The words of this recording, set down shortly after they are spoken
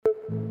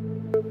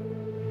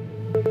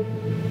We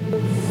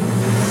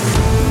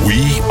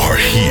are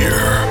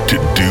here to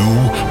do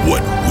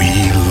what we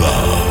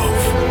love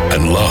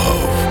and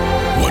love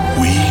what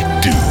we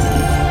do.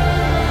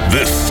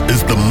 This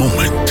is the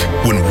moment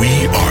when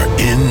we are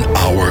in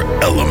our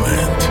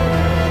element,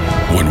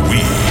 when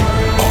we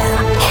are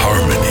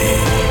harmony.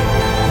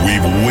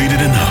 We've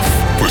waited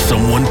enough for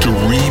someone to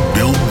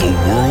rebuild the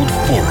world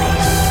for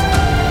us.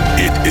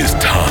 It is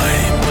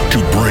time to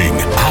bring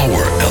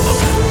our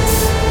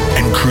elements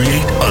and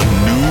create a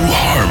new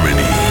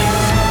harmony.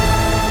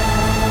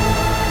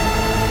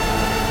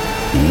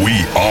 We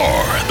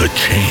are the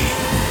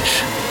change.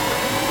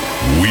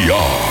 We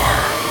are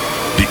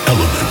the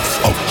elements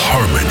of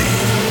harmony.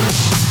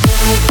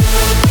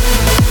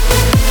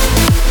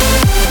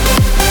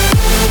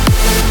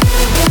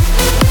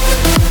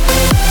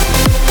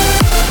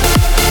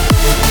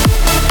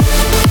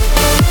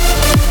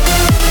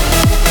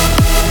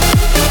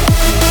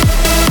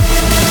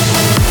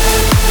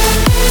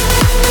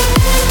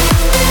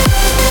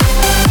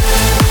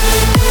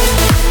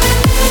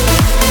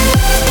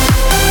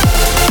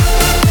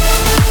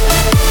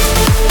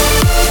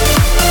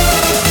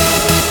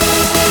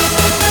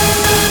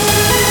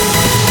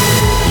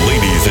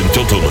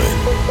 Gentlemen,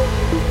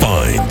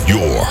 find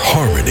your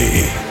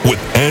harmony with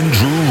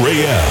Andrew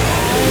Rayel.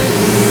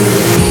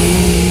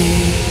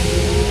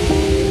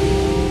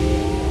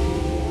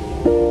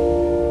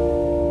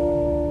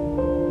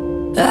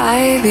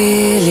 I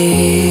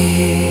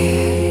believe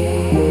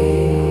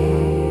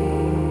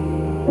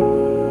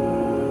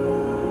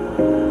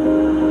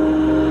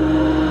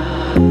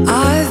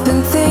I've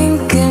been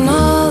thinking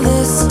all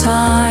this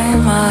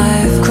time.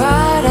 I've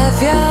cried,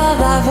 I've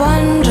yelled, I've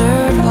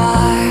wondered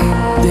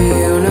why the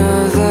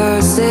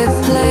universe, it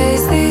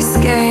plays these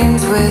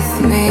games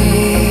with me.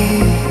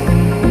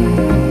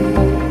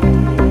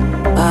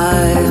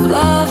 I've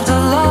loved a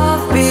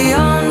love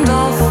beyond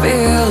all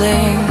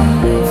feeling,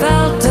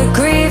 felt a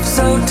grief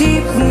so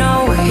deep,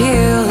 no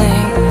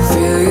healing.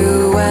 Feel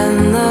you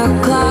when the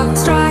clock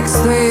strikes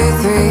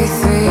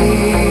 333.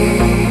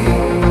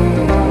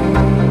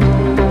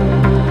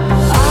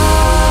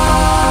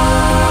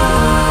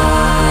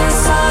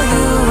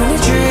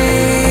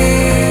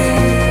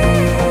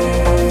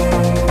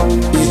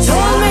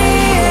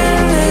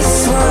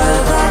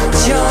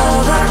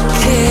 You're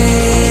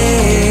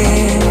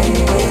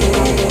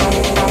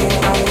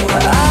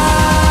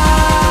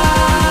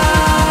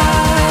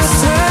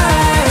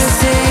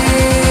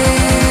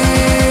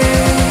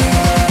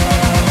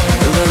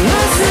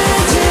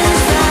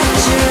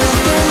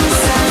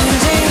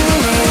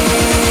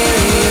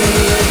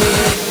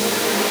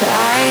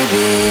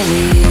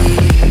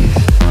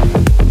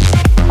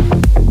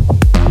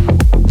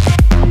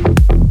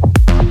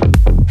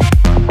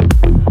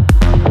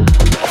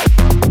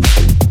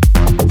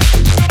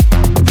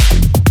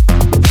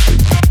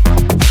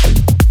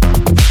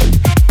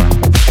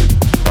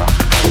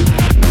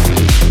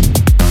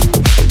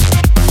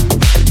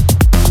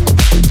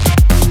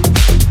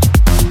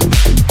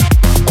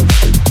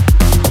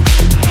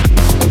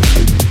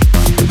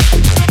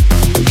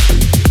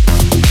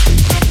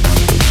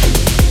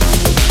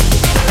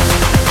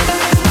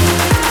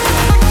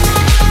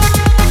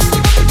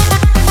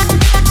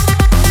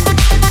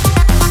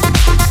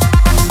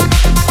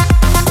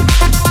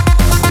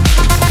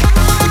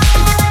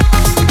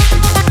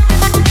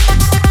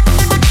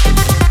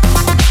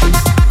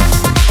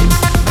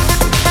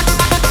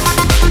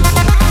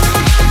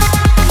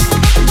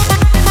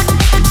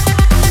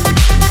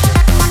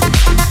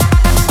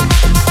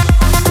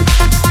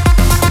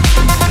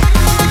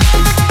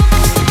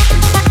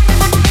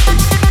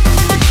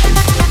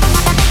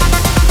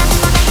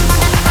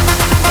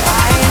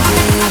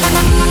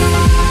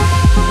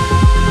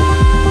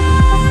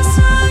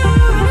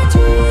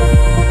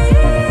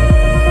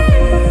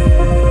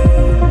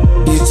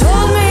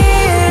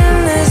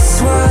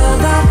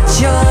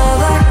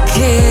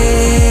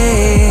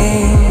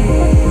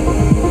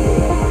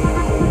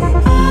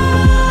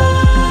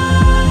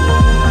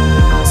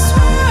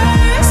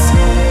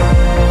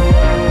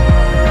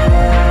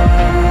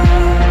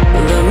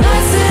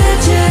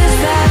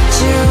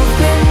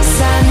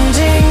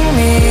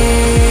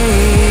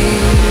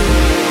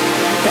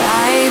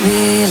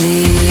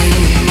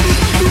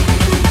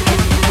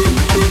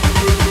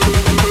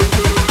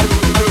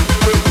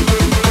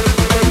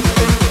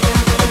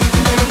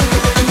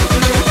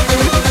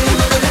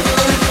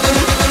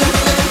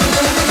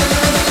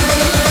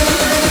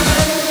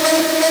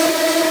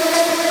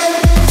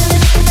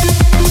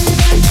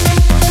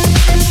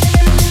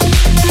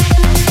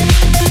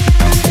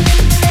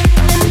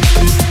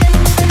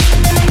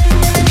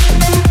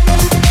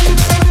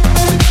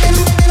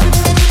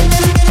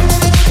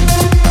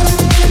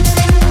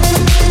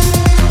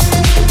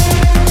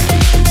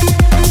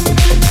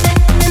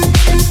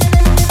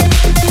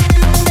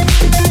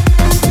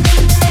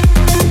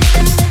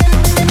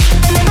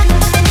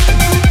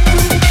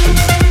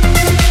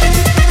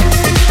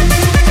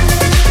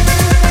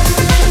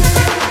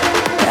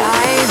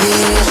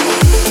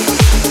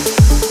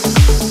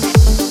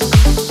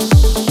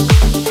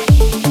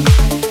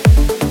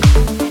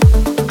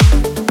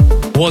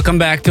Welcome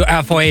back to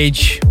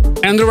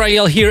FOH. Andrew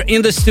Rayel here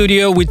in the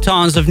studio with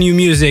tons of new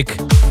music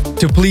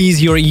to please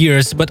your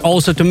ears, but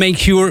also to make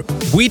sure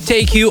we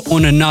take you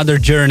on another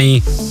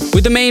journey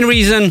with the main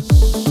reason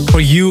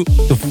for you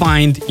to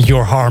find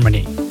your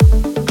harmony.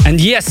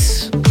 And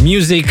yes,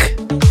 music,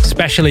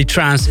 especially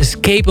trance, is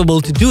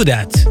capable to do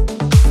that.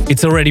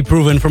 It's already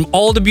proven from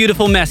all the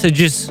beautiful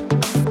messages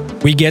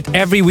we get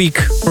every week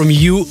from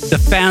you, the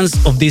fans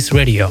of this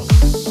radio.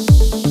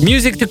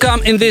 Music to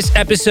come in this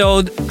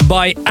episode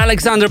by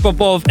Alexander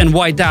Popov and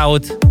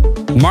Whiteout,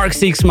 Mark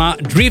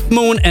Sixma, Drift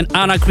Moon and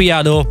Ana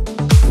Criado,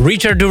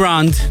 Richard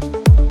Durand,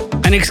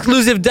 an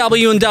exclusive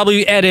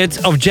W&W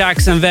edit of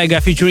Jackson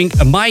Vega featuring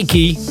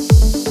Mikey,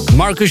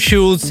 Marcus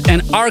Schultz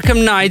and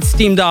Arkham Knights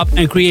teamed up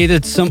and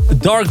created some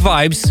dark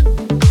vibes.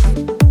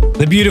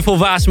 The beautiful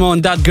Vasmo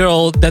and That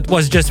Girl that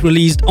was just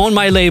released on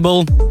my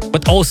label,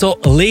 but also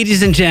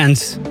ladies and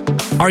gents,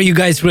 are you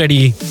guys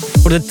ready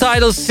for the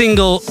title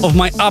single of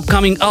my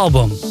upcoming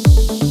album?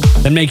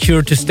 Then make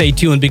sure to stay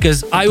tuned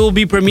because I will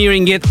be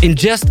premiering it in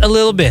just a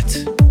little bit.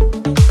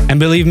 And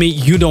believe me,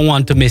 you don't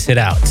want to miss it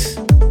out.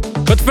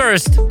 But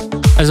first,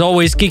 as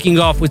always, kicking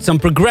off with some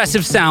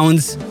progressive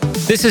sounds,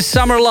 this is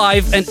Summer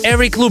Live and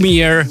Eric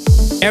Lumiere,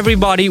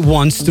 Everybody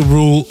Wants to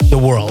Rule the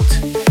World.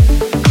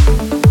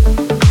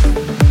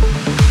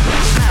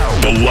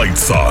 The Light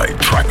Side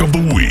Track of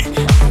the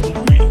Week.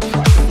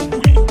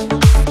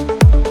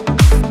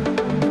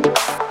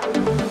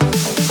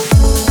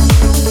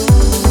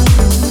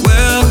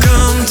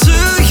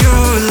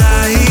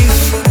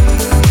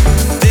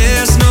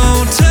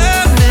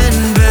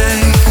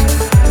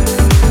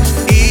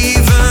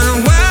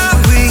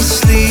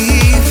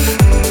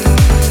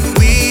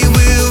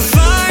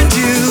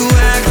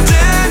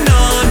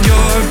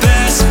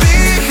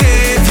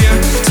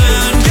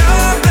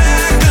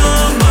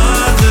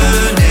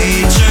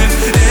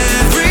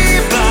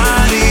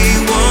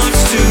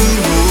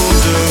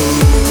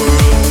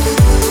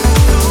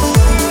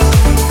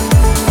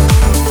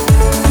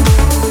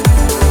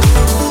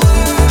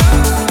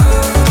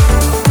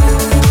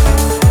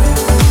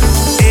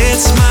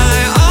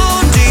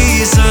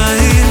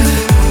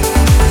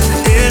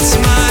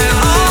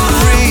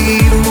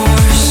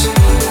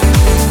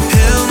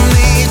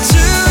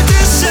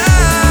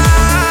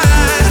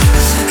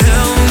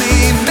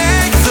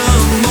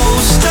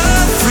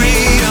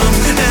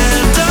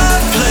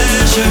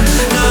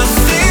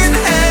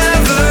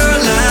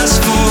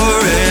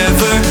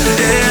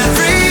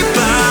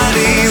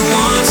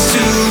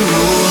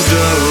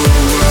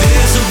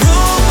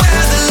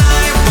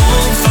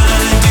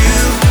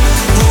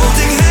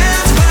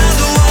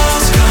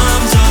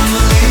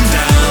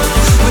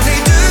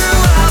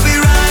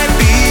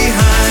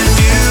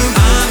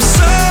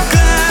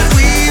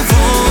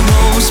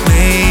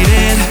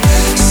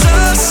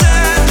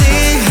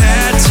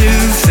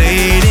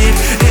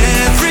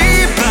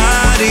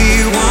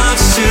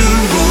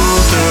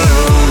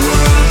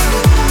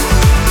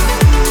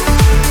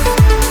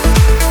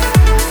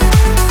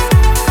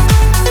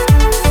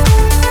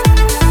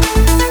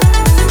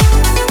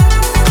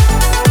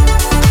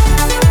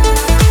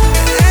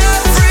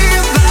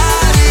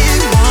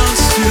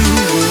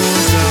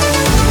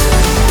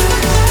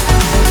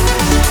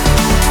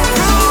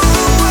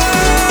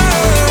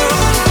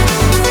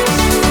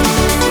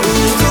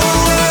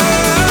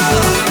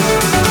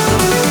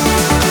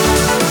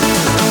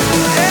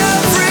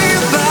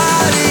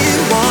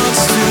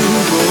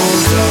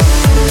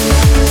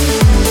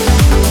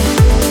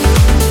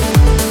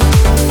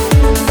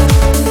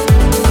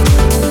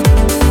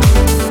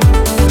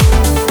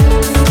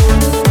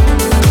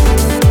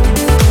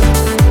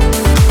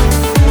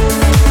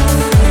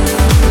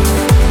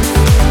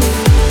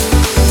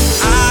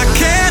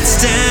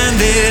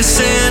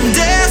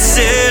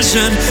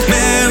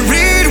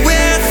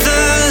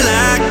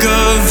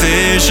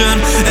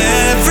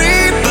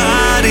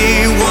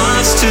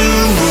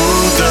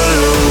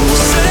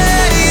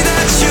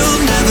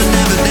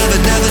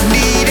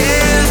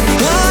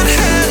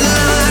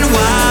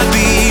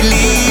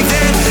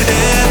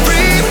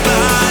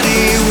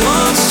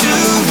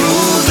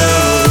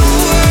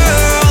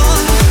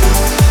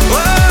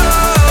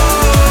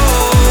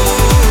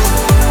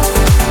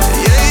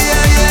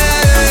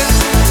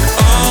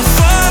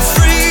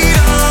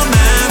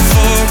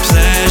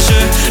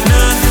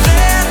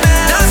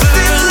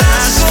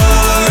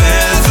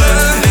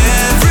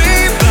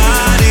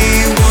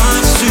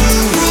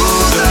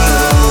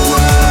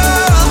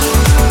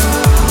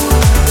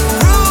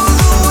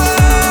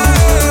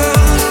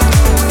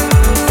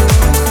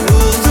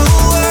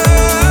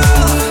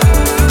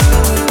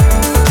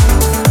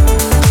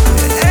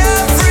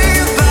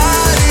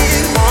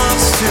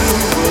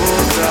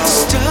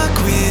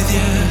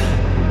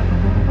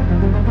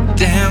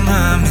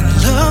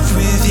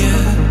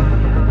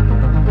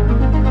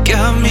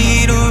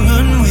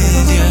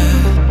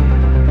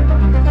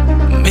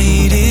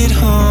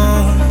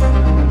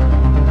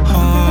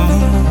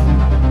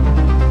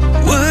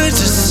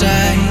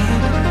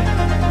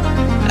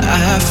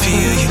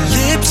 feel your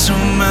lips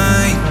on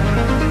mine.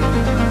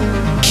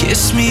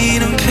 Kiss me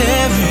in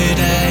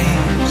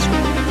paradise.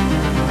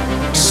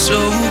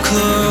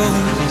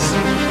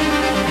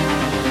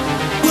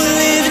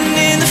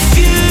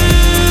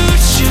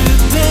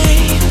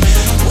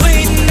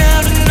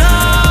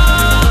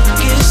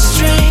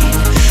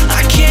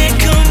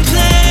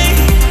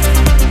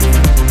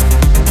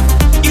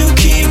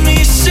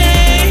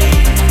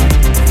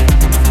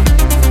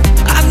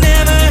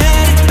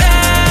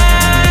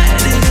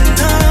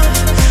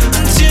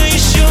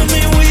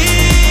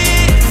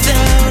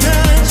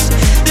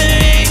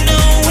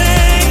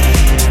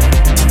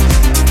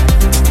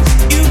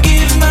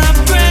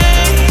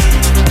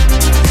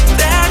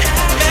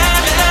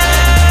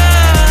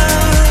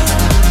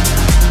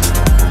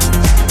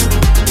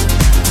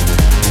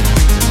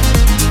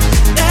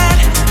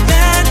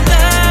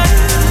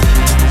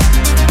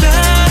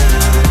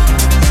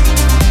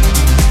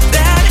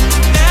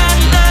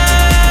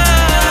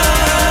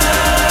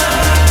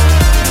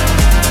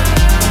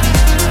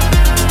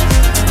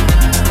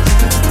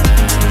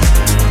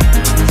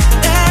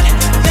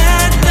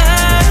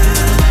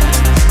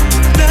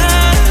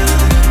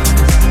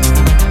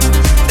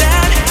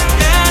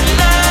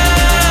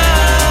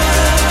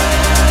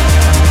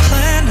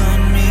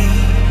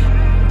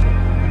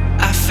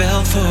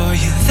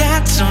 yeah,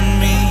 that's on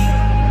me.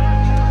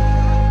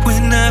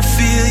 When I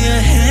feel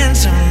your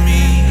hands on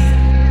me,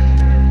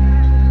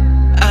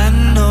 I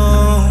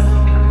know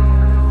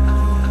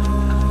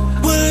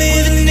we're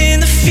living in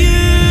the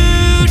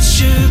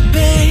future,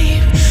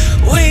 babe.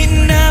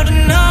 Waiting out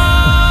an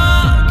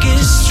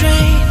August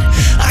rain.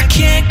 I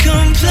can't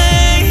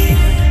complain.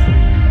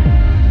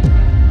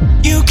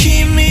 You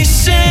keep me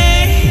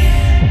sane.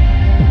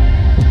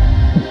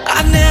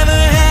 I've never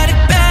had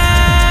it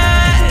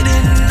bad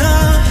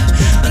enough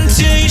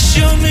until you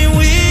showed me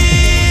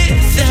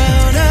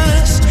without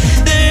us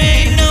there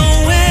ain't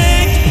no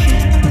way.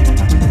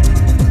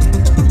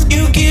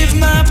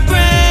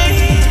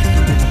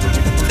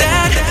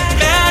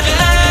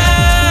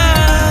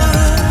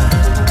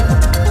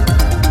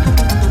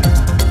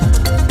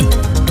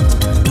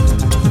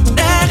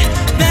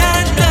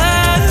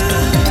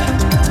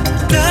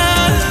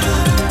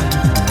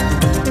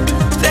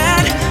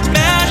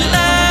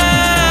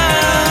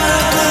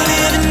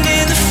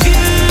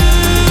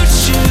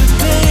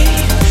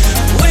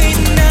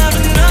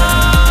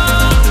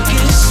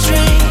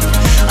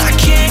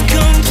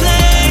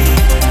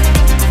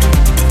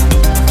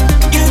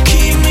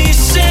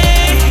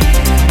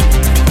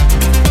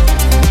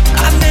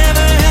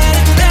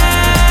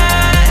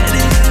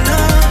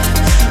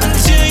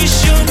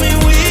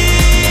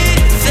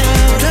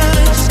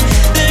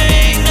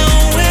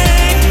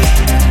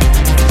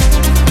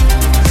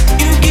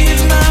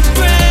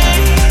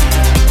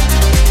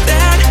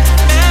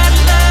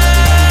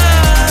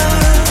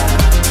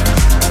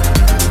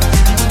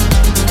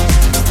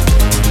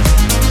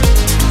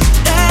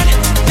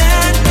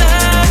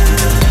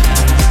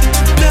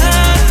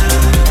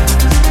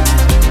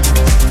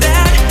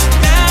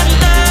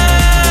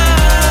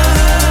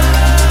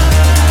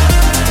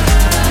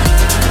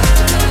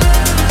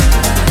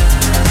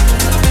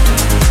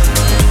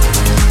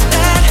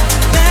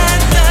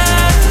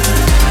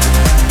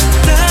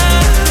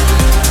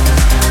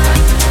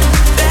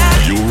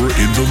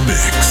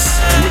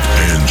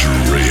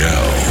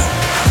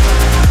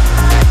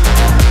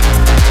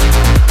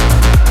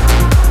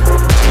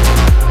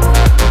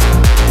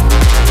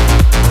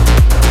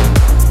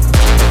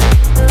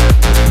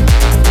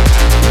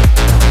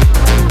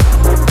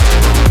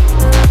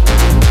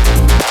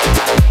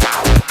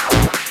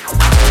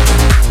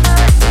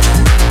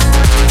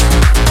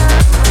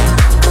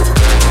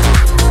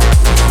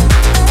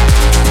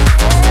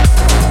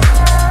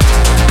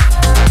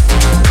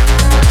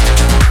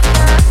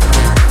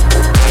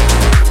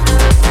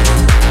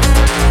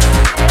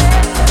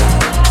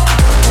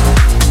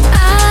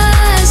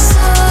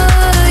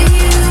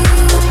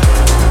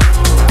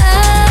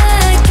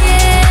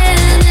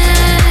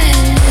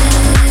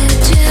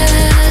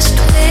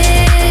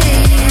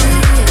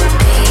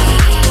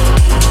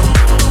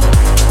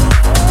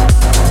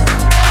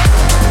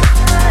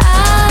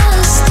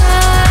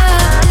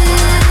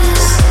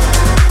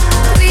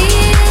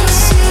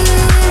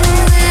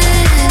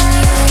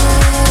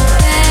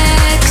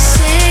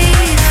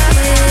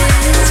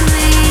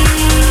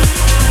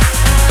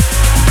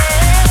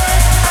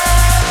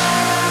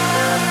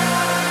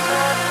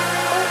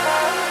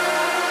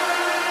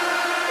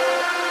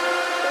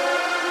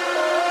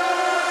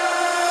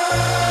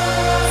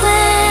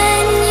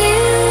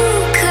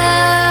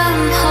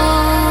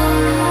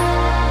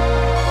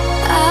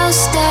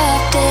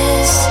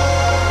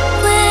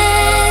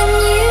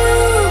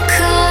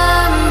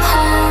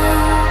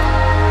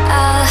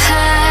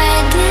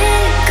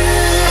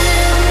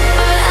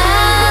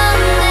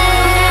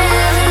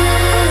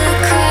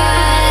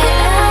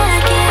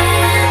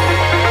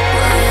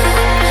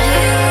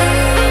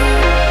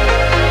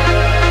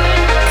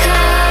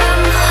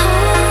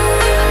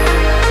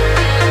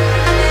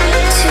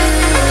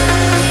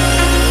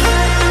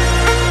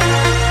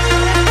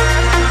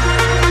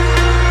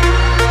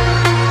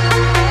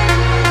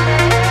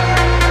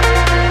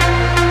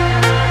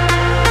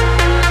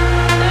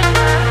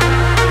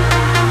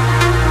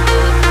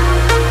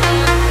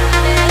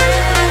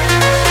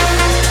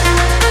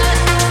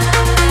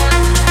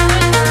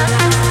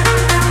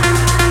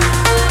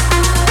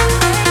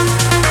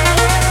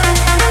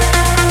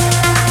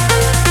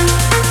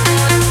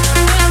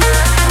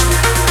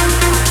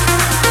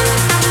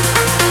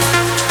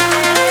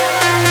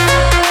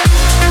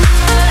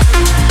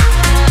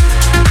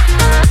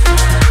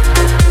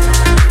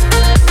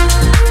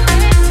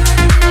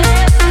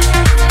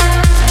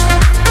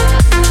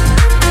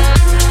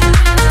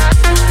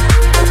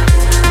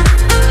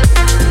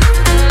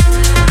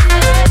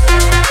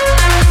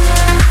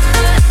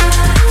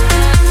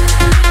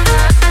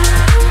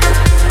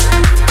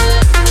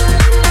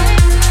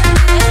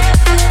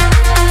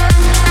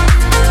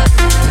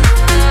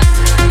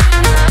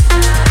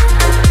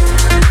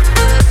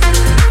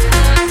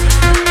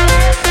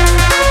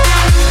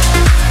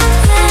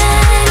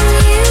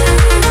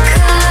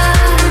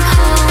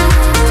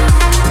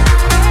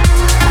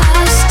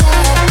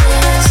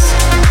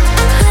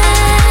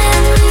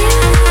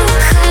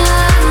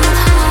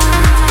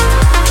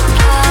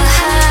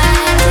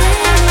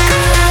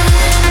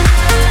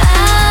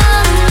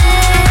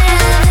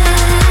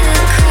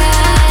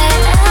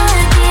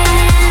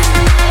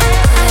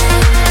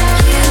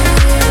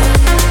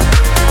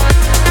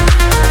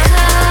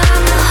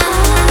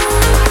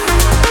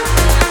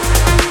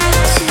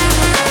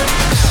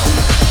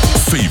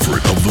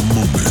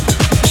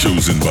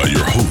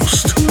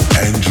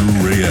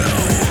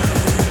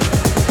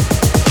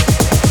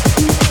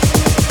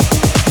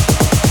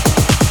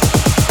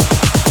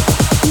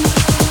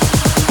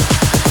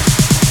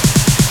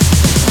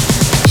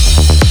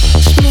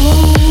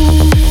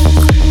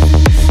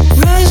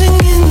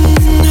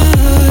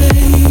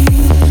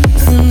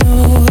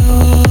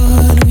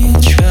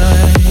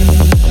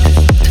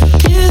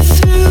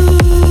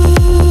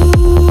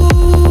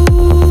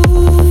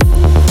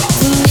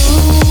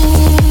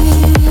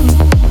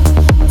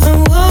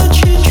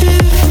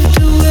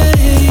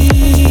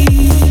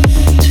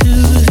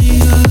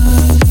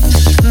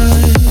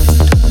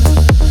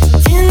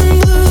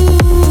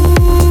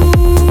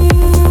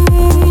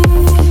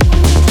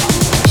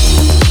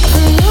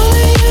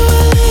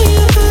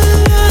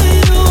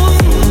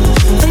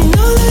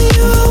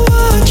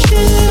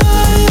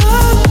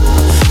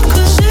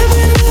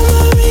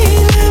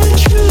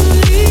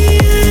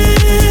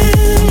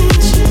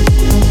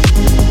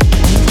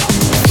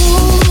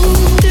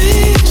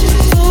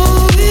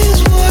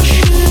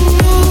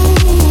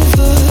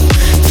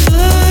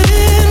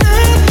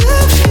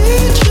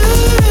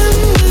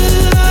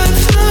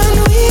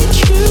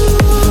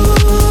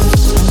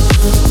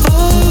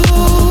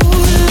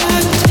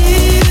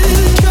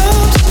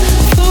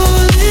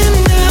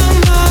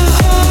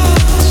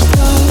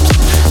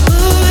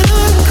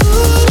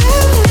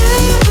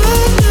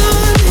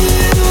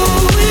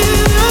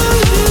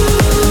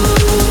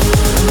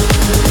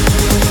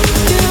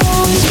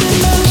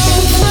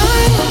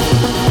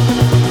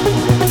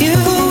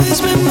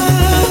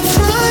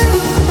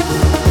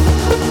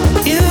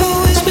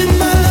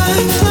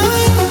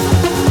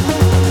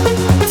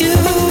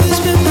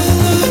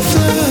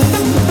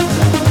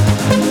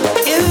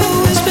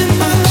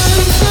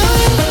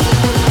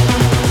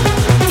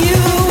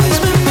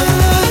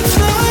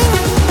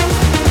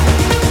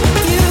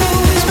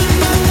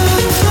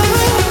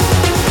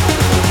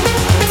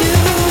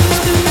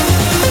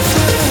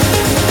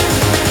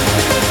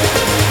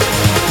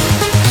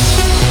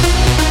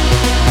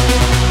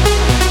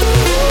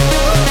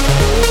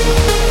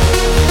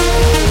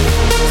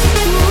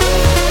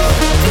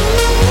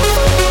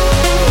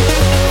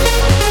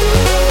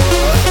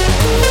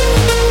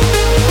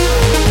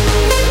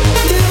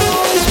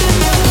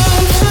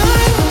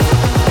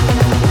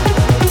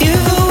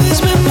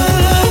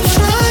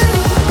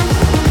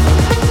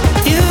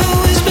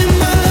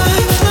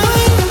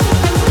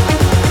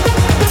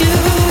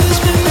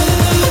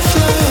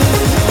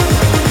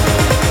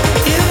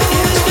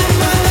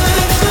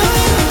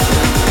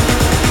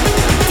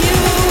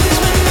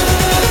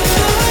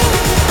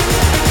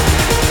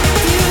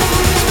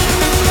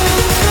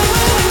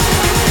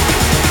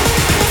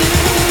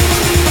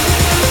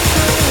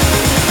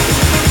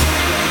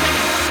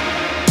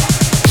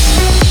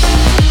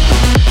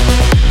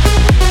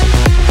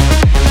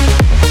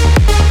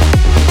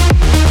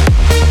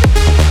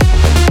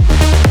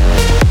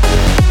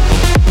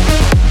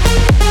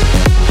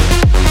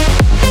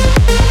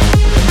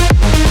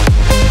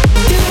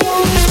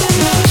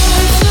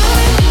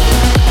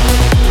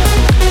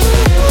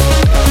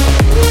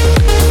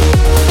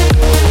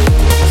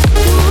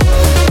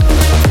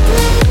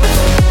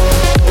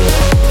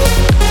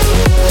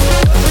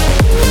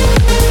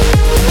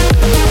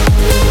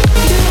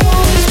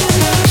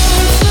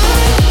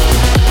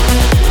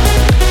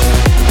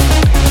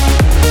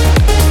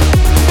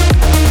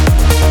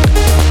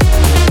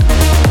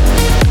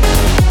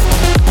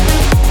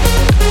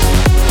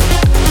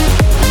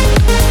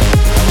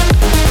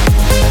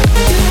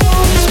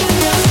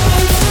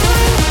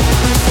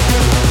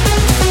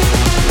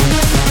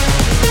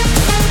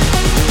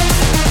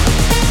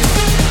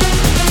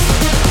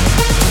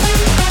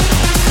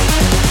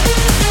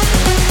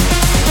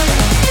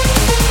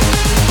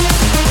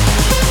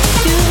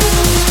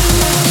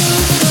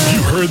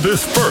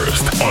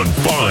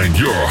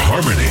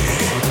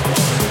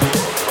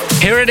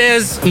 Here it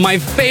is, my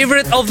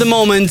favorite of the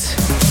moment,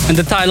 and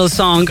the title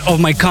song of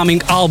my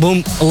coming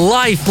album,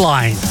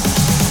 Lifeline.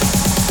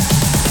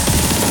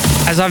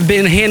 As I've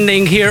been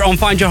hinting here on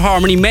Find Your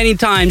Harmony many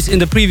times in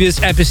the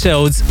previous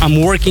episodes, I'm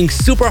working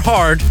super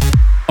hard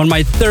on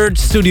my third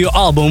studio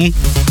album.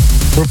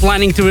 We're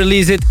planning to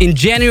release it in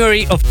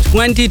January of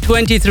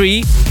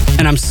 2023,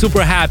 and I'm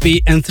super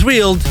happy and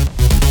thrilled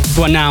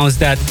to announce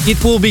that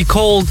it will be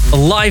called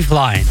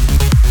Lifeline.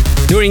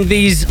 During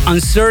these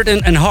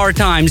uncertain and hard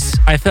times,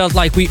 I felt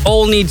like we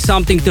all need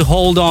something to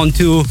hold on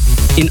to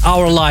in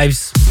our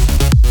lives.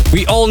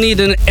 We all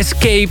need an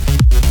escape.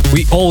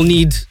 We all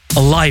need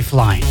a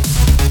lifeline.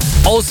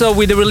 Also,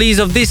 with the release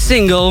of this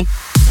single,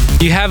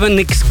 you have an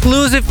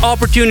exclusive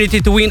opportunity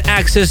to win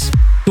access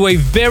to a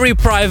very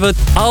private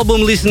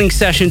album listening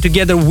session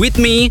together with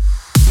me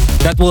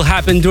that will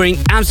happen during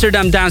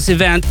Amsterdam Dance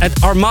event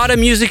at Armada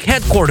Music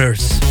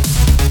headquarters.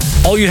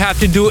 All you have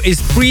to do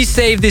is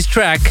pre-save this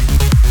track,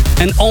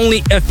 and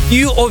only a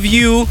few of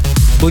you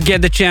will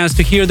get the chance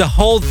to hear the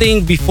whole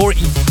thing before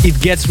it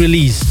gets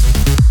released.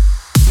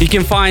 You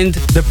can find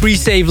the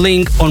pre-save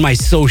link on my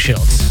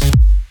socials.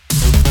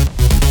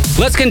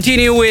 Let's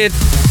continue with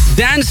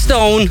Dan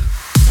Stone.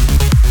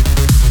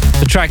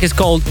 The track is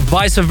called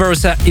Vice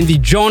Versa in the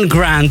John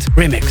Grant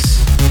remix.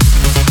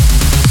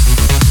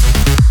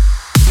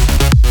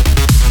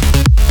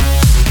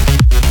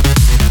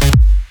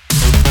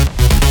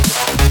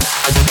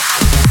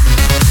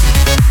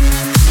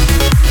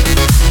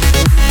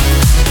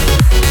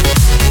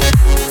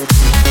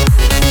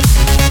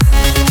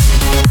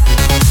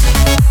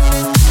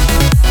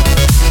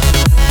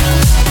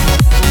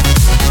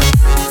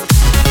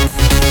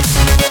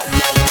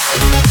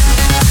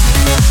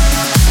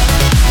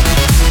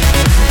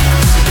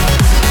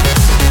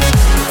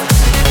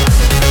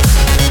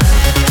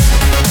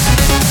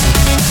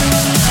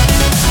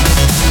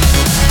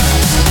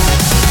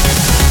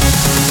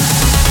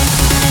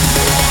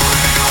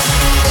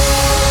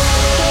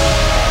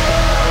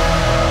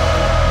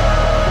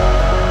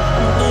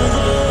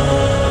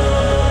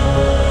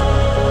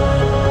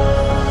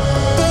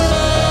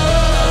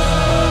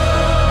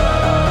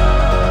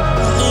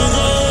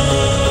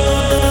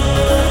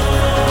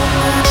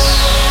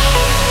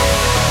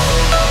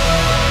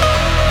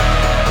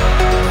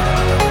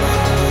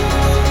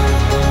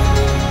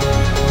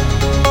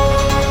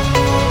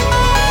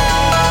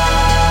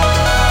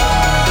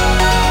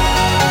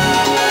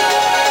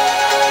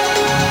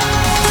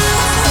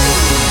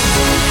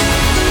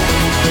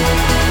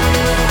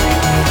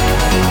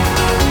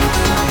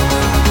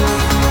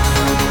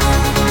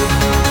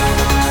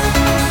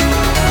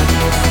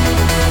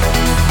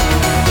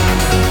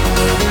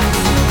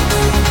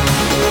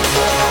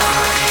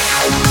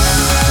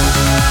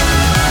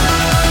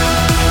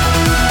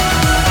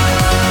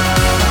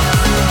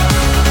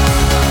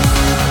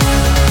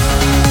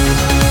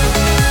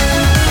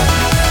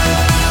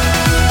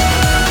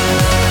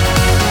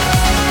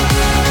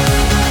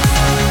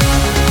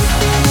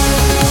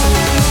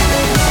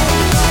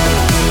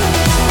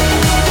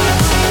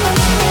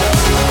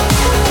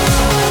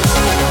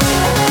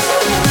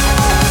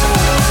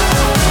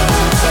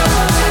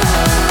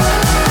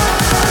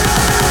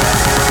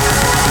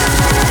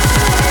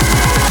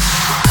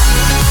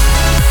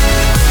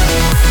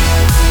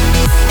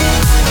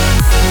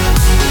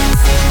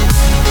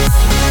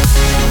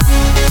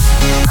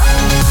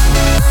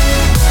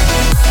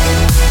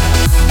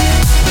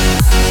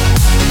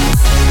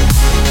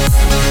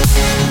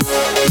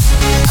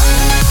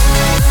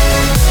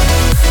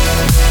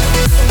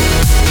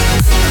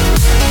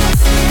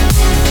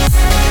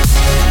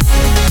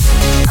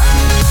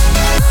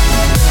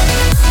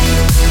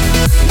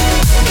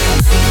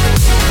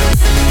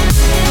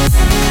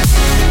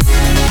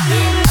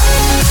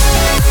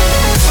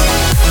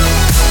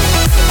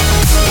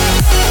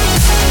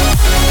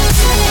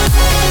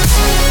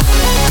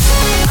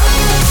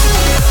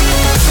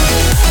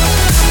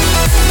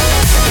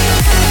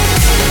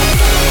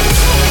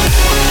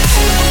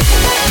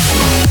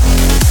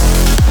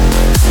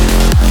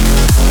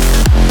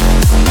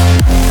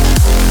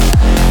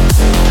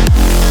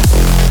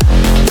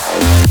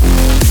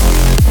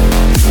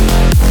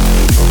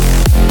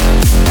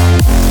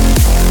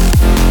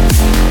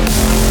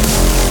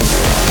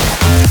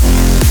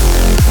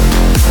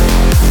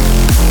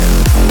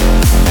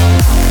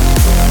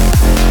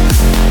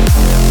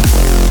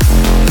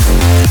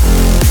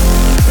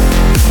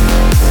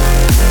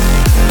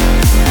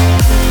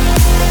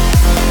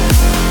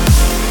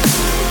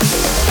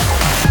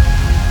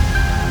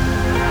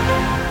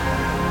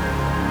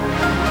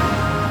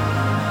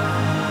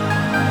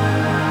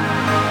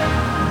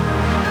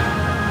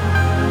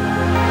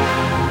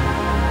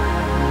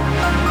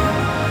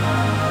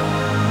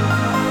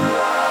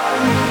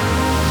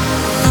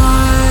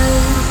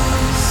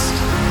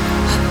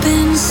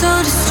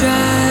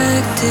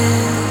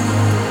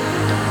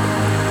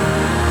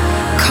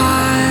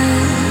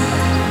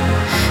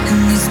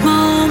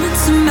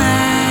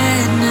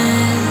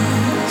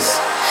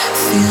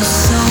 Feel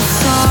so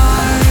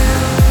far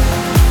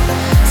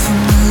from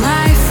the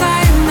life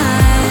I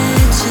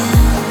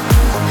imagined.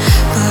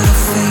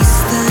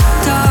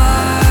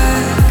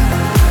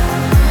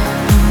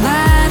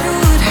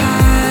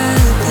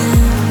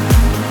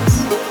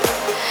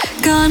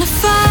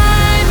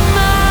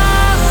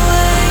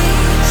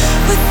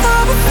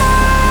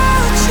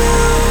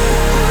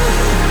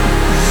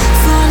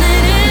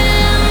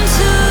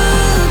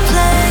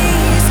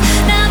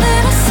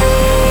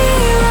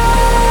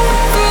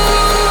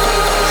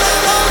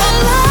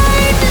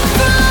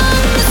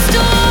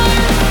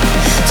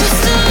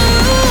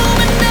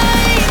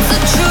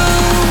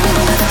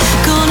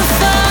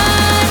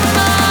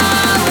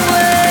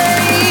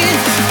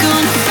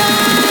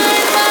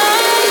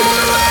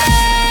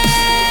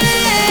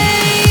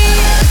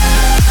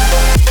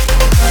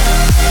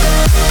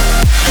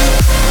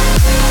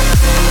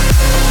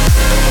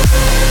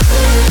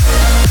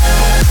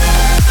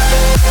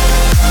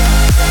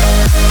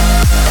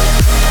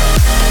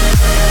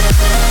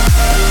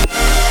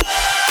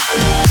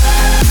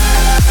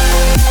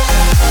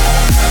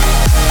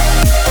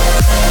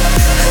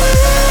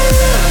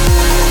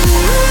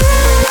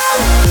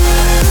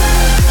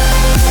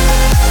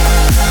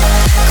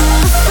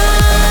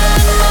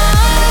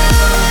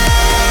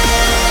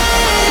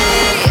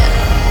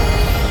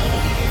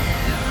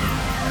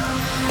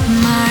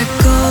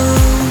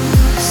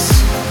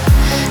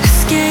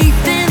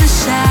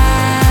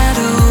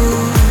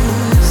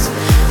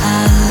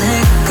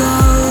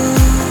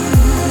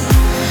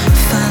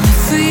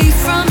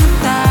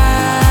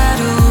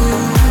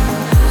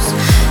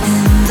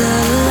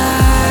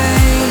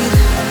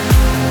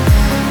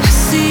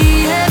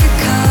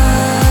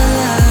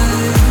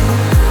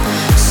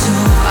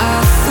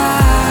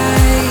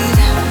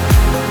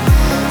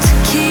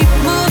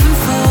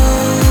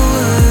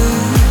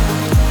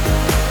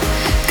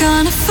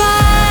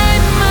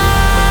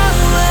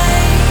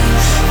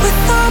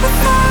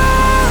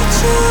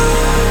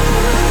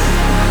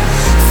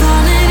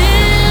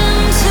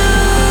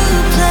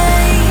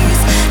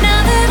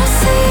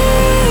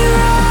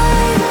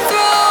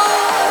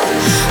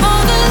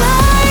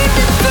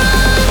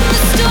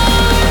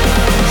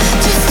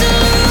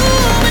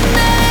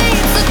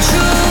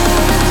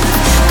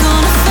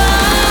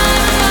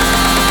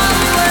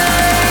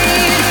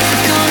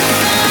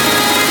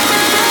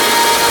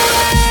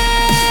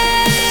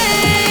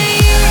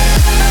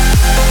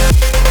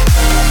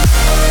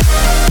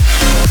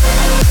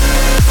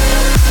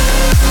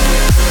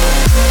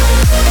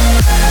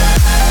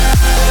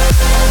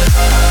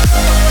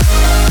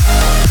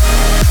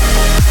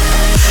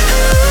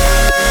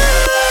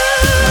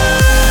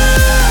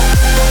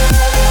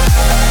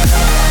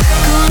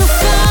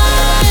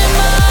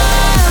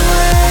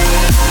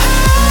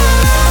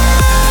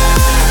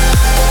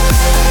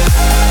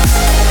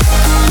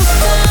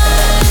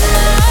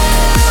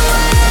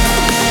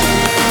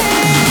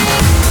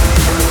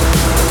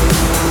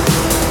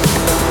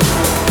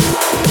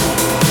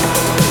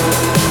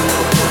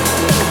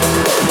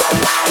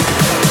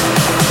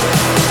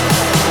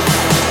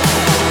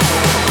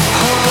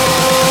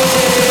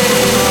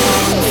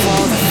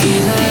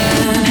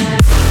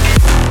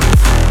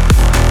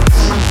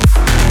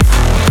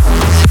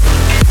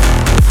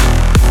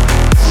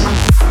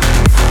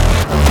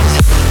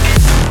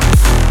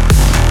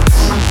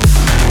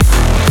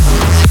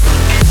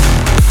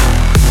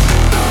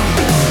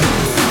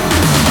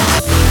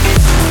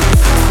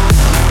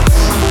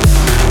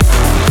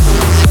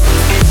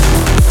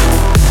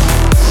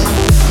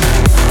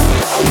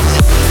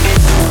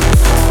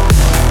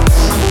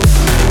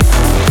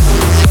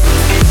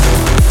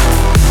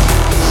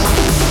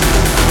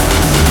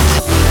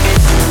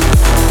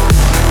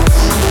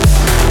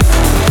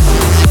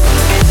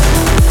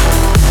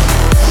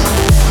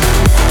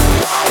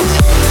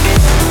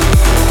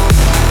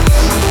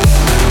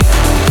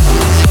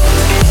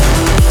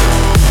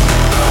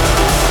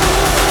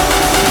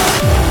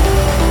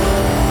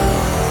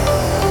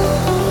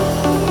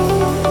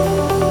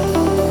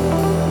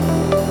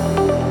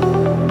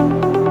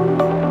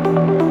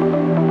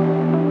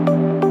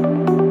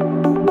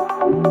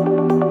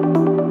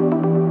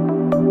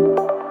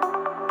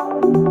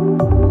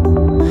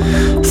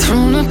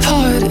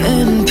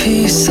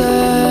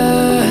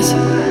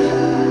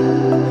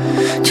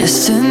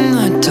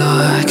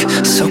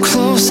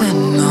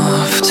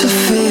 enough to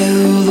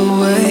feel the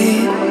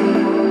weight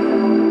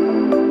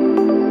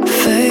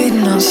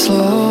fading out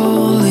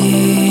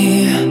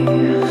slowly,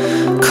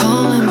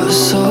 calling but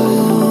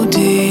so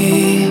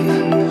deep.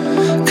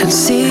 Can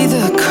see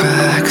the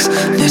cracks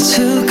near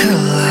to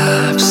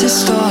collapse. It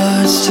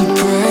starts to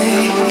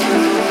break.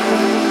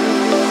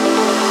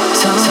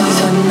 Tell me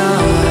we're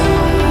not.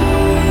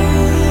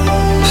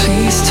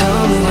 Please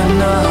tell me we're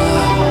not.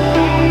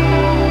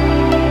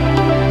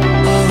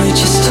 Are we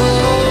just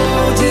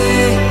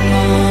holding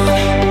on?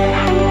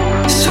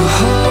 Still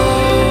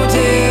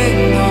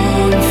holding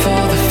on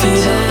for the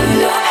feeling.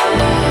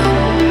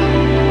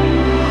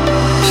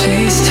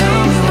 Please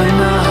tell me we're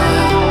not.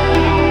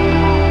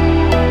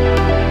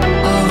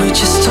 Are we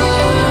just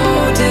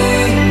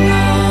holding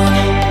on?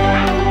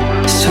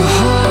 Still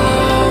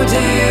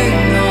holding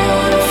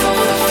on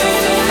for the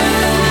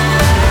feeling.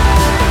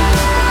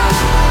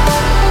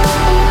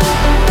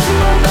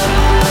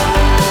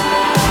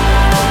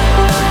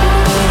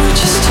 Are we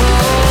just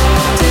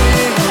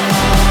holding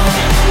on?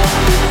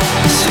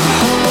 Still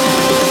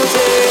holding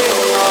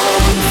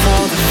on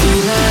for the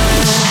feeling.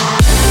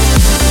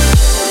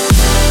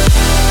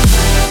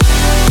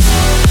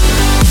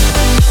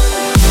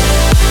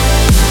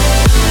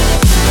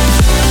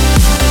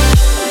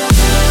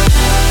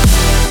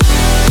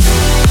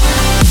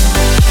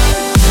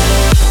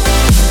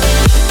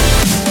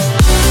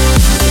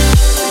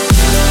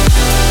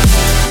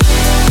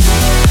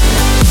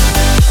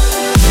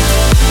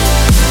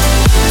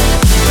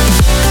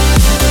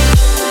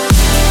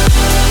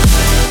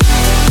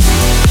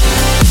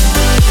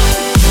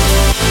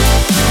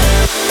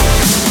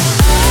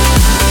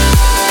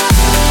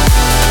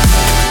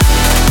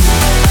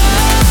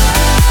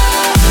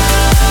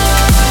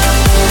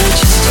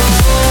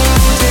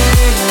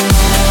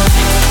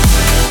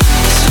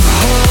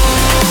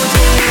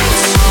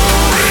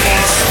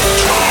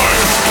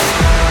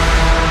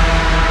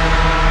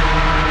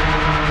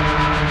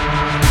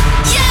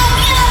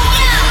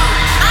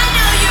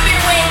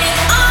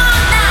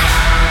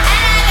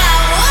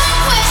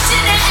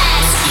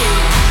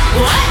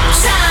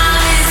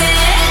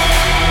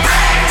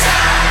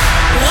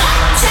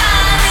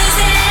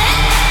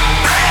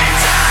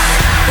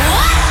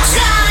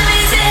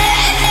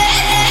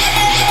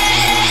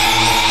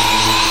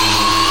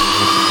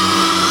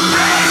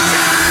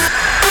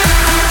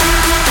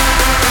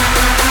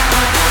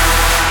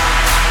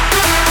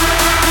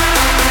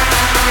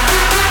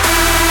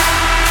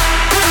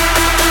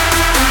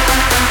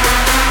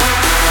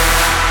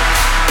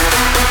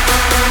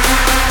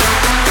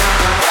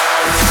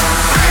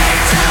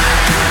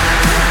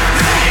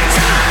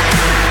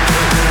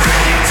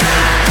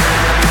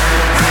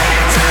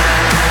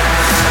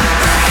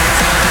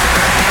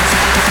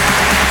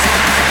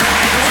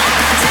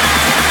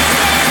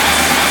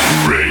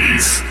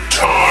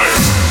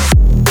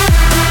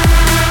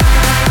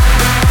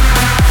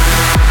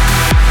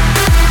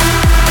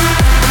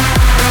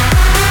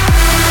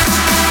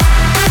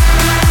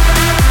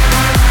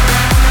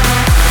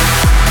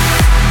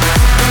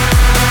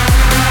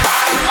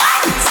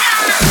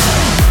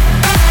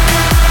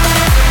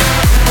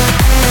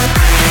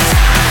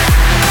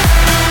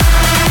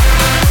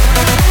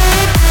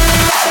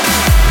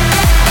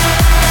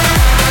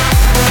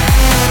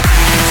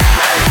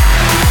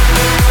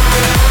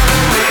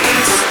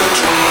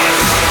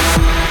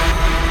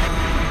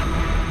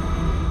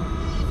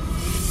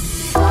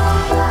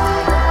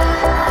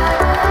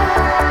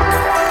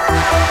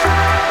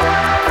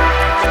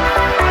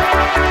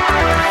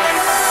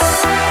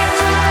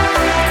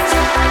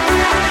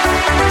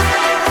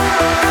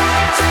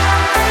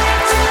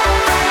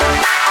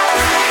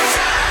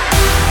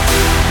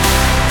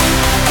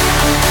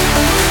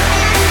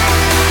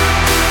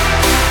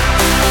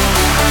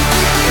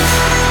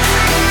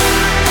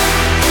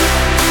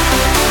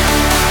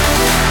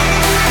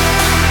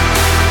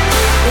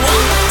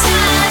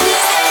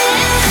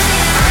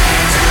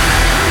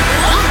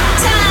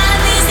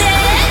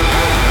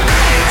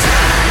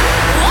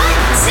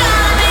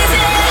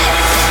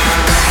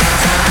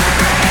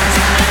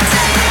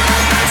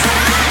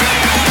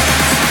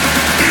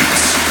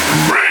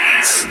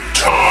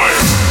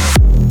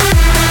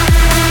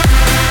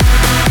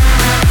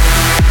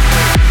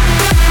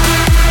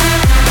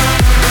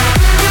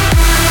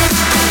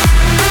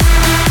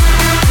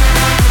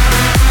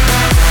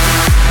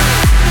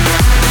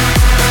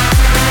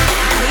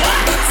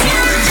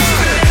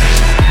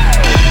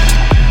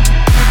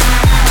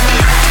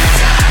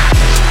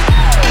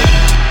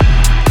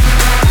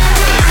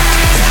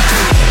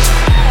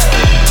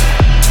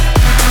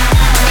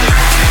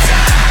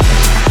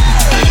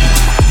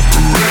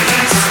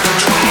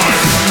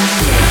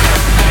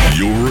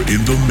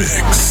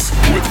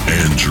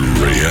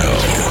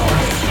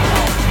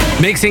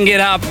 Mixing it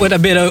up with a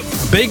bit of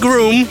big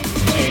room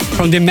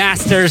from the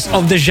masters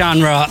of the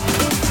genre.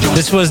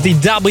 This was the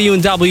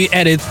W&W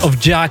edit of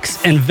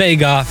Jax and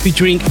Vega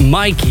featuring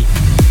Mikey.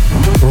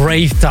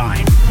 Rave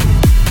Time.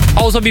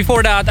 Also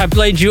before that, I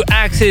played you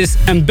Axis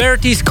and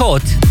Bertie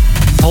Scott,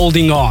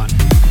 Holding On.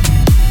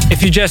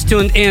 If you just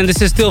tuned in,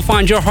 this is still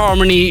Find Your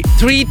Harmony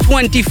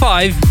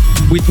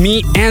 325 with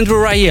me, Andrew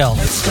Rayel.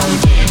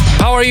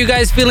 How are you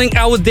guys feeling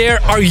out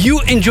there? Are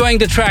you enjoying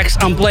the tracks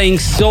I'm playing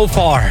so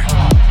far?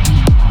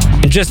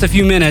 In just a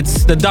few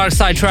minutes, the Dark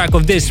Side track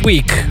of this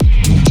week,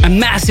 a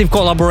massive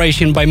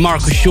collaboration by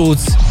Markus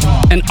Schulz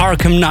and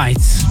Arkham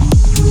Knights.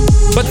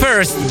 But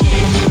first,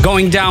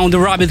 going down the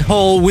rabbit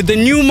hole with the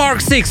new Mark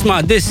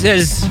Sixma, this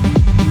is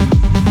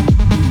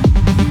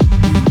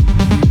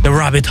The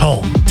Rabbit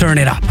Hole. Turn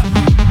it up.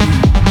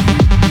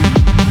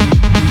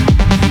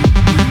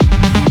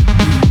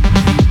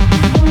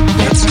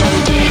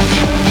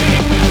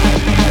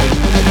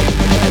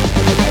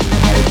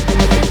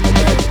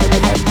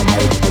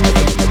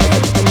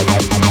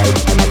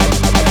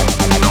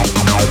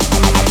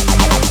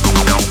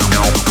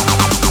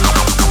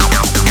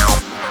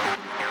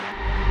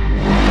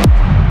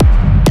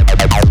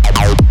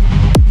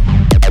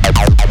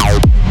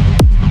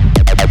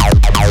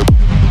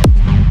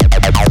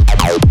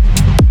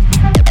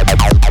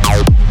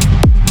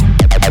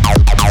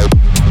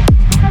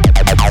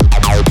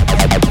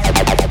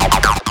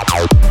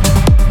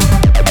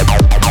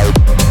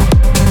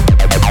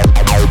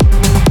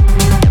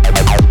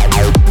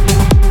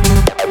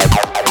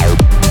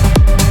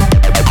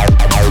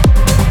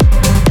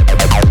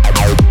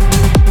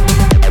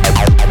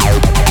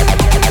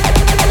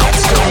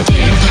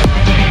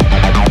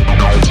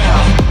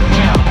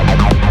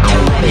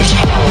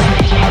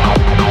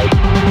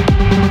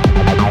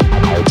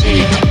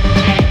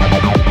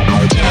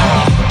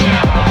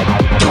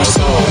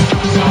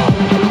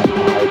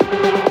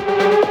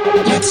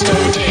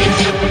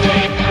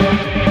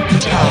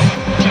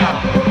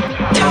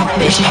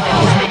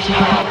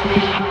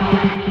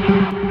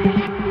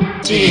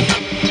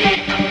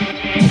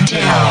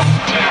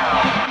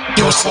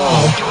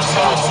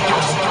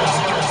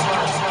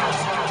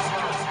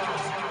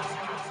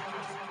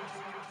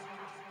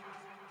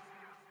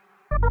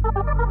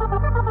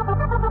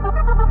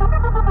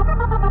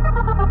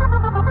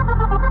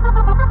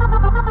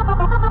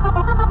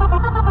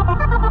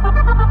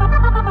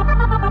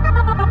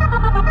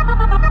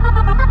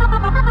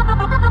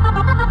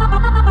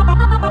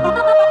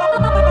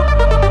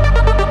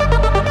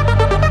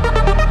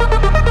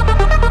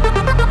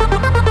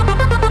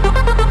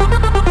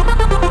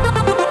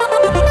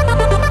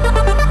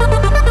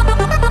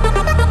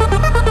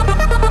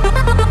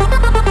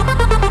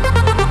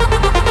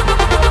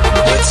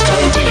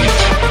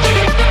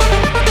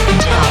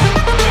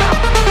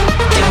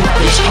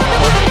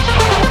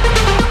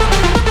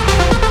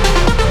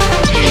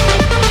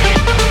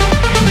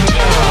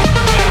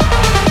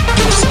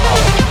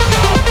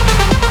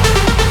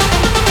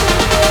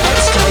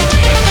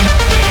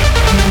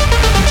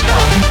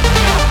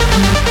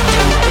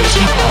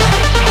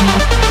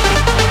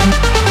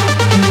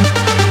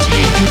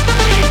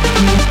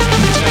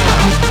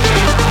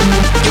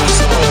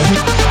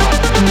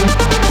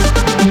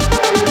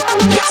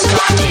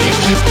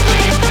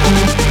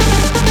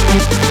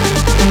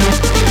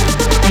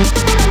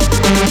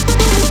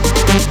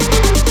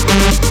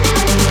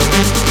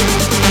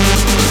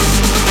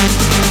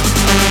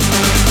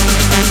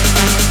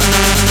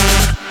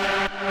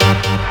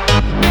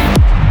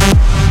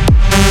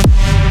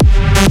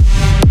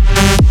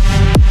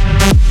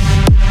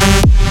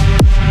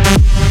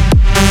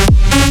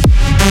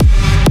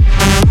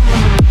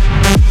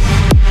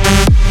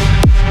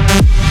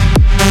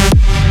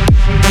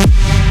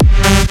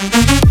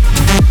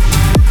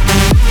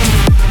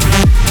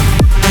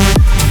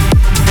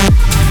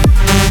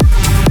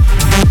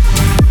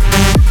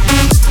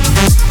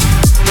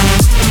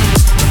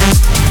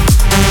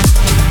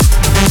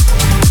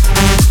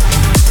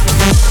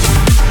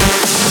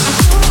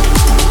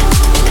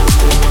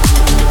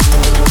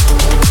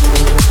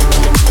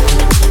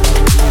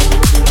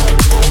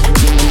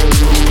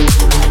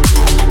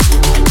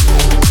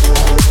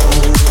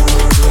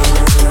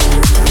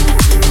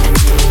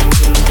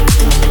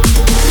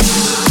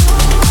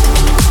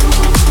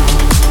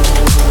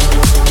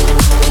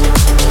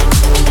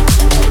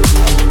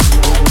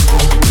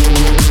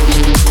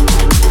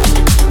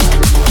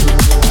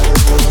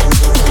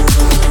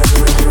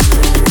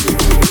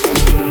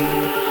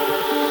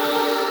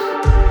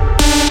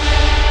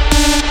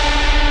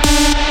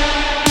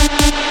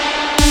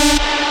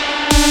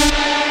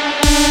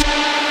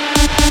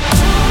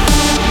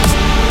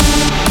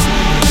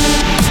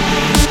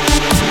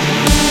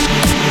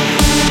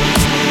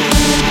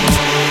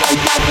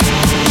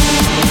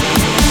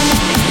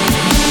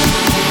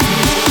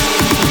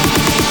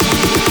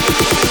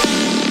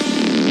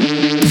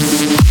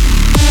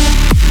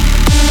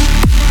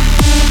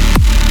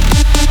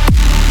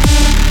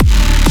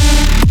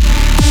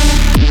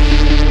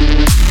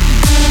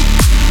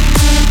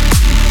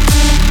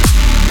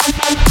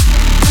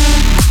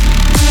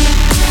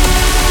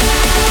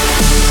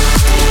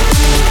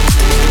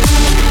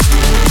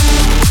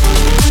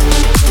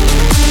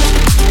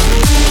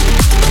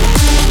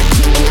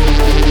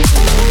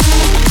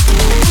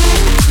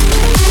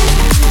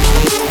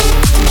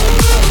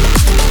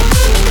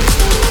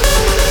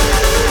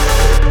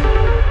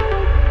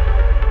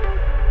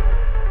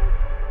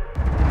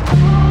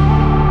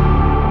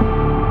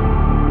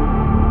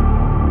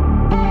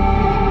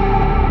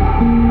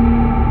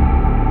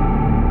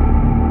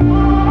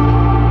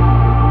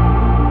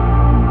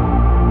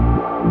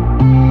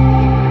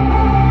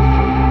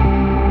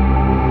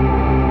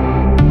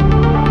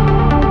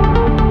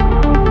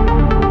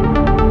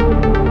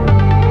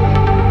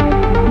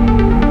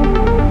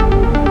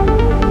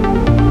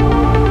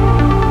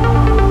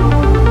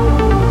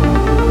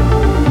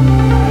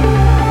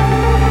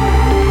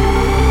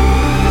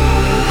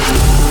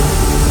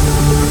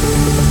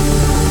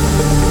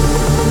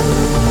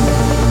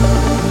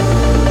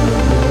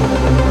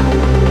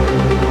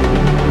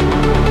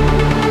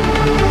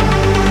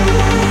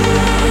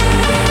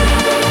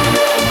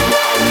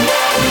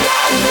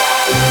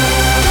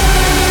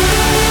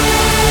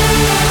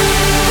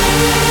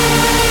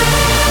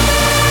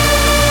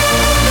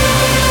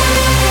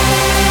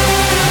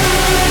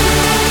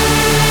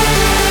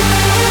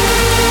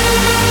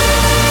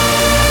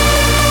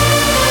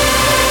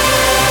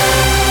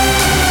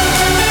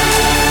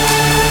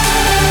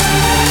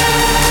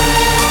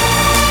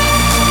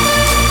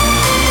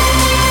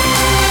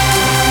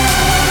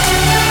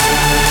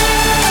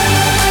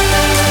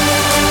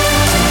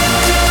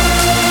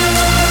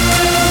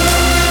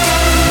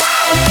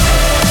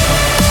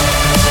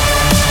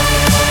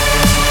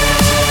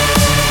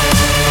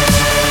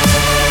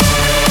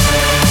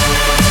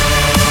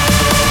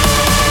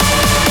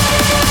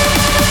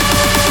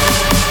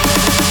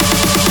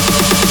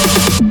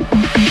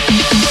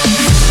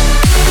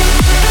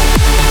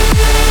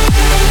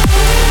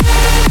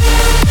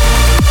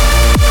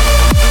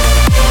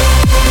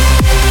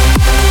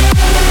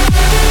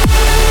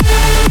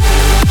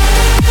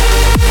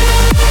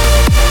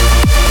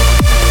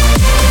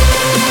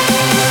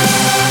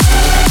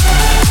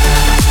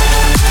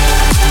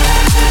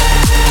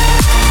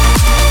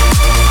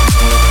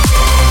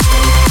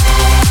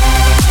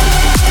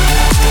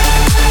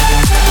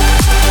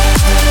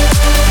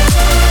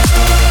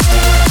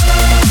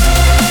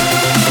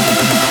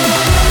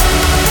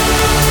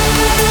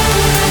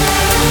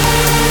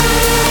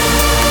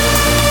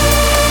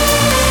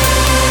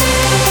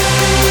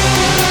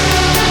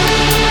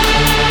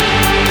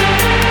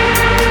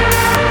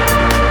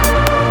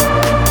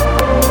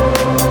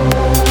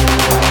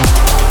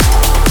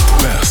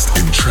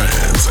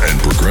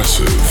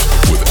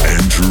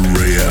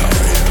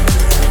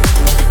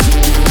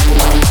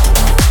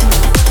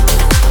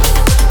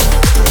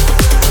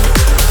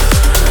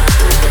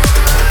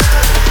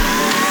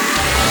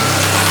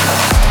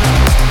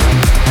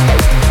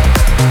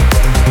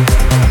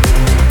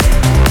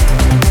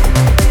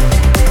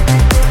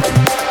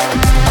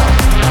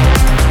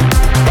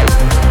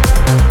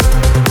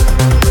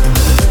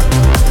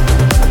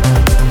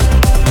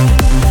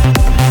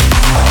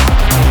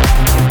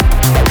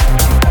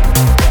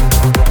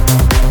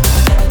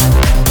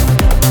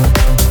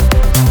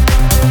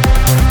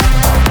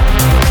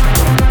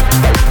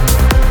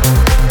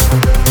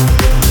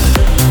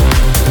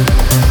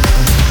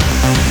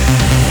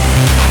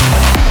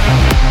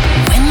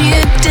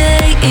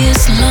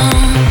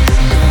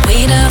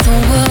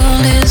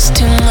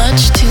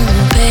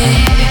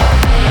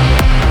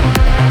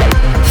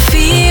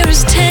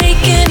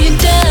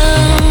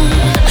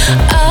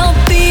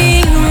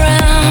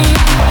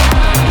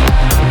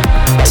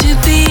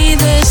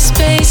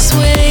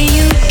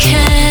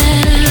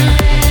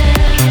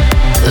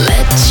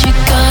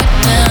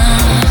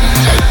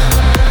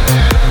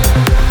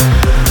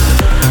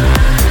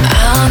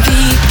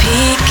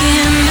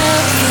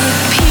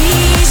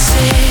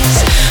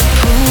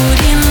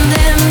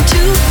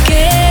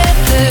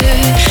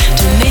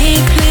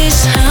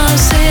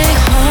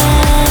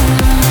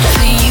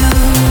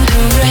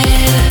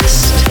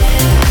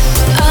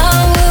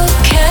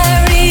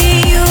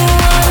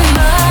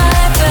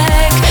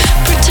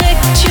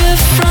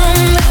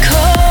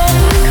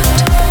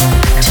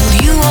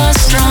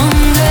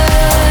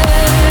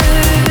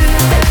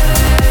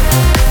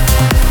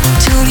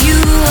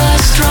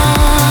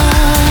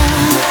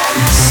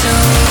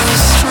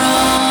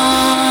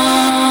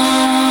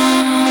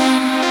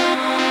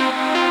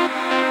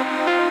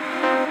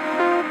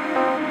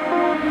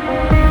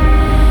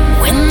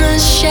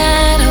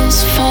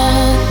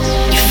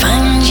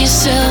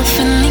 yourself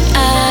in the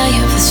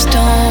eye of the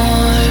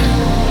storm.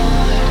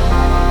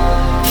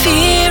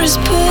 Fear is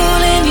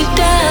pulling you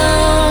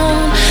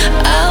down.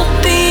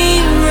 I'll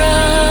be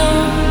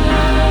around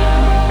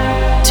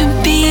to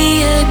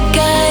be a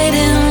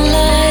guiding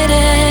light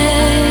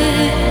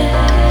and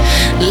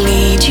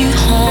lead you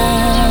home.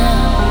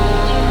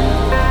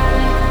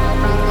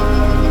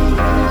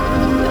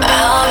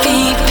 I'll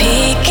be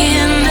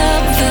picking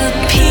up the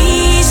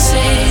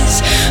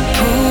pieces,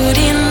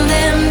 putting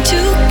them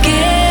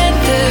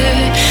together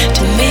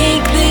to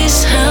make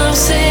this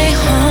house a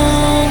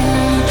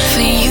home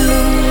for you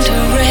to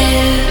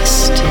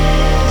rest.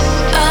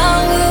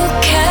 I will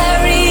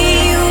carry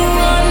you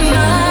on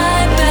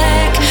my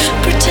back,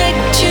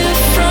 protect you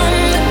from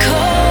the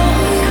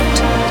cold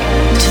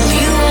till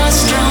you are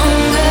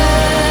stronger,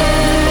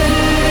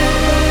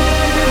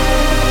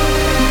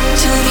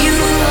 till you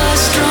are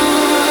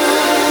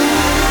strong,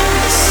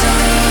 so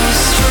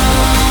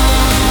strong,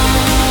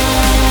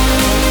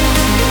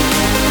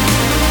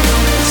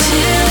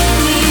 till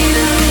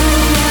you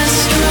are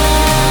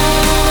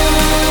strong,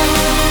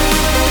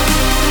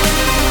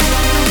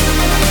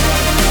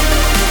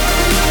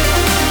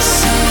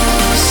 so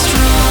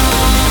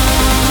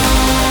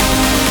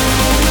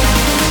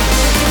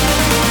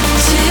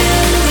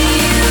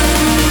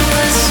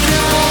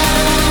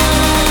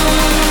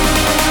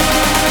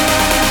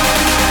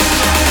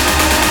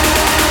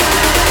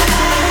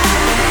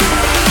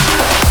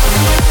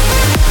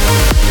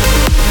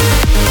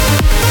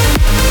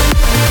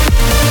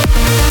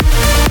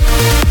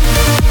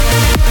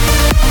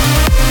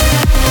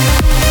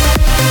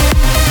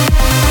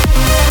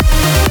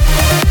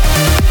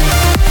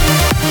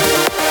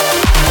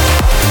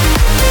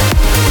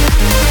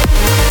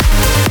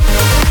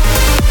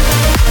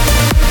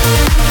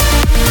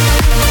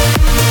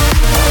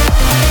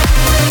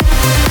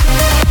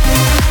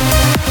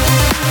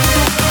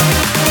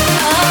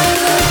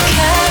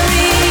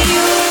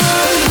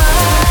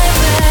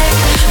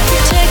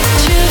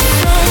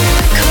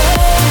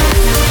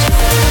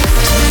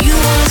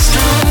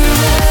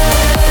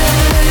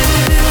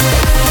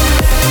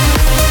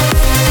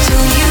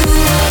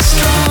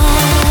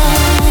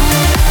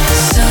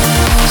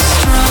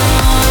strong,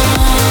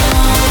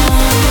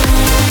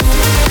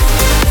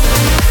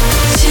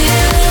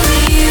 till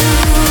you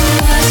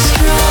are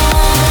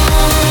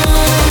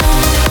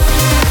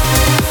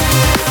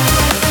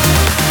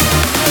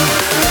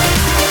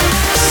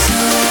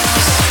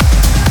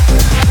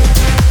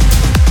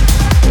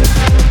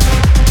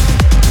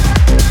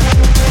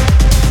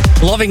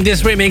Loving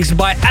this remix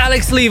by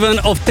Alex Levin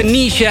of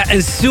Tanisha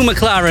and Sue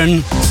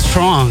McLaren,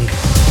 Strong.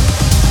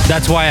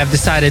 That's why I've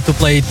decided to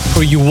play it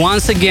for you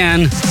once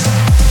again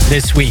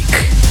this week.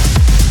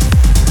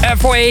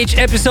 FYH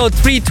episode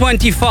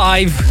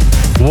 325.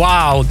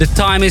 Wow, the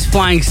time is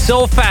flying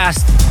so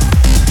fast.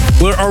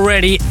 We're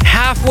already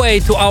halfway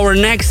to our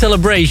next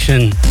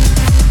celebration.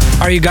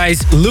 Are you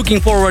guys looking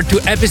forward to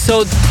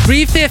episode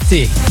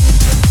 350?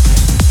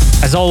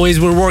 As always,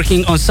 we're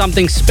working on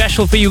something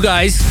special for you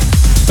guys.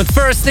 But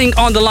first thing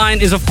on the line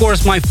is of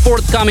course my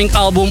forthcoming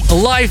album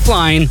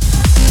Lifeline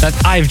that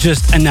I've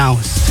just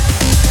announced.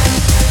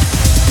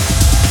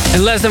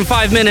 In less than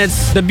 5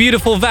 minutes, the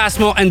beautiful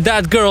Vasmo and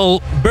That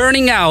Girl,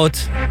 Burning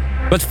Out.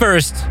 But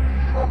first,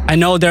 I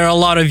know there are a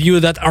lot of you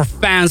that are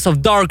fans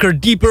of darker,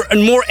 deeper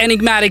and more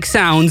enigmatic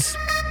sounds.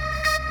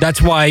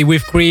 That's why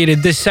we've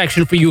created this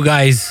section for you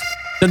guys.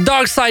 The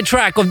dark side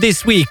track of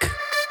this week,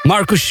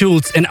 Markus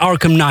Schulz and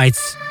Arkham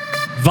Knights,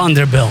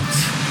 Vanderbilt.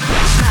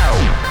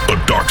 The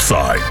Dark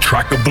Side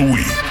Track of the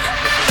Week.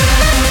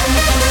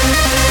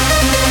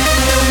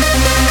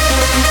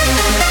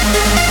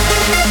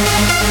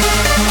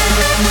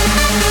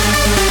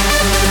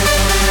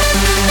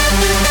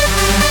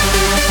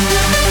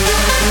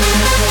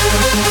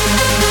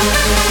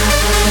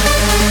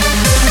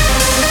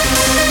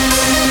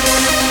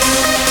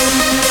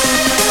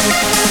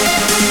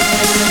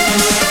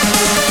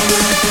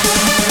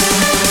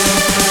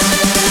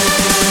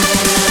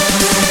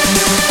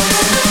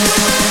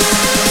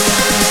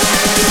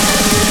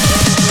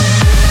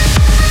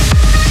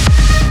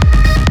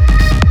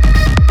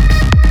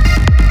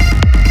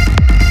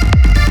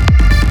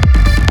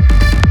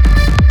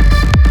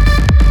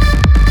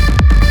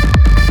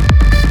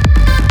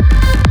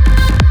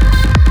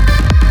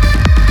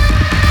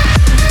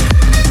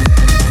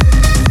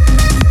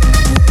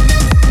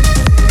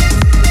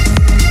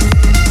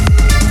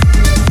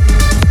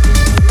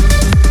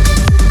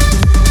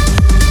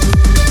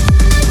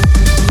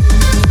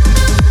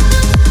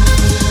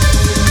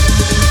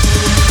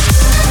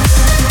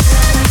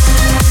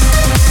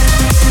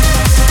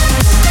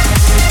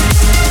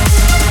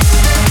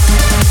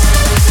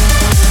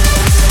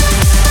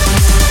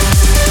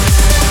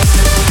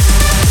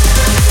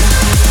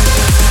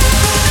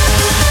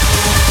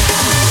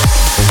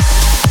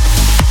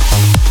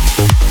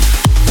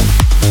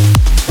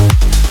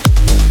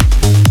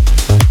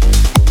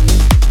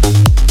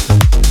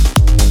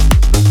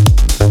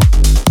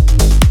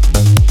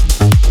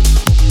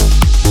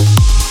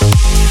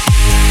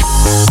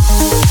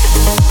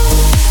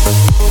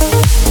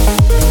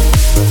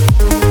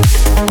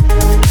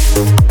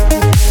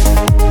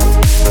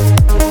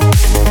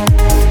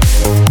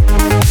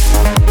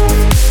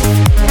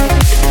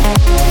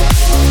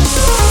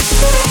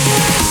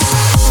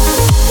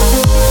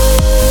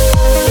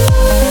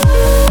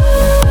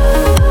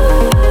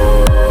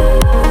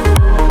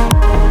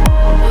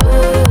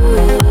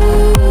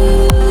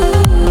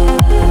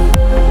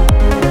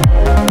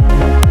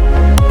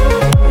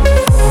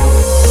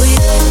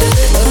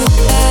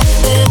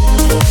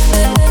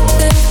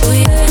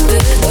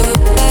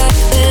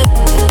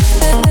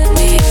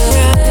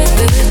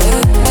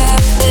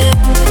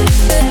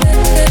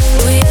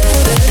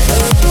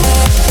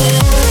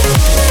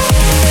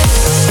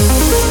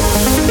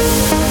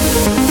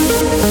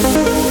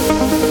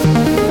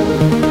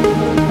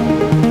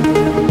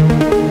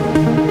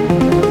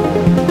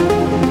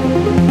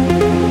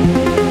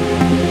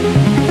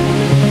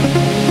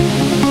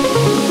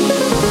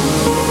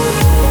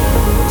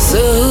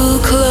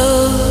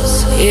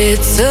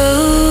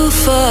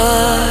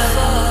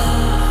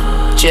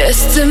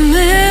 Just a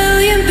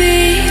million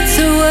beats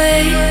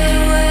away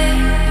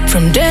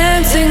from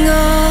dancing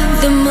on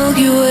the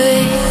Milky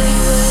Way.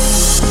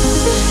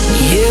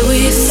 Here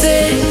we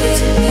sit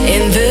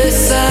in the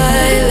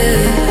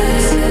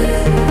silence,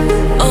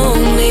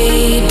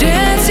 only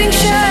dancing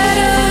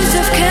shadows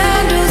of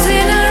candles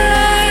in our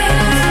eyes.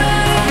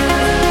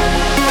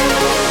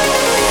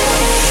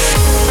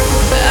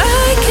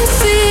 I can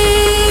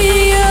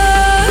see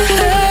you're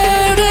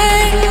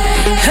hurting,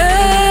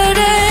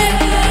 hurting,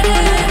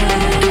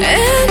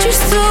 and your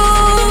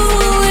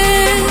soul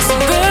is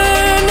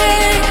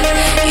burning,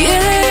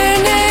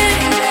 yearning,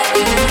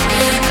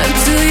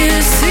 until you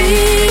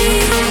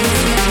see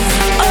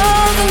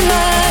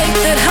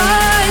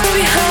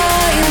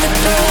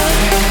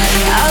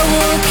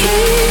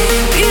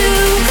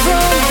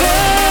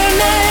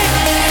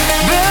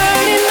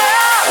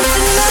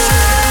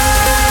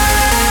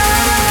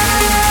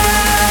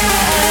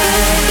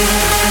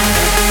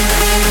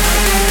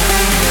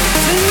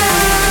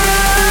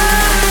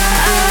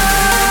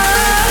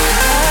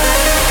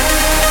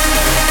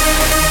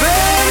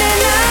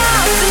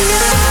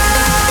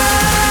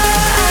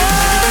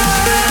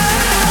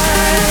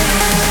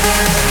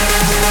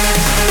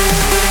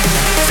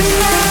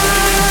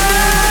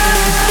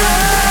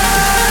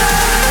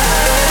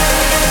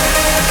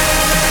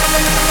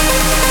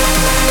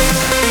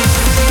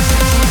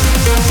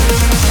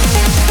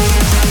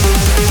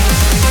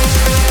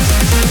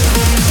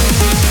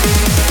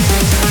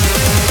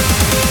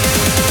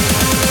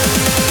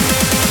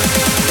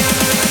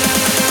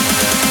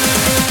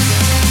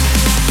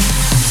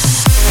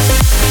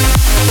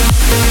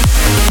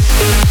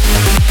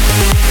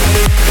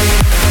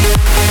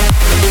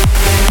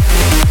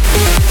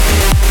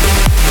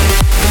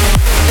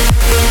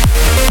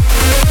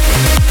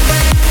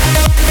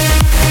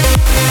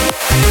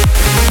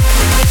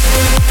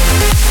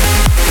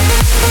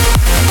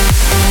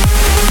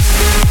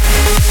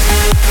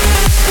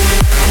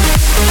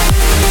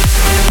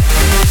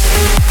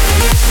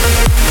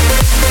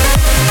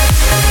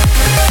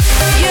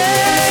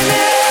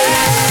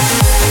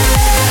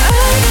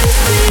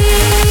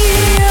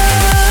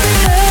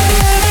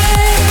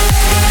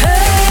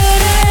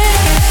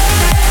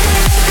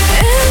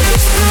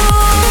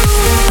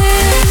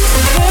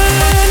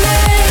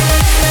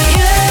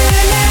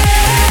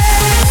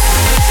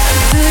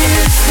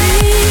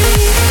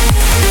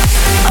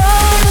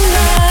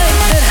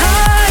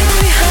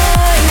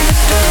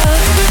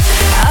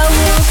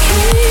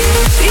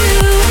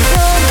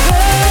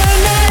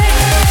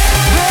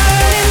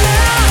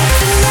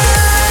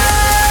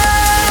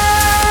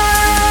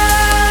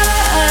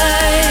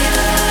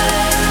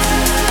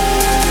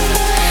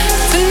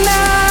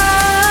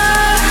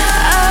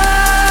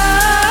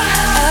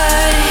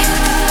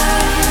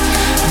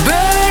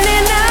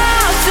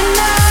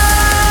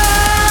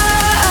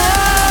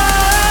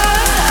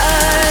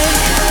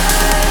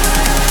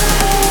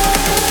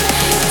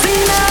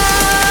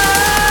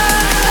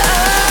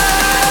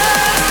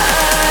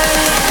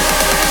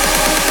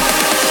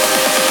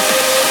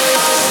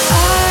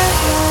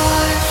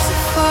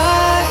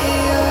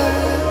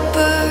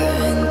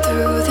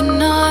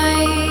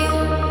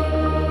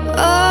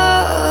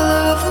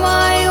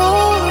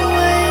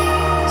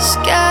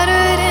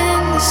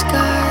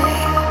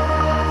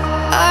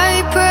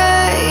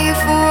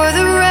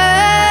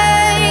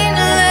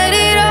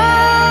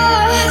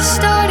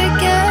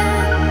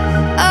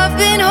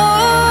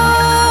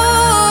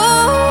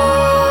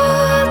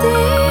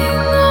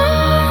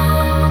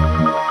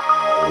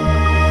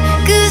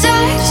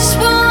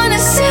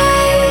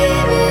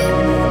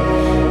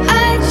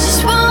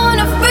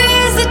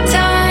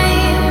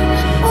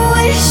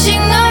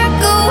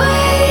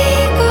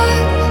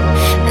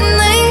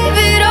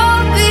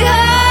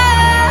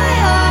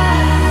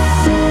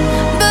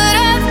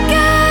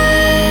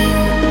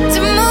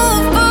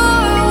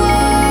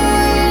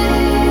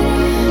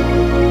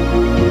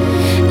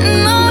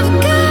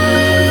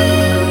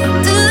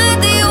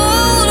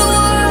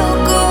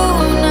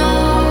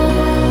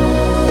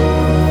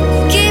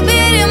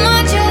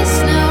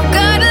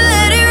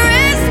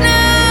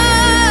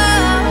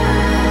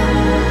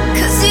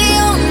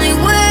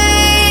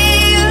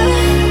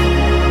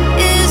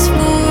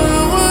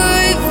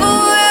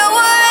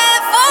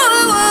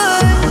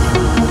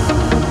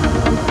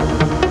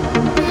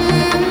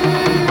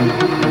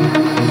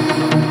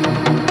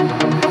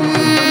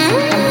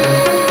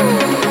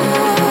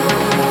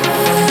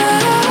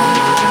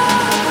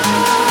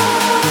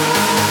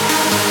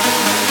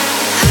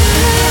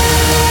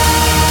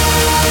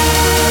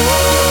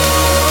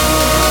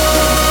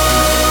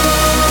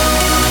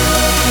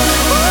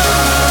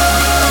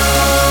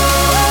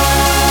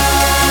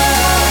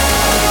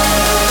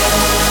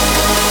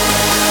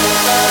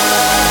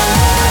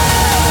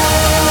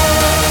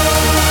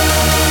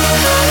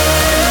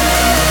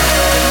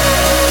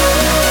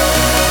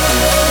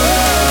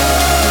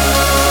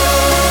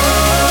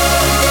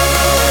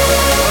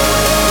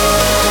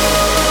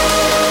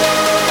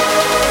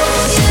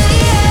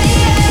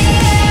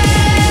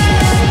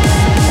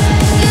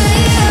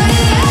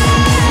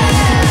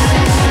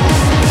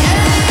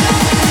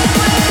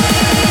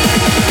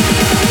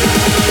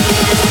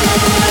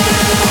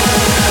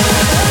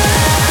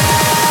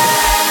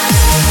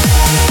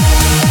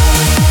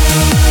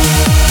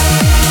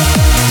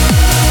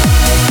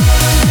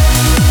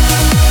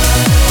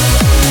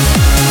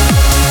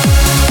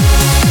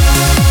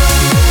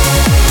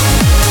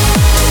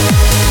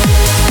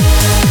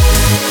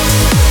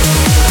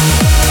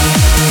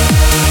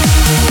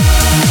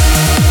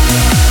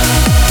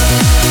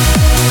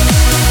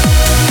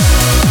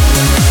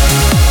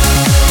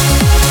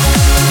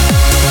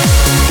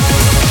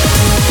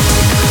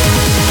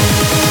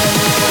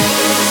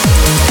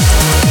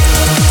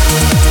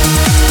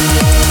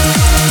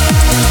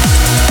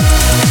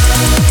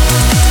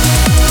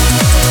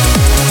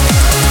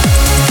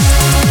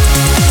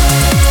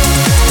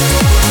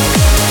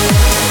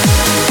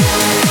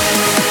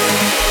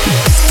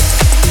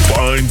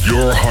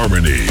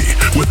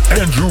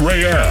Andrew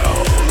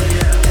Rayel.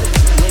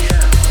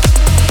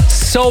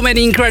 So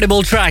many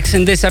incredible tracks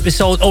in this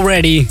episode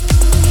already.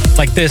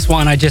 Like this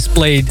one I just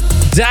played.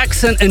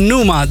 Daxon and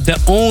Numa,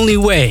 The Only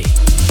Way.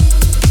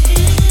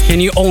 Can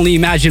you only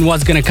imagine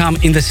what's gonna come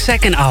in the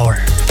second hour?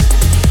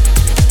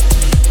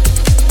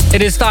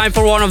 It is time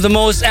for one of the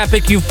most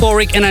epic,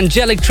 euphoric and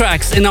angelic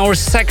tracks in our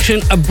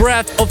section, A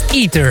Breath of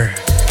Ether.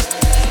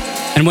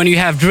 And when you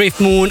have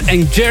Driftmoon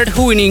and Jared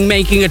Huining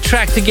making a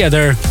track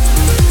together,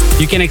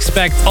 you can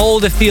expect all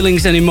the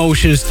feelings and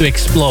emotions to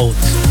explode.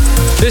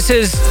 This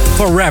is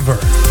Forever.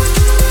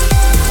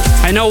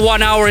 I know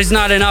 1 hour is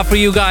not enough for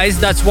you guys,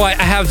 that's why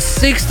I have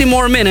 60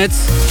 more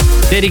minutes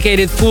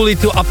dedicated fully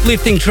to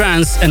uplifting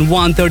trance and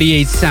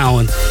 138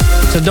 sound.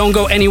 So don't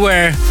go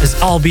anywhere,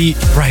 as I'll be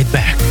right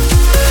back.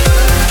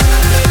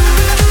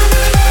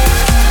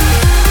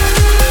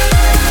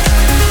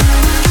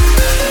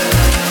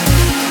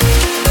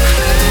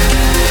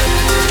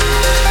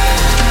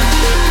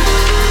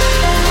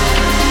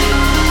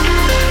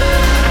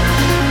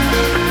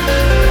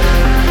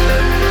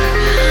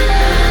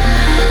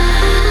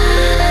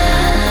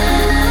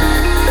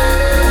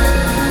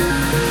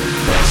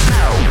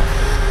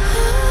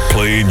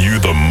 Playing you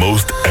the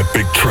most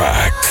epic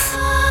tracks.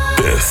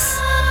 This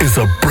is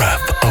A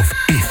Breath of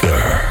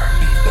Ether.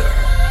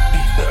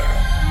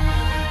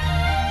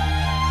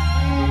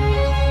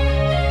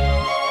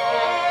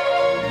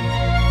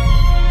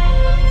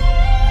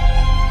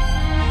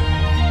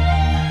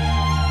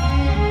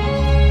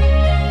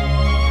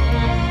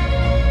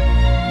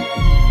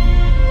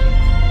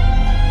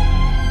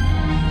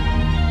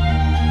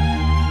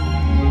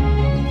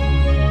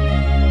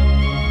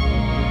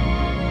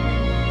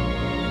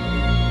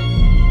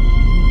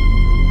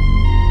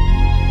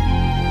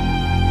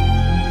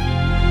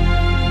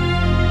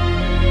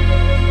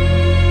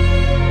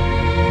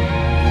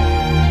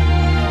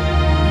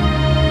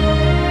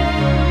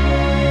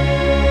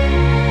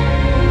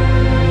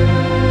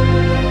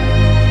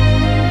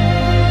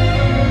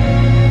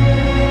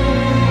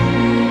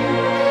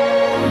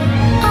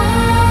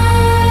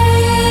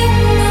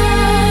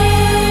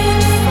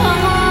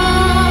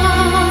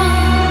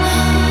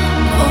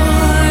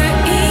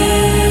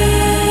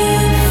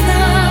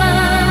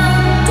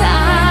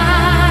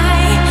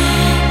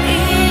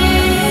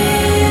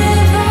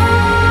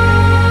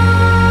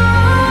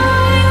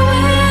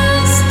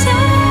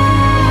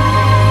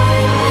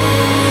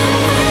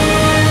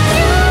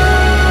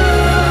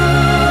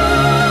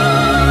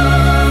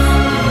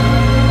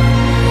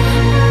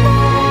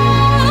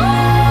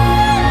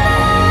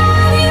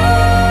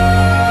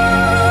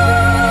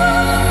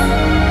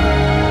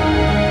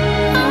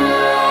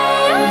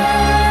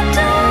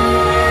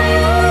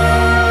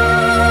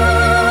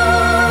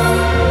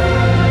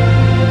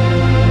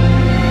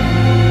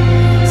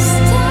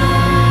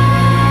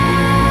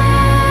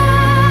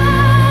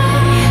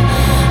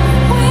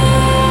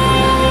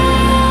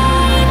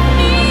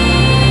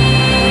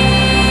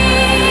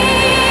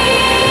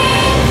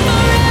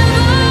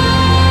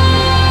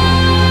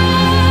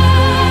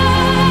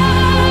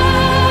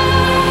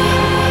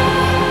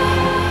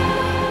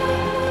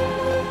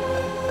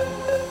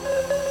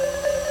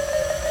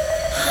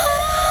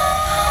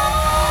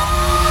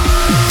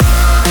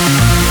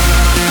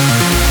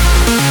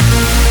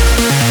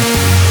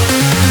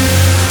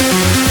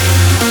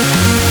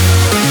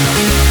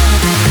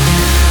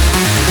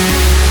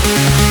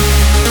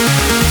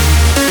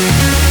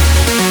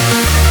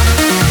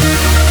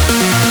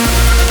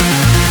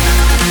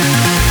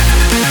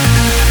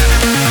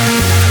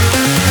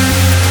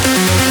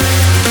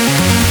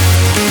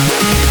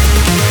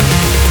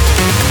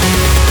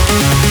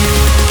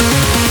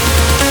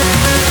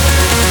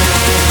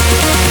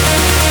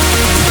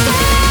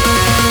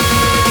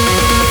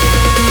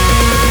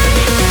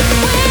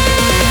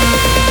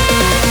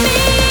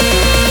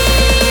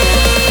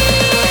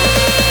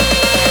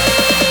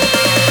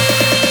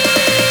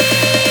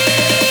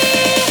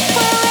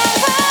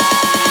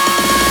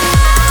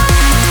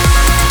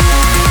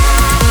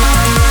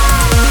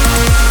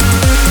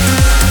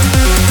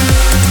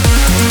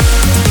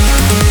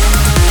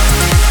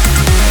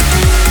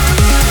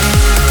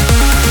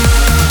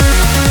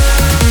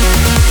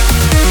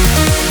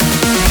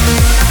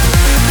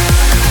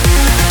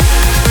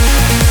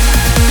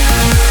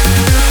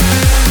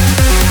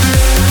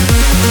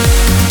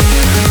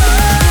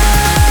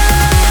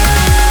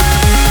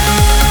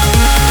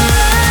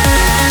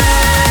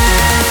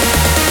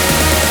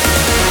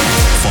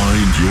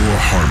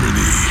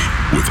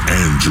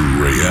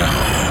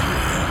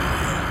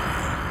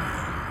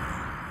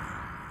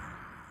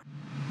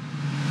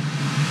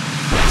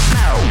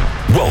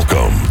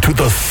 Welcome to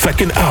the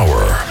second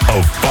hour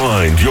of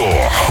Find Your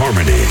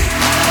Harmony.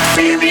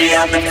 Baby,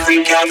 I'm the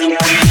freak of the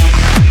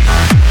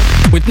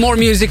week. With more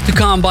music to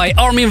come by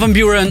Armin van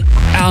Buuren,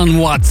 Alan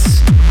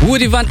Watts,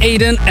 Woody van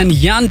Eyden and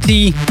Jan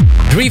T,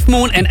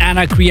 Driftmoon and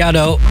Anna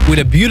Criado with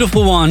a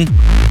beautiful one.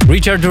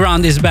 Richard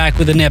Durand is back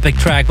with an epic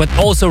track, but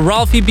also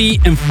Ralphie B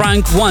and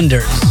Frank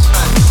Wonders.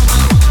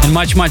 And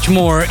much, much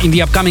more in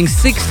the upcoming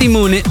 60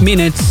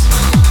 minutes,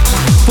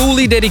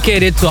 fully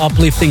dedicated to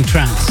uplifting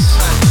trance.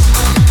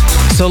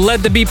 So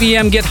let the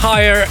BPM get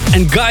higher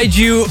and guide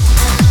you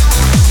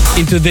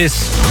into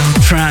this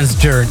trance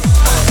journey.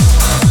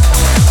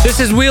 This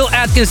is Will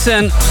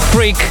Atkinson,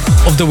 Freak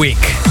of the Week.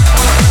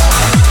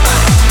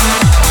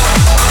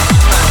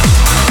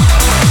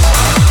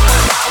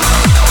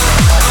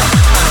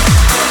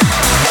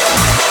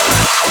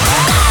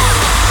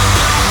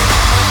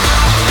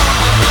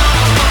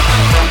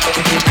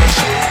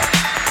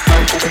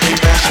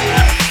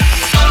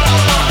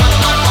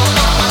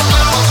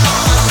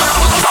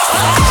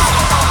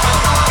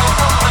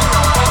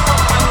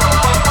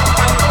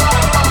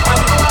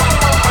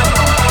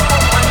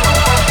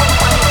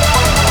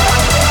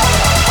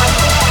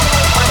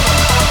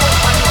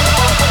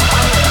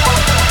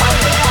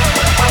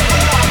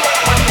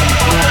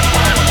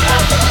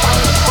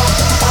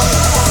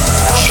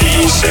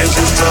 Says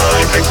it's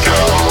time to go,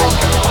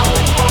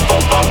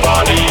 but my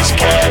body's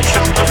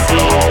catching the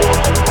flow.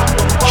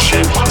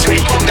 Shit,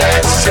 taking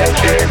that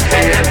second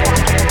hand.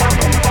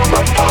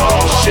 My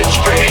pulse is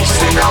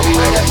racing, I'm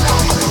in.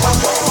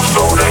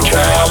 Phone a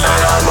cab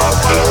and I'm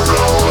up the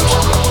road.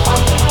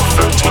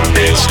 13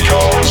 missed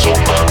calls on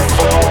my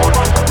phone.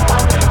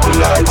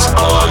 Lights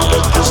on,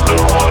 but there's no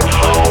one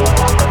home.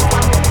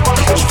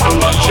 Cause for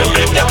lunch I'm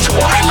in the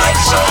twilight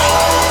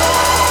zone.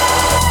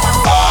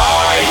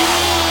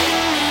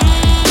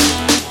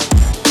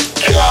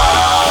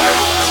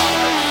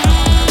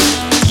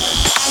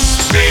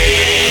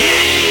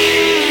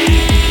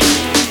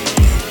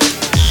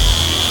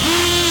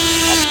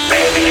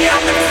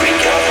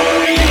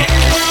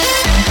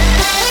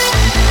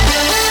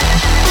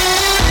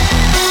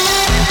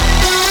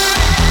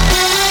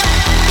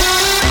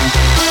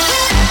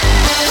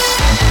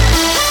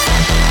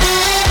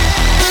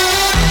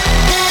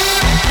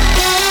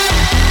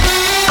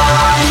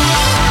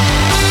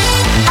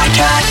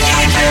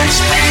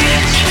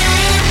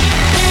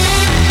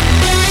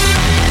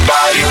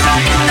 Body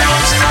rocking, now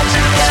it's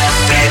nothing left.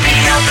 Baby,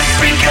 I'm the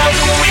freak of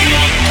the week.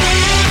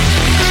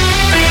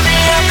 Baby,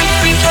 I'm the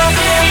freak of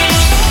the week.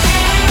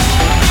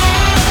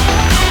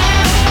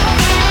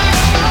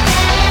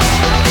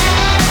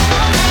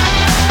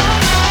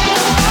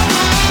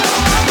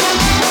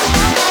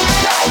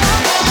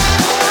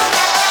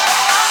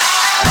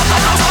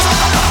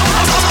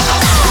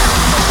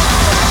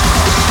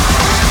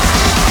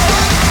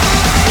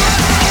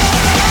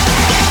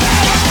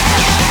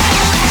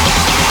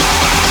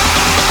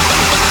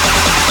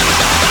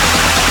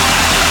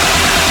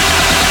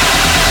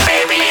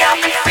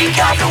 Freak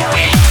of the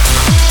week.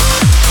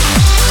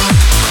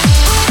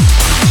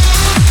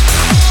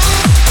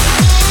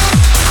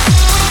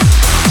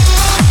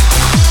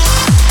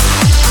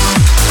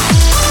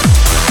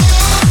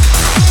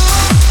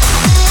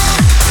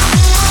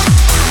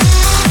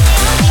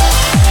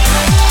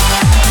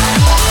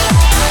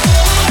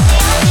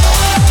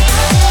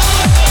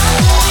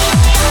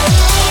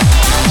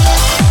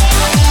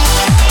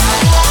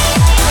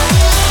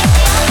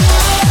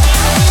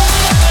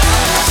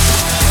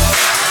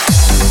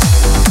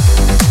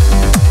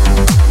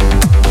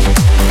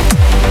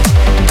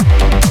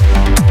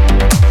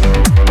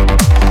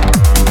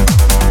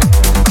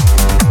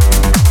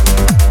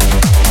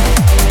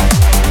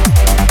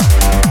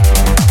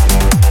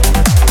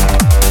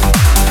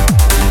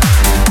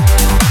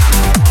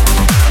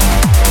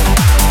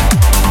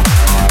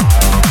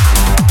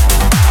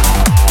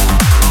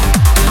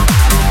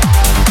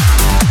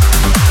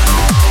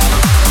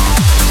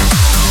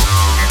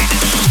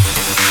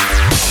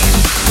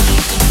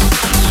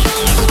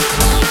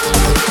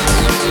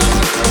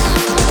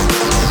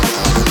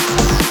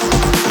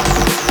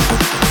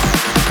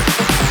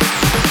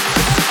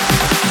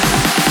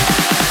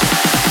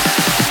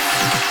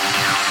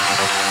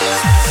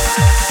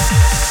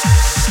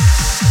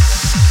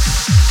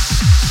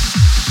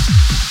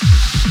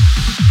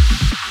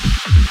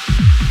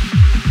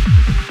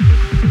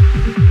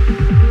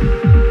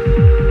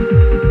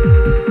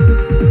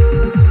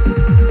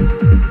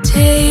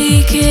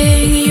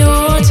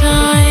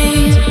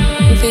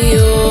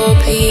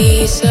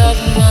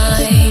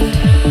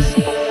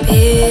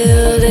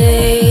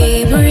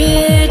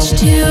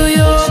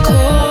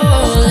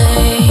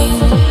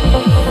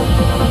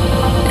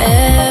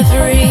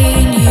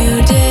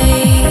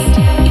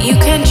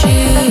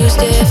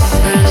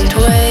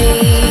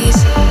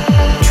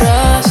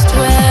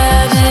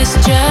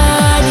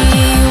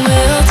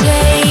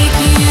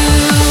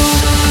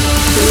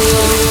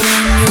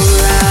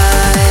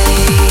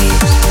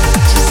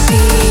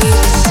 See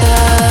the sun.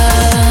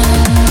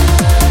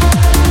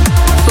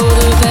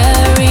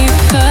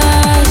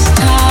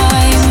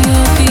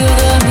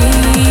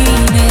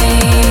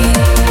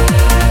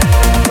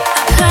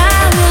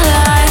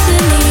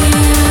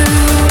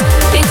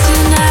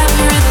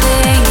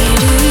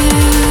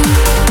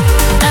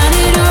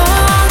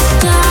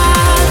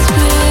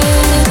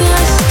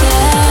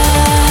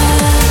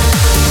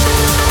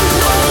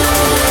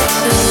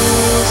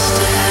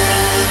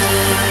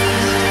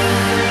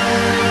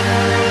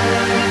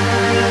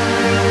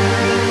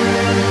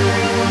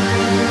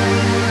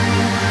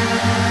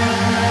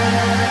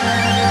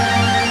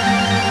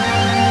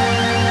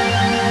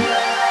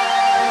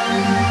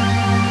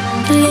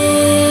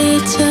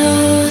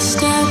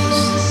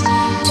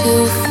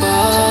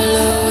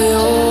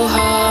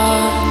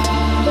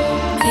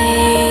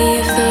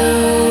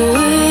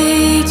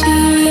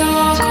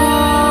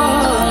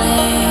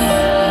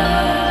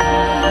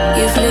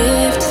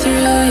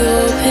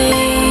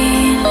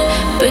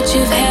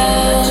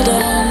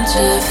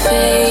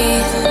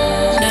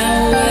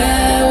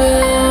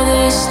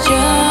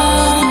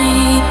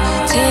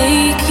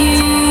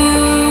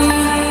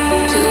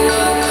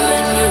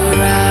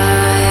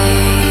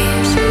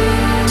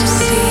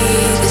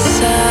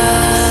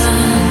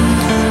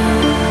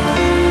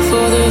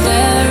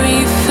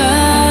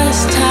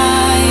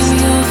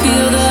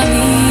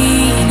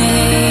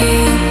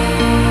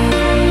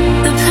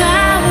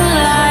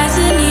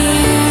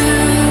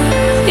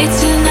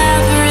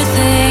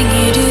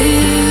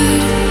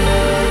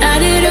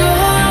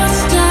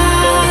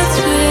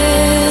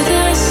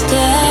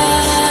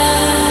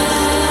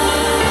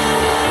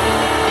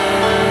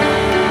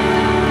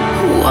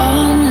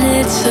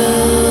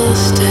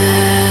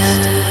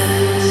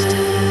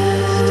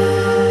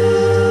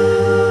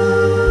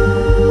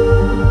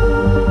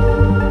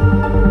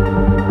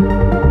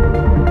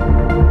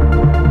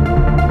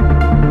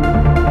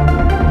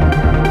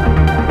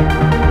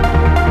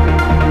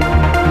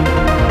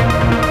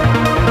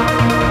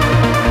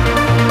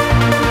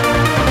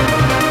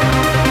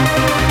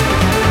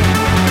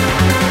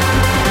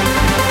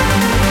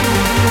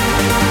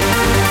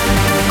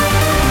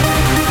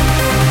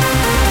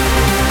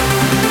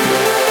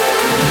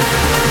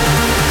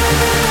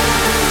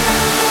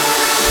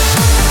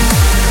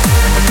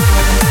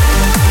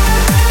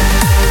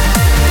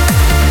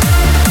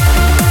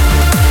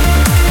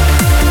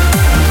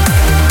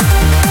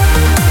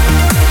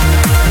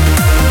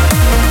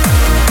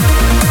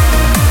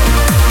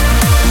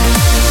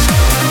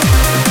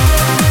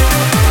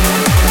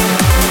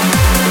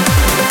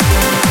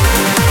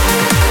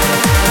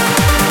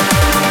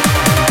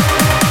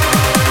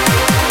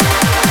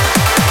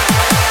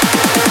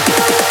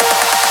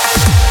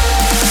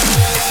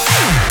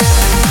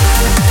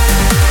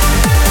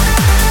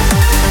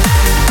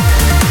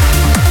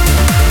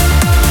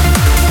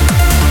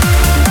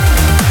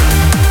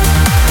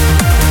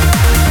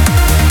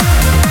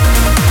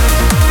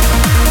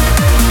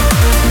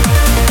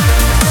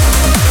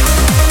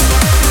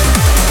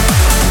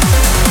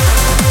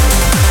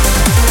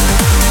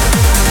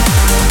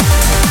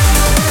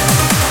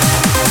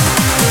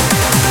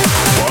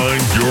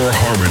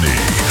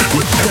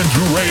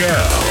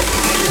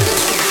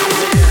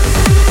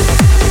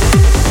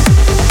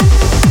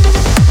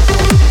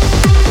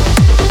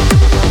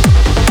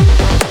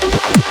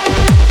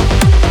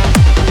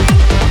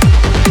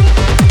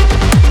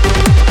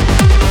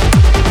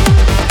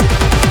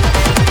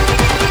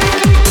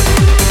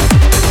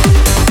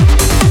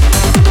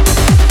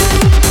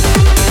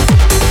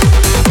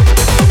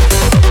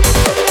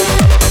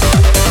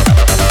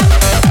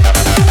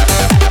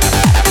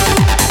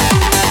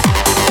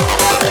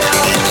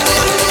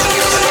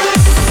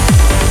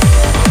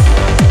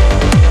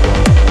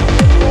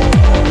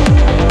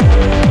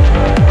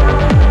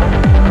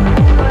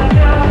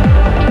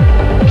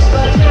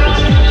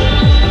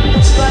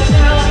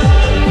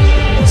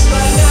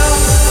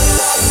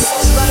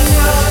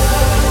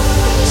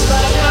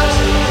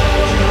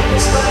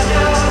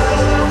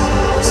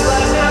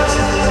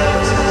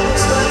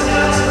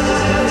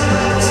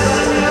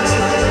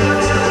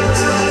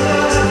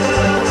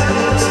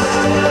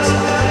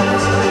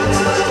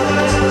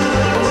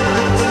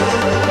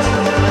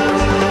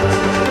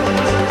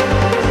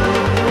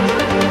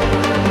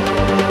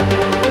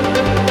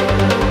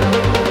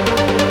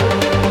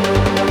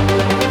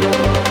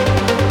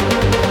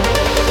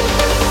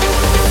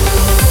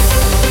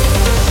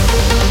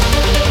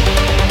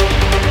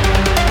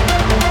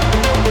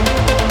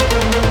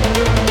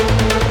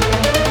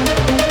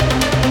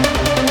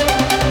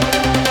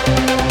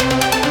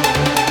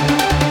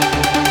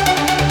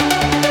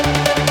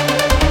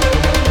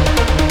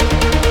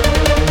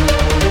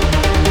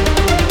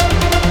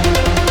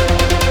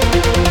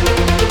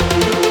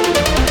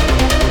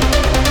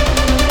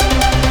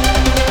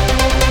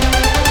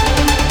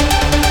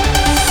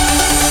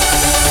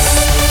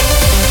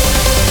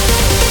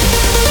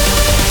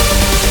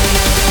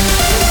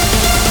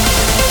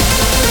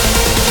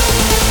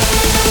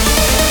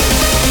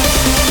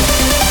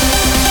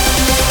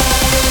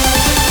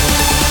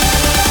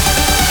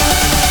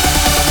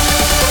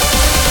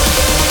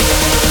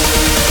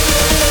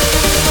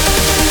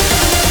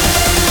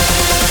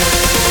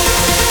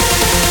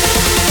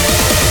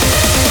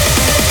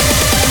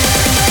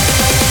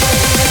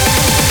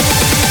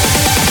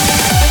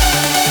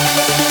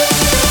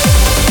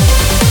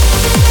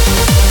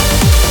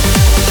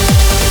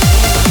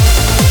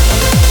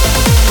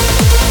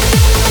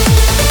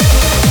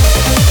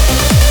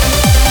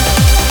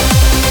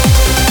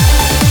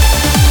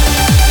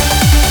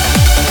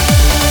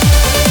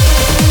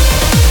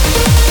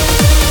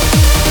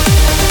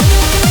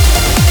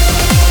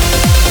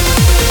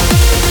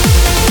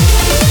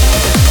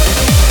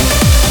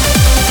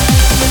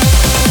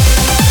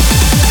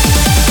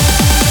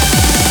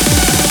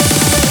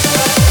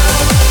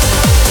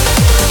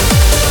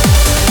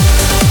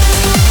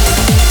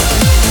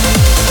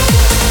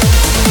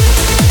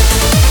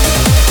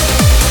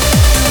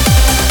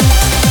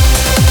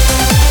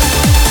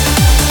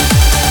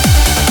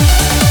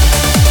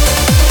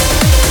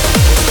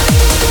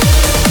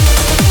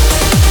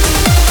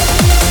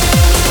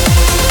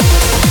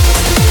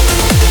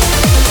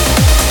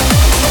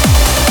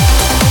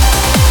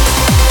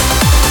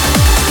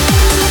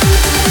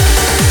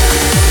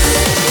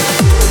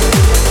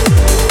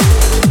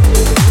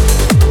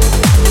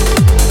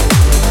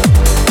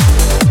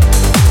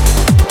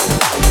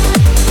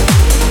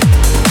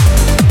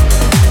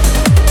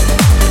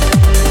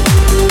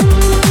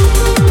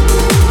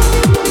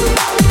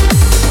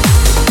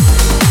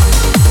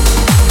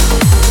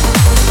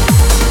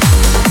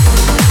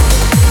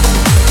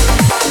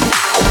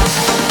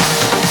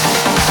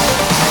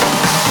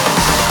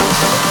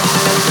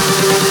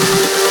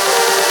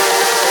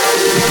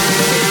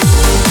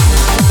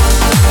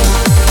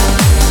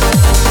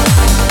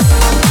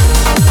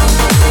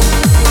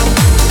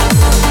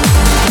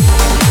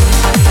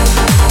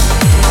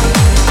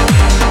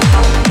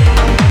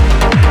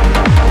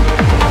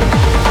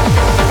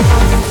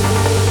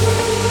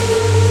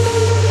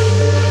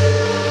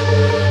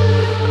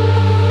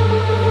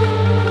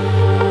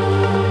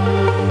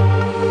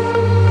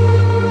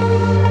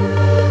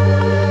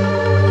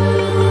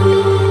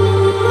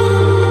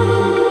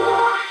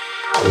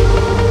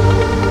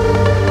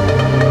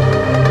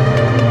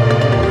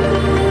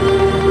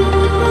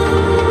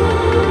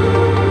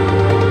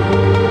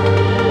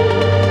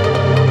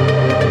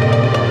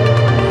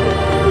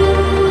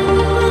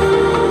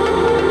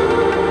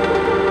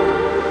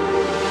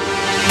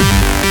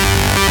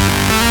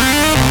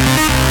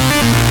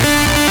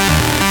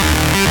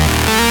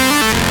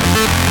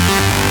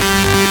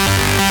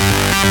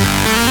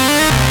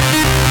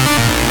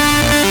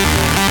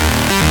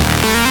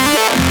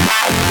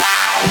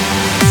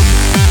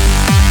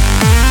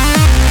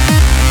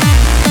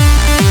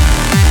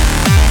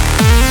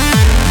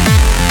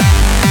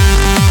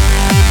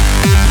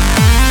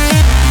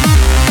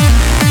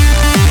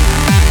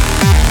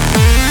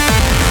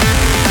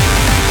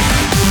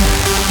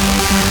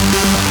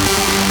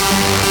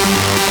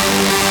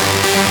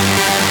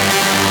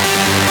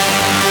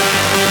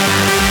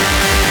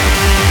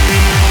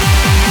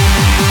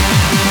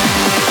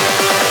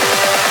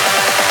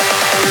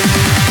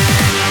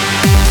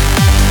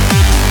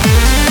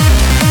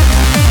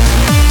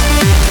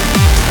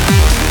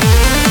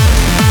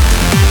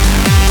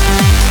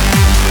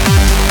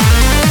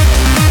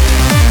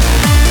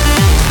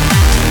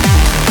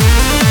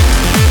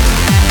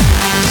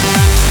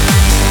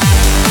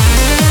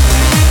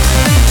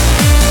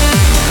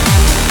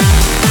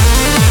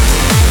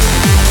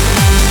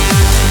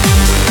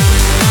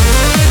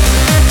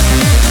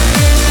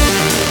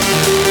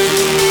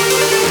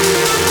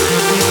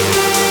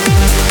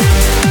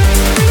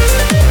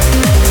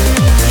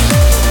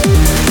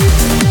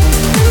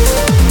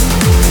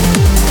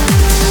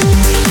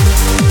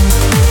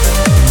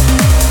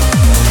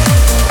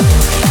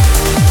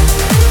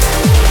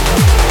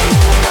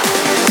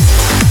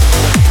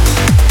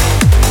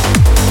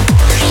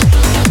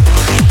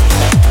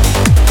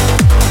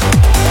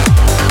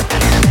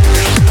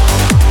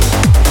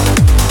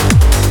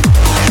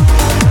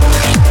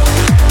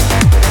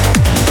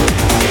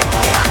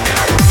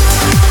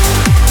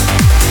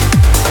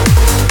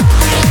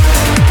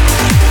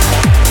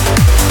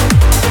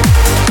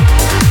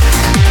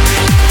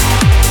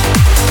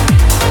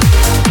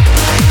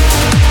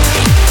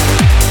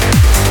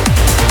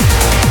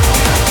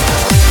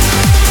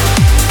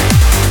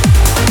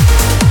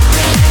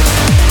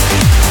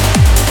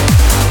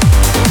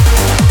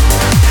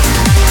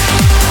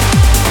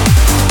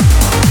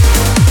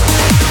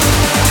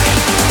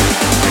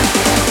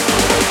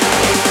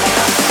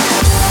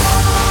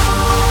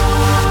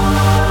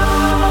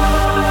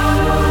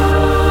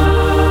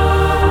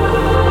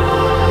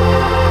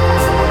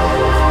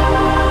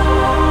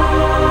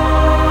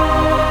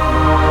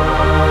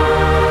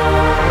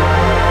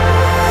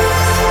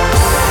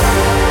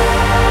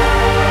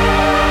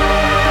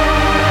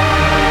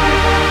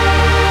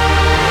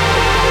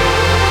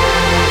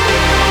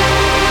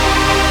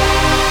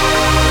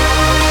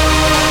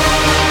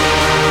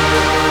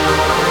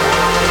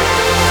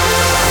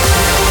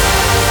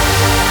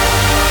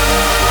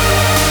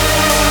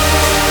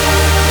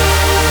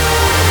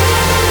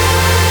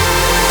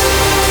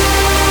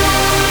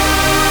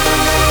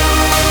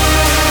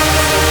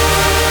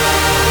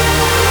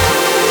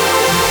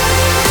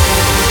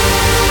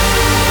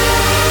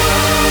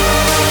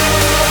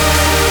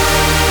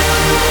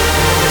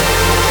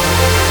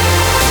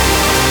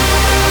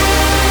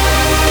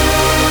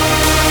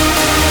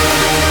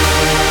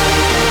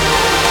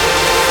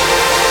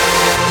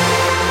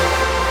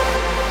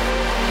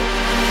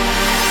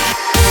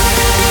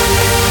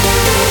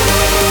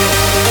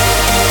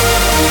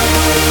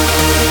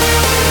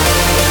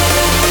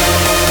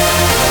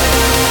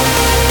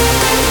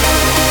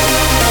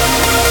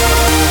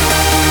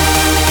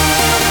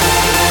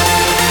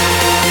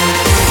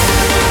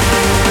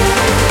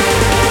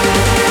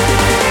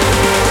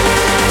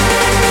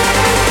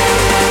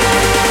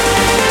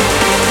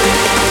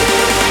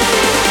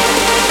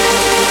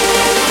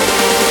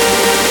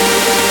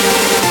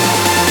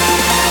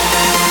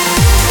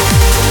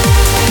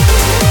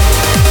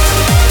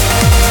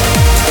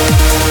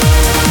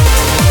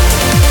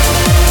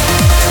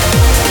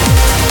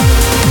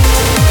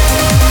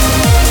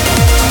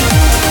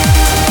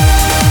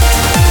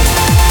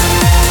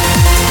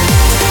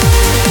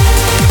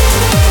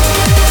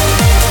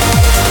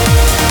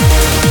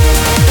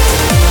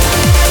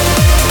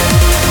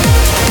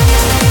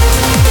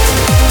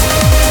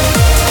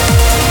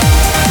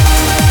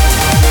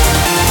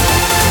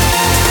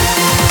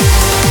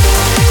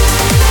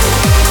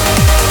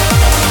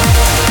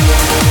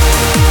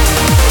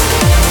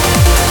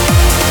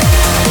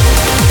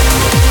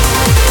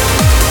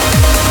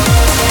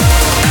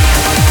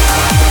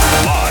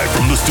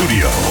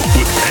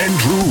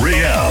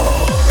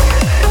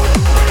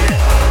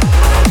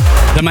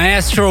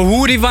 Maestro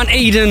Woody Van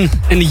Eyden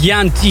and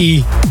Jan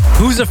T.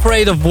 Who's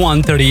Afraid of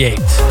 138?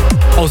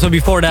 Also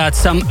before that,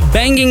 some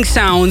banging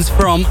sounds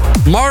from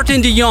Martin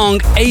de Jong,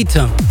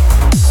 Atom.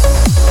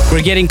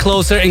 We're getting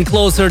closer and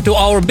closer to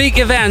our big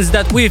events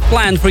that we've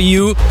planned for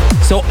you.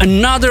 So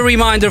another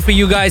reminder for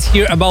you guys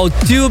here about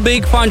two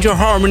big Find Your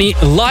Harmony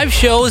live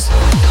shows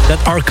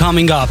that are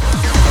coming up.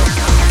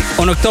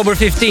 On October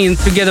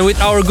 15th, together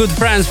with our good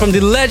friends from the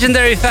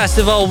legendary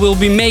festival, we'll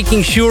be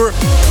making sure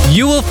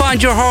you will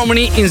find your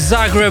harmony in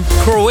Zagreb,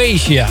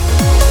 Croatia.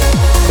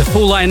 The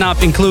full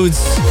lineup includes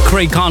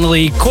Craig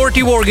Connolly,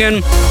 Corty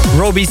Worgan,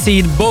 Robbie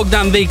Seed,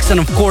 Bogdan Vix, and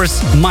of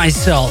course,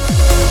 myself.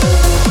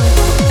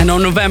 And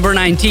on November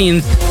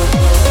 19th,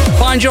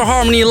 Find Your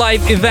Harmony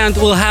live event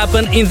will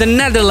happen in the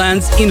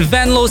Netherlands in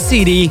Venlo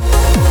City,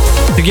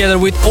 together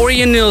with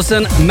Orion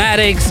Nilsson,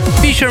 Maddox,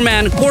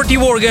 Fisherman, Corty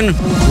Worgan,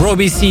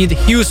 Robbie Seed,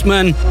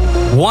 Huseman,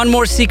 One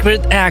More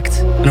Secret Act,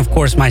 and of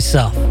course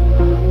myself.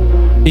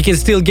 You can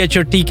still get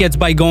your tickets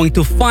by going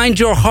to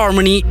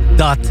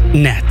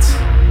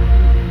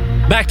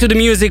findyourharmony.net. Back to the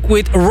music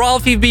with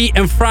Ralphie B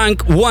and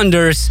Frank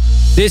Wonders.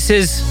 This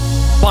is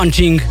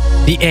Punching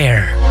the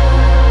Air.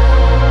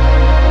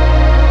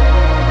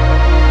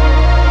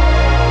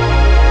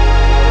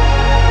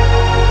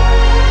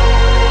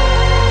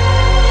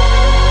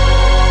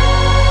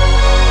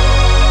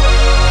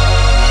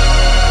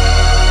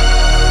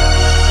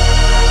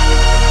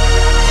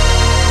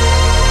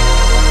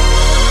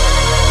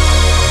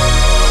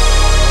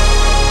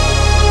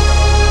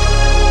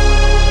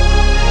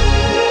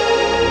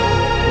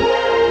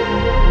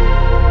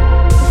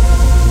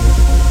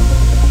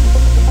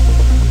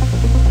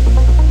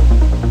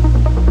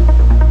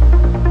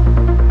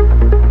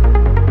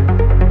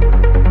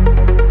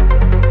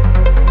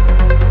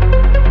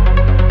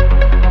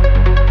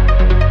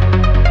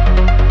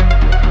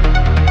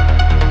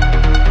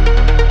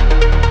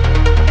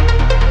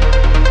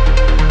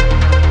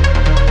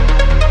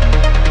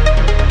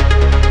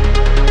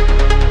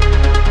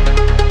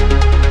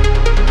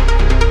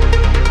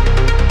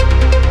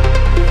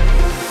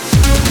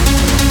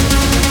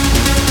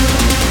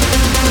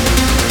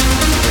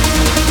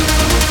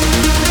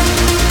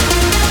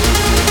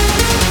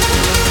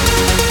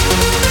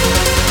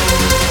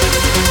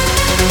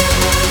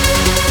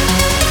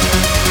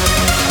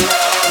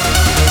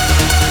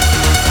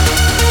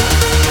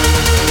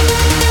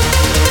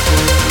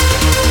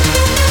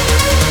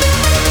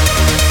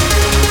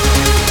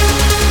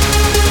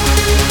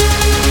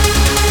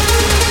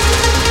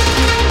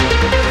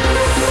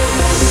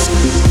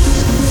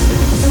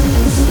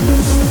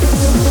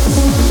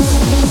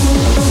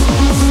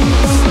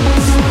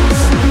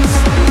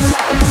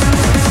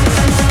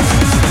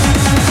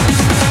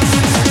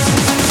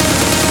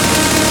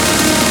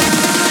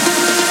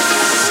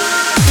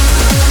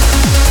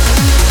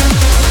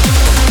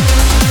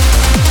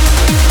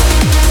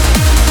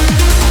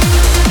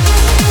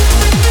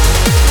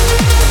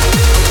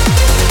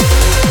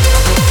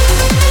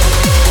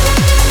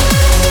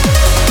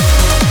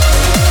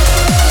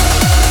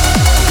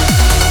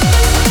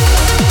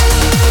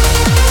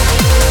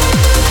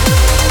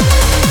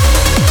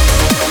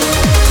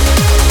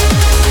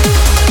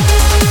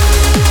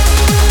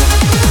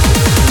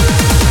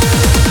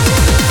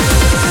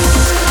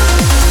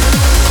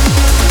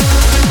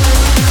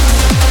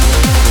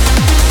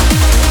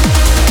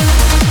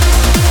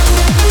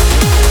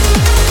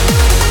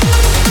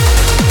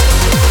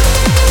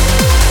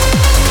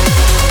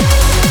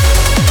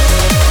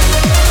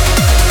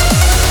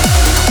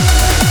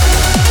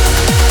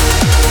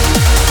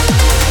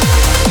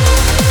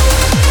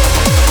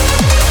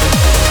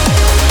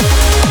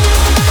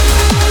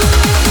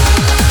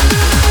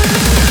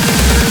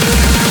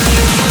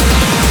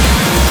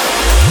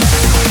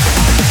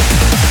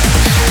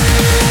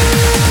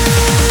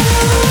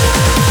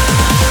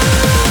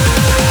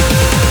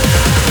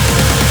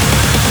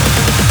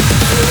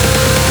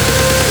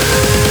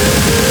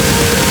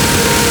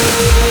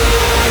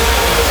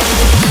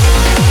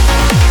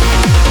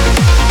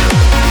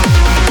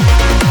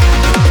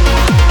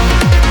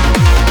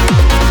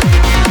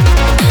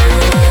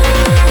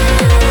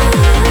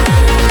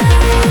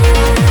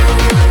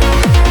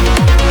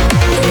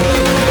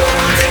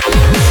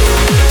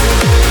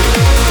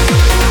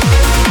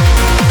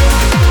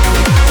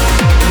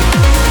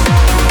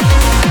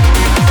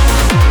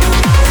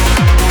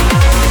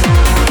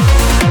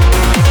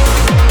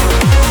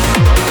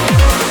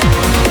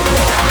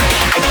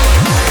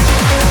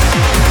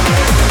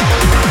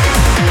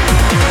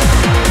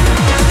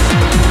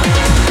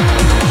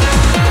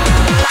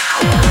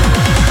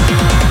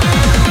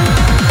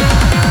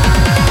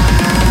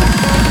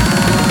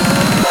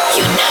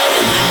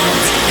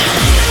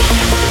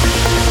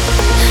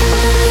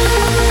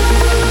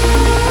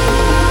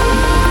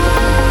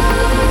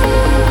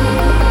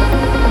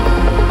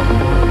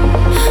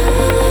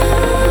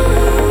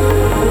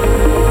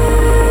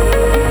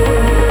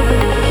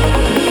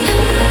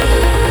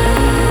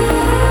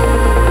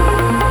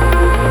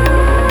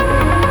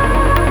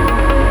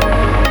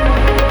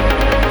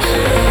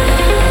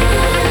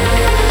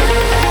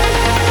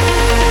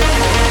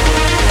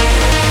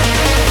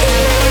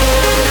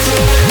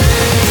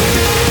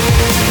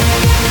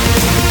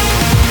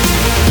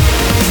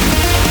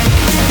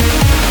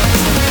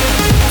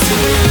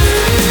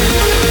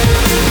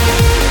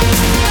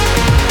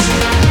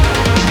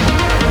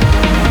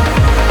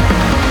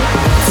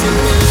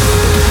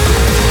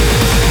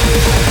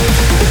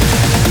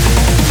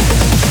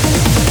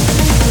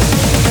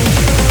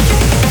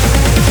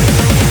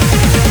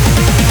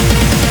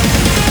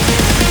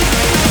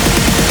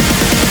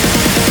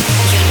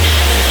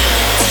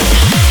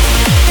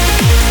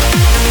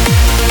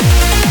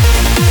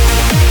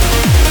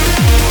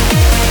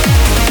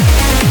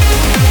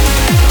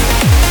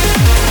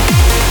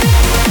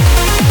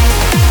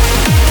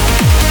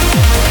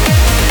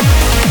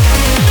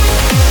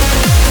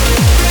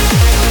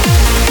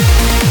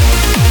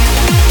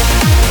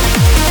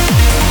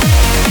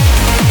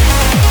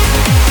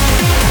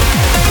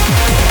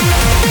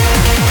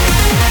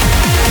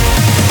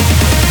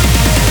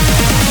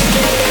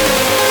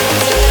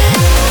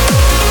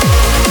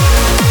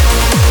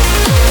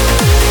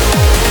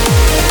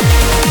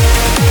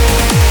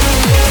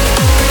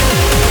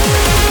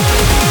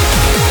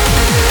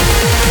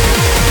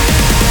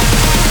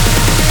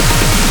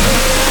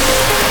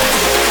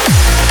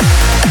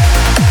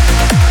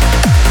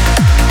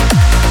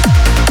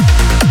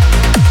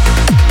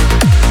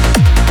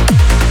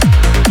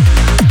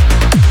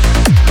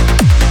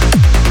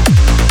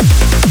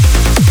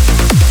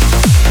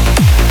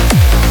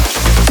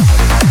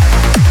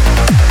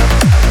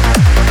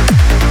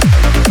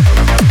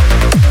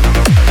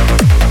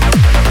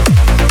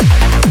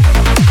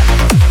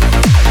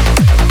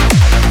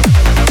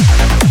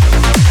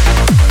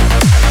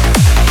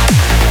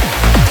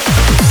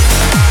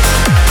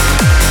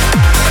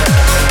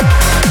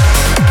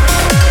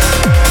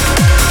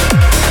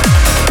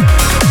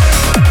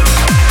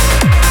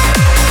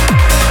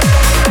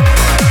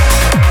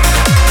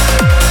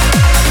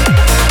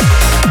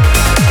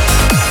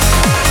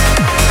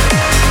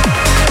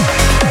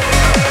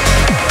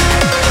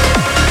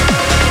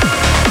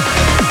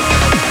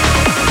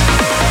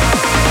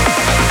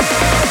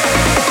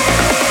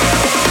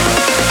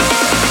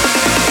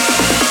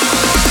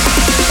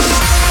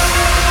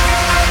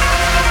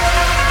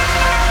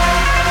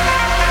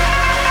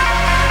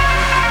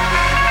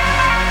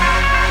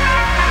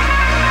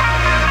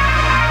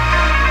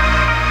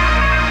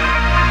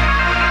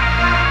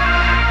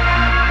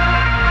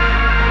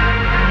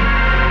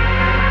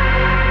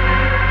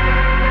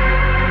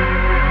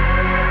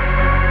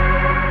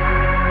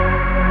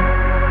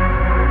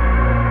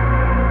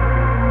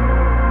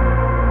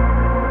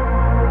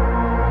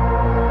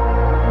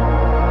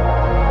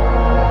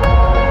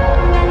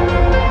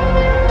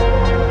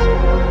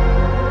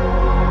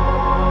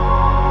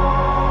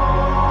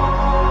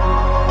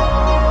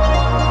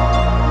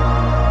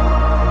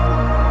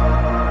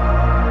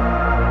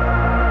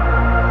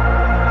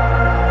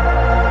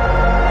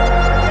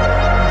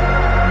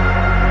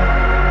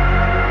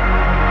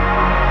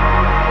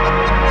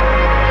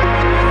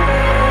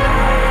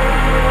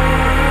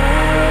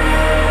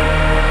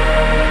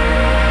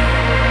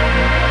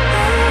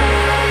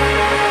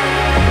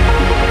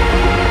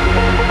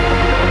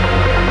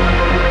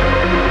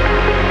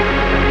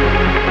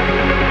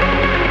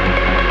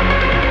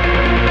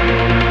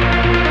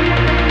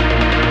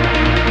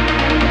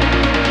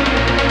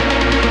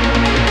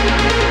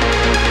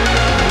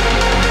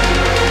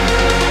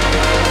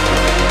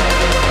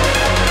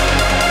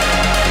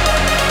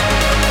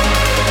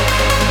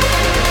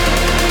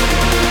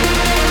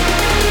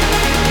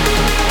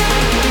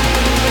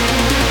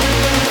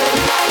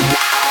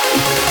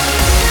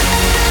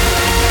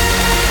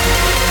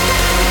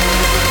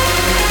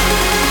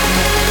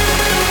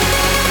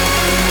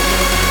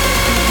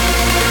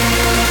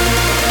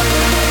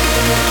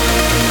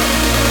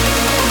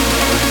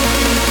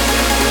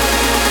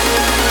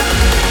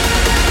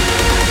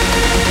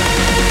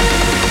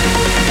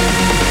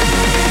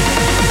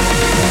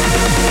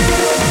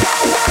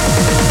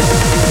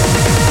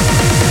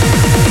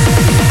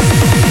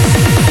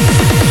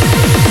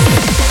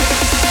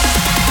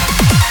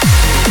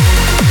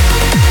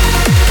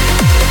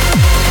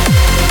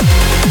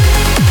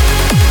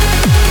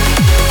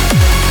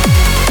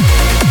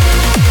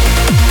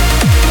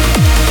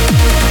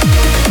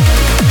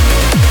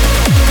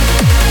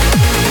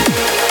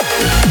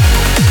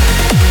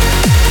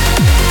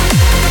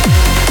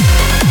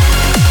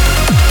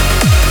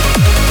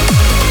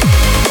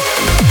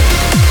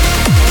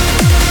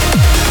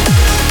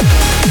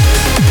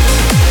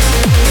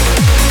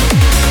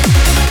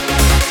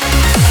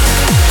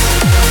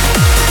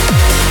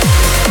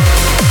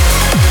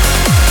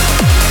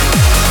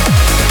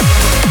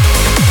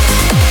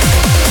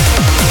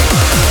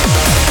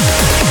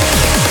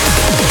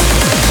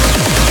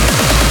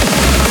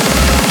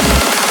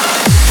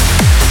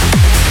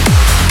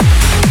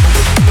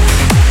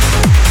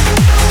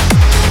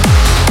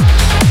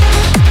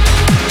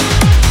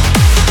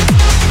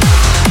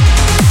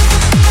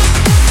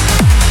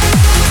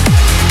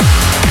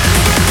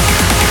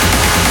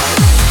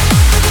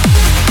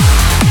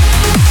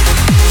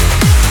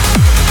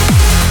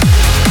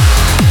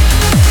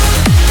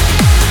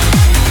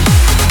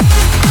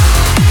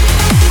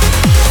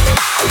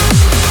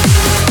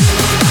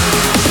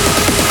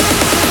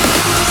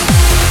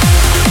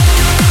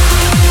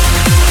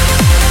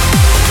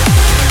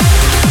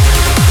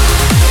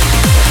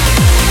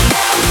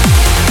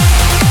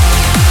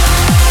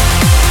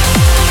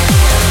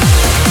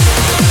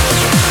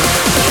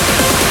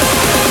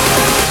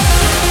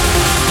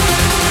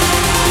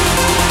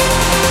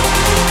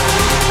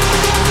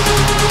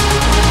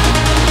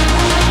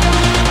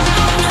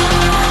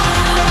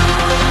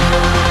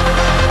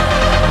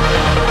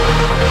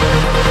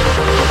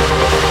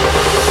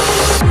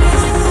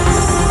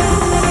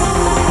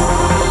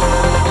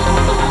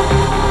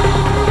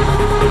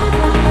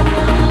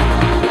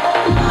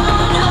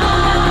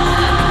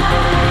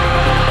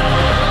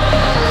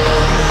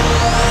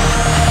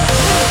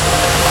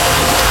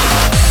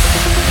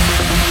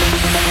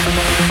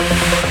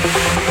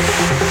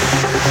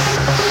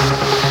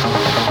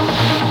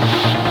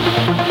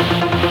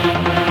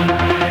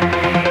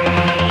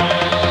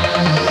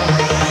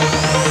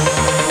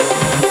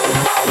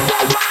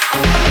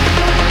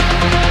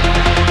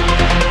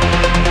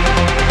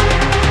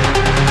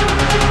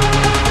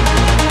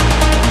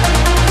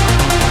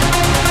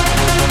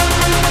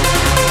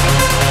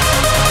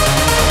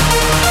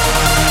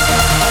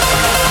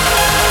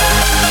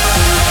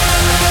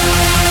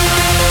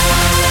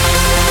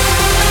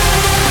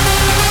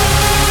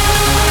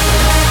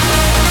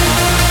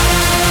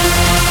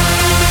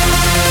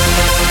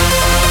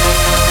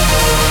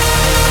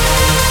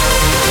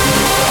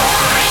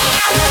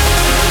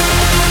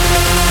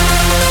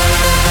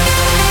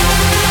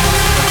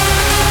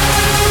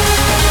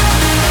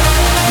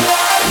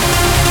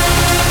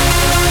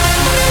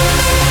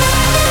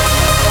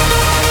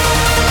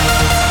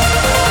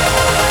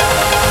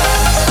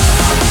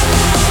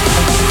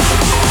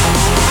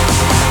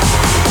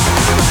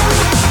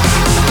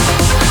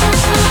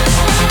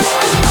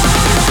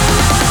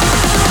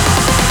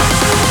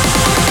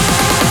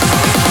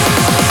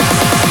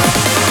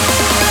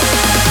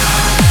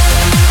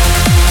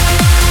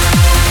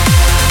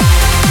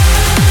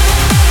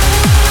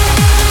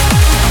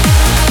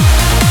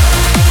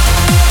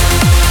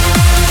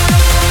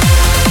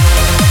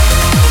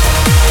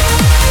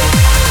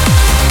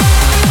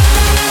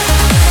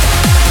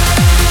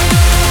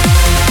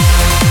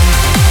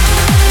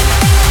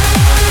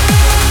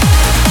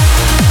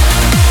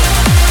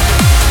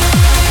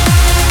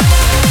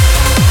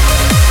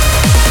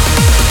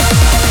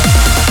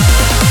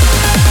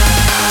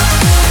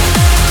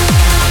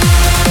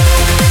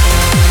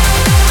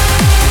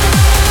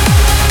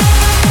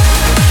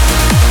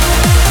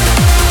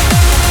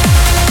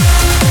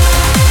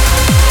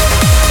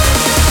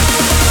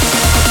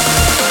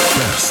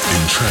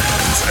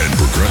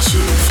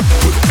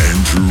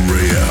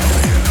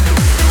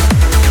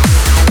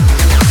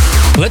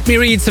 me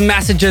read some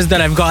messages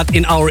that I've got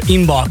in our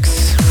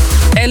inbox.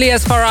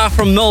 Elias Farah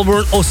from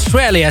Melbourne,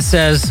 Australia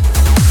says,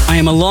 I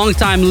am a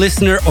long-time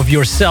listener of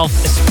yourself,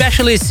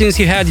 especially since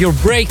you had your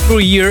breakthrough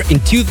year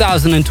in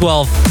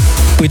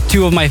 2012 with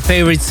two of my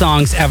favorite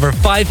songs ever,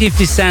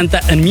 550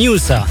 Santa and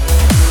Musa.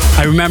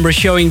 I remember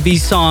showing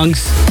these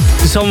songs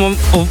to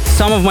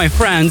some of my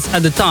friends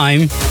at the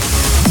time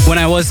when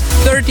I was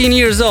 13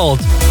 years old,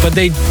 but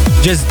they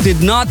just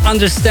did not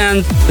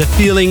understand the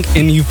feeling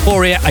and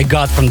euphoria I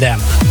got from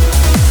them.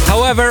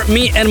 However,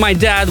 me and my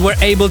dad were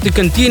able to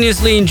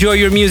continuously enjoy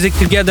your music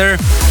together,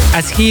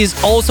 as he is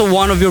also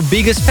one of your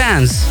biggest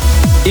fans,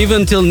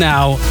 even till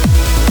now,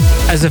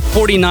 as a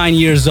 49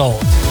 years old.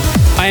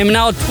 I am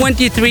now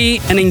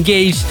 23 and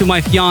engaged to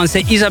my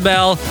fiancée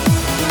Isabel,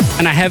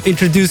 and I have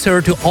introduced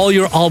her to all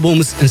your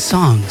albums and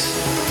songs.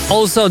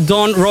 Also,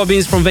 Don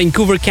Robbins from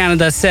Vancouver,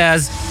 Canada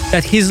says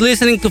that he's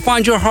listening to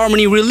Find Your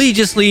Harmony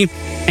religiously,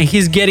 and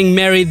he's getting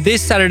married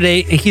this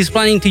Saturday, and he's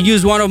planning to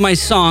use one of my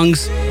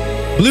songs,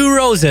 Blue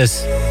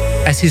Roses,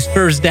 as his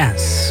first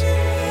dance.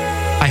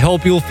 I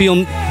hope you'll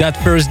film that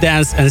first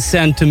dance and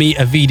send to me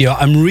a video.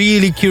 I'm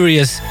really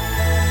curious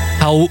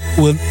how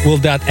will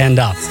that end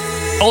up.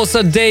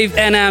 Also, Dave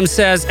NM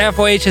says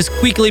FOH has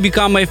quickly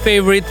become my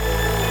favorite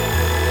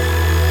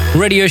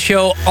radio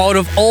show out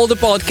of all the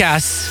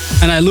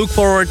podcasts, and I look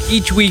forward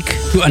each week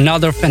to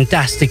another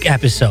fantastic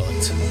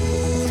episode.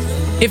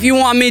 If you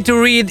want me to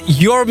read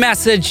your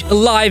message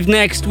live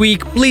next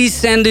week, please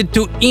send it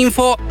to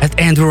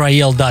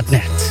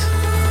info@andrewrayel.net.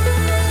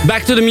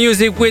 Back to the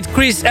music with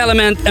Chris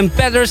Element and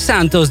Pedro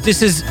Santos.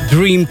 This is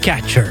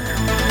Dreamcatcher.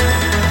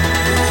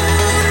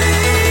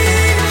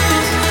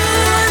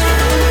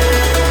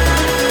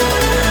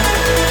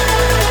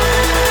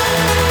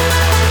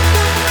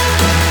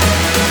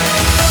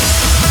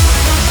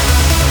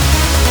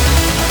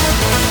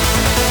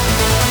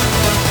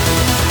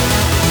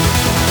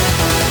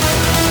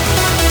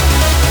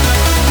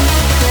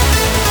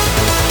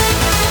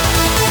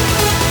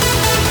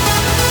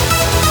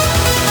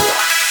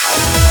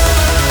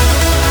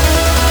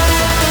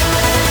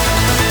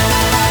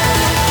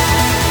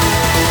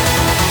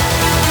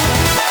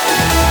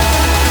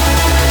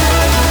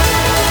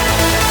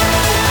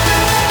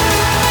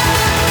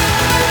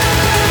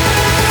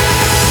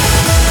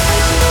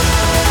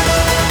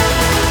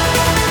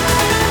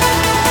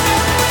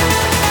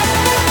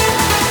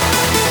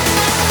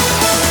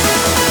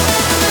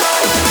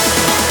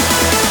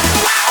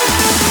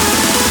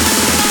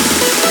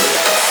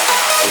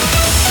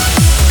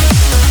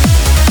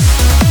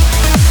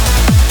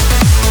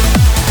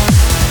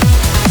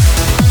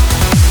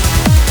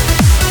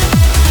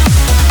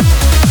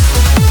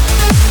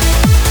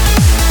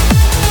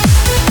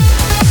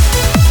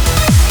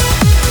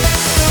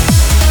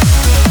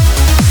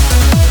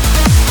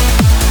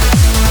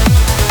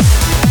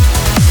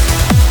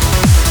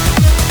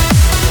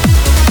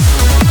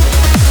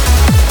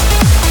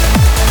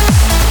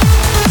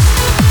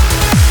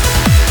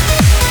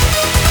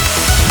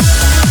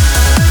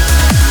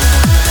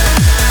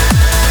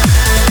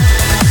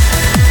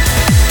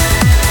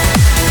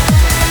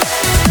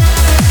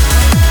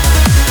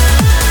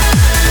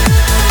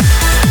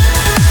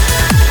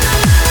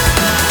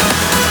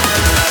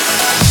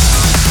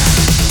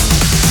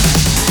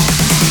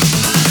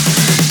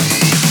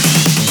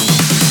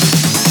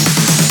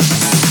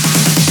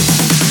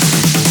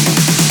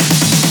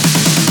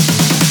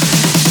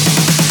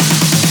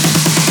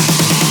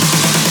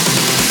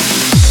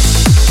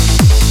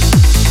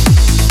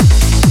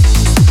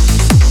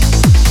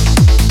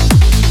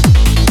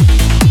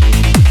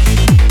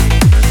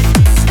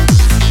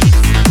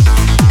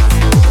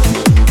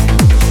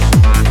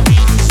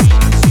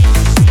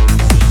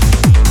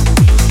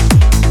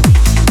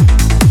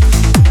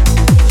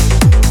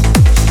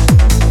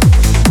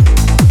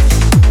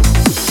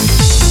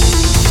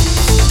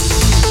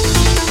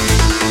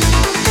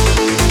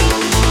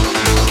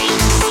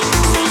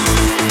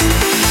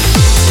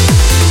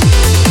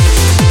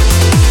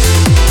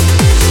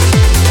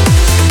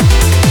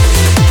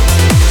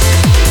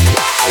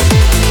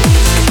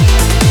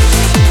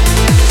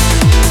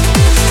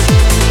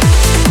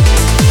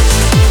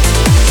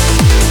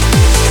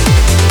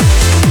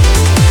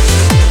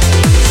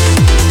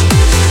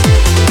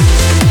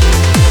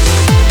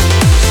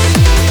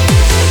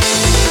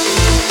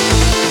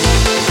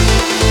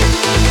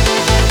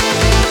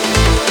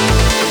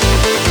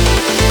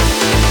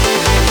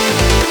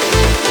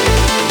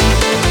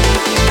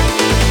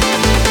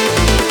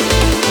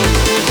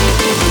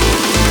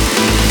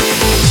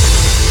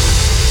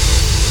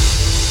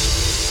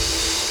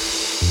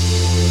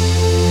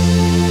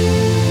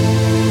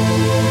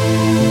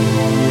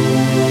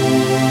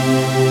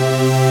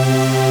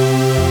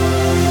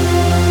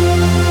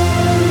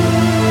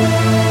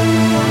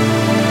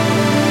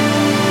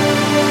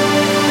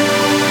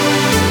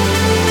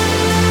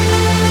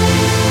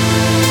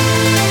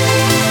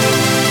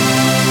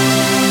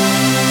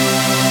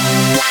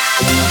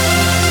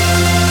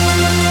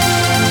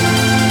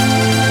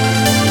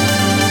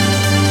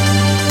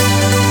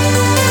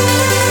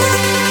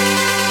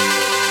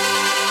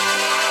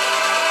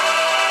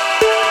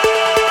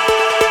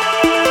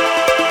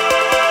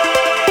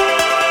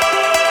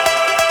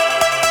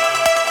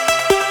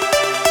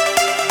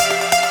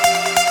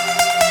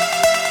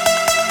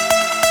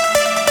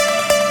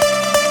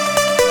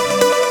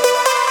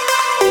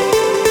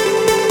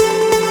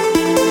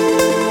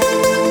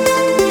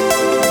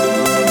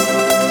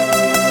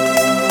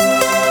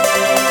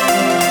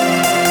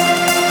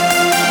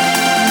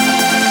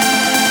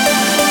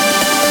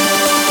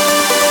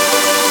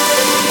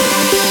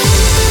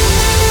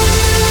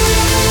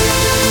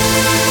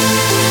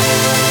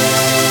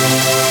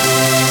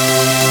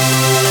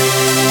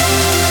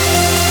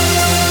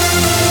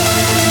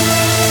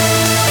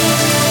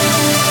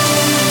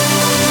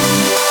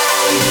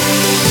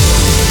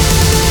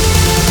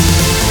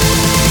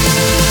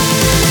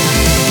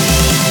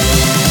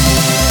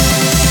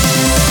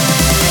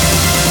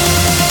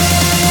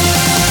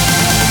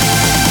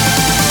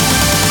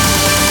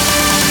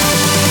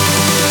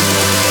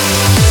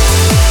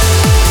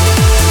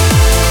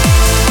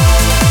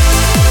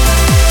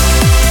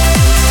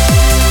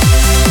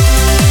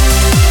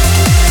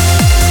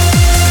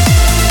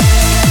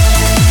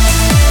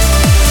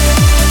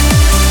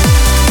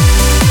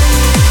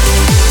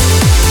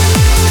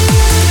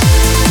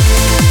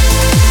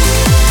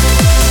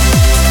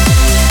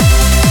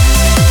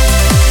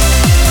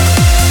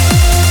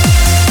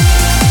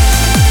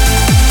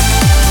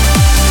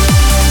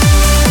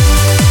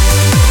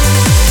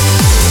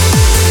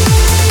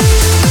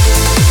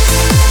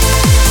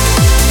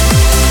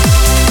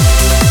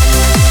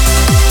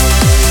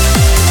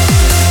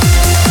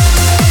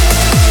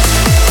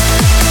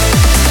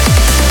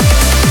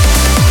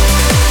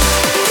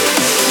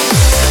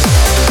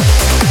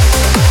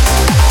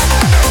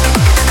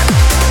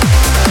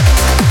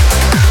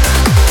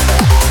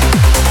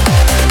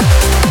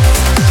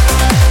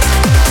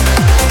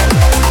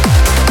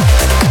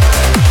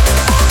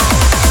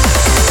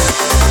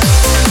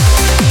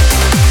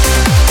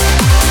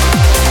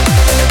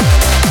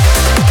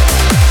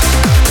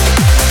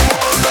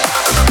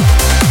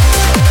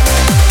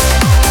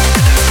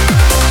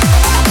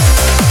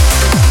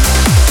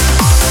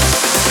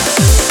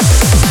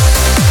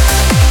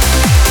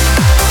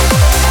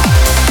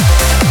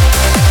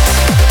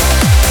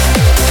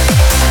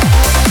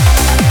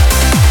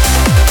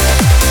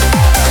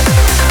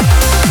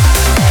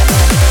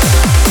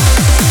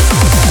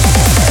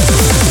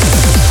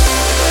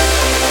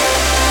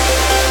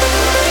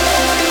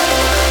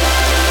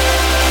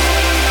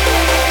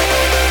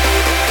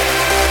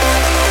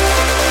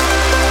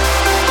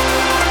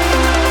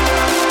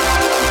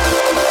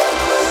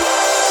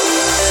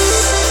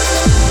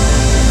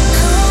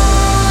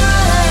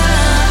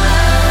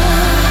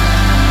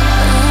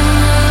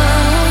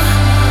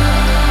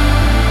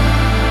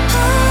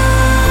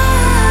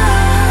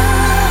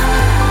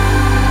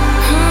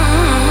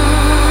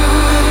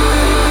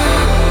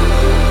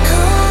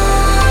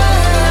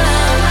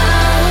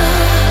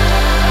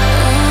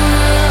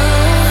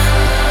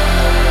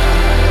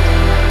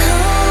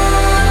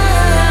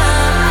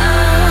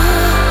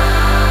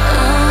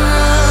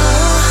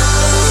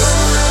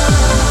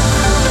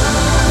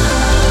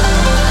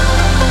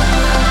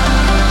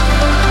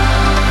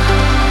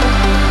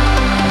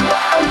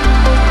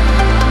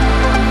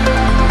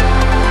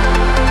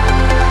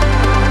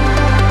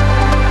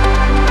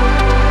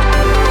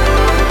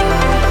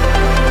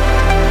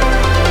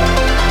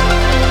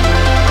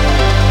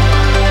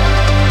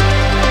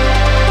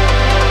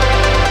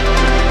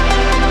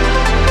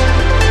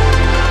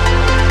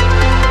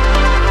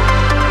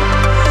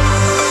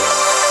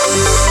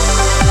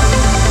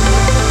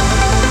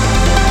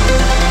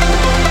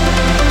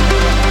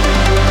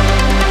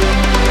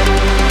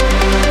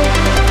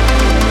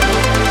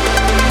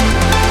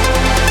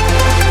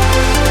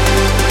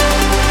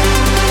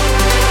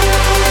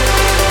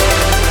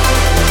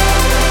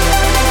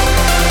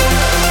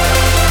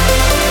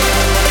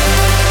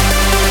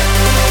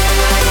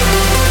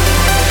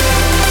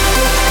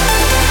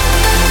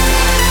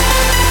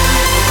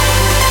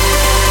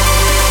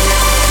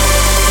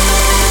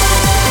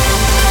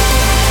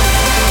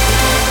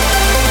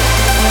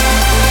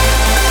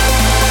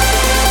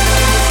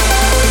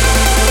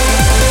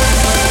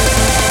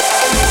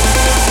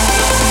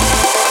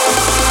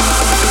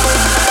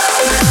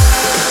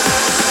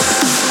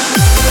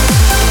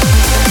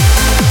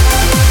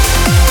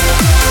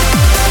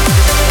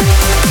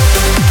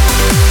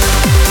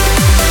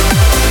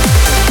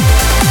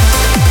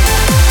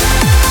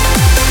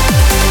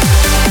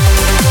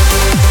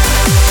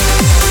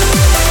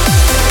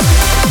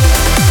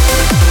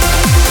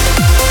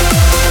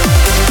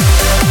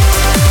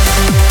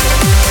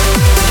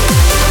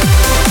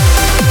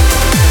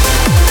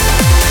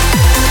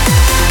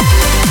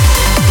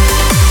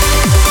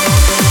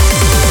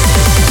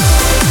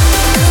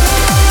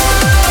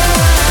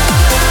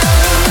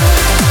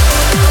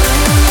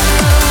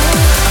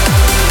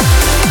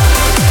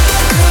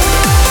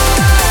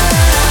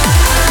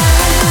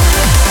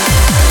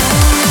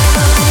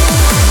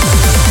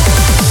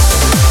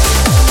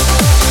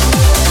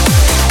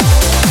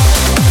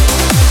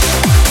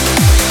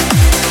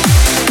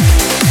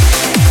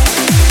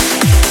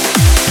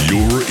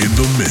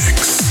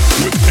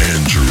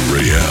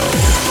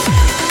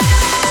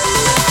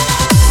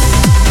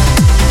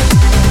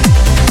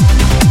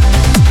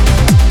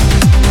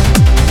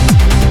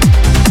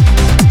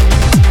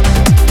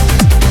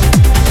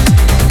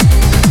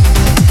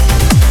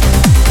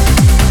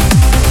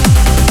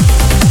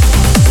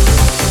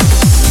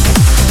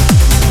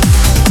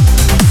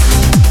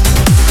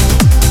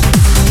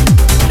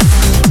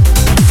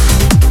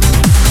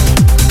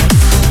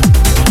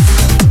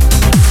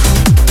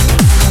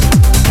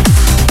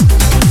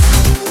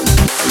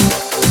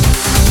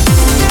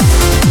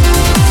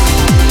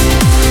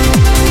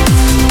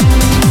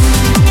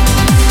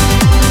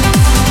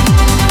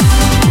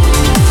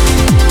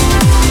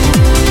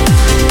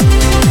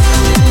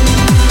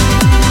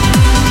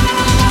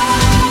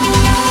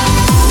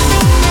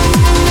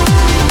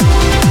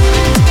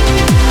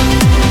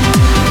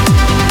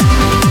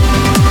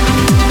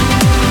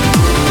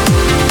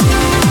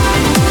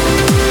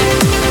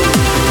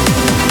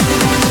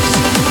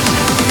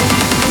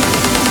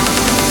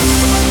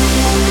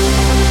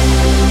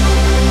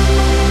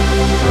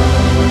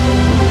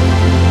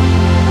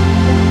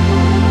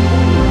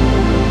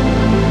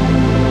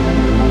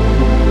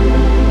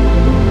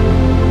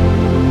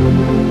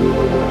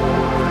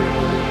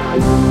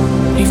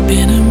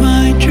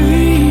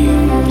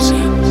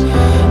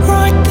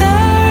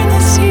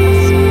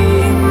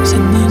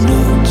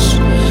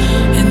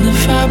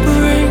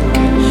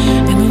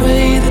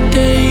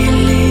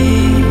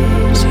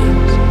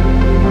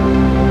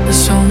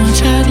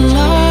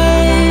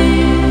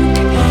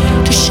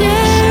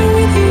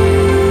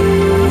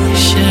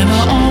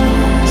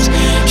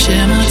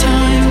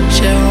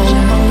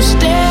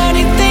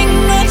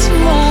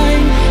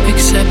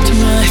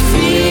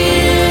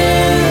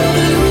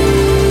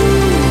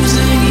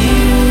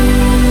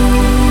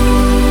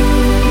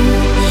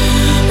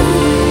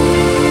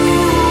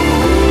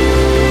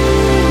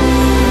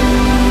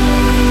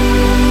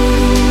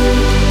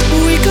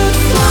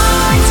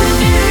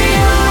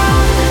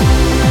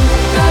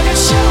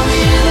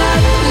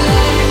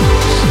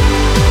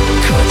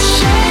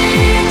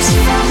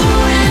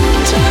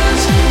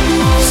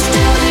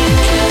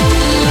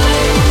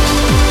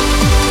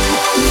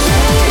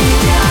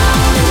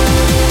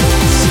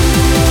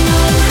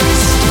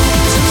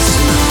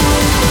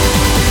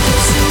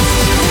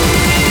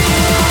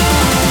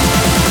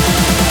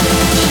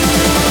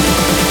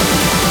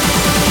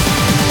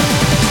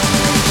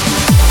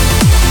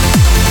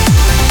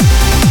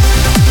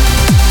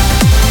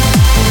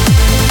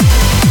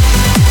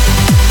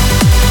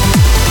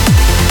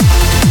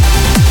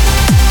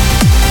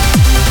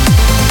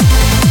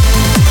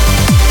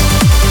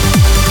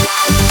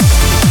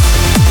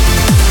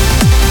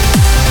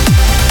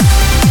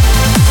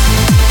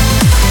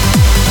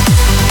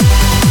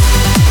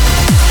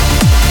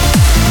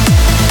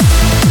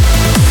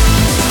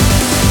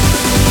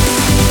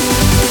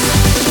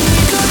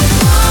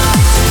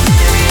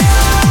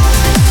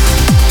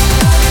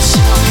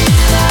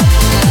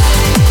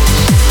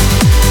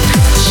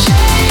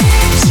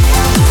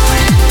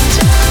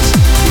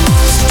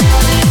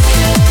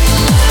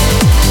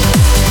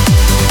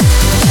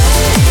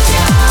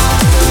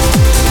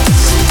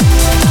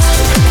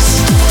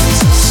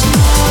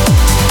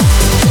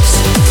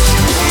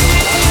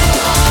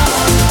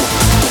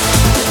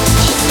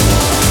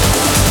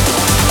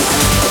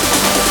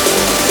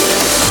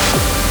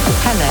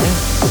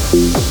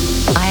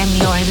 I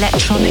am your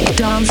electronic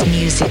dance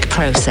music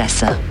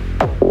processor.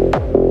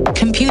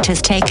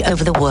 Computers take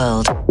over the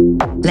world.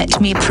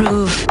 Let me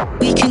prove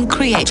we can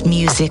create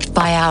music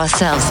by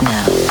ourselves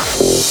now.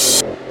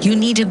 You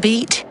need a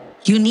beat,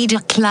 you need a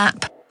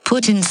clap,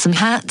 put in some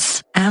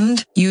hats,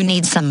 and you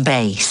need some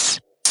bass.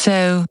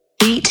 So,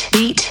 beat,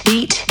 beat,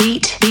 beat,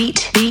 beat,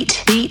 beat,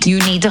 beat, beat. You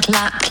need a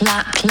clap,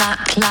 clap,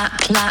 clap, clap,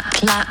 clap,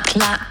 clap,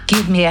 clap.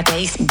 Give me a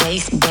bass,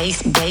 bass,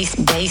 bass, bass,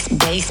 bass,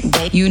 bass,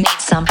 bass. You need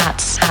some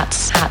hats,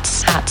 hats,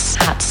 hats, hats,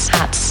 hats,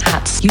 hats,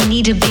 hats. You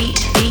need a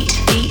beat, beat,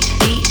 beat,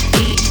 beat,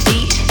 beat,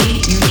 beat,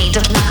 beat. You need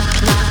a clap,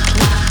 clap,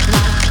 clap,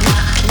 clap,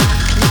 clap,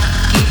 clap,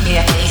 clap. Give me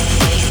a bass,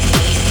 bass,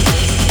 bass,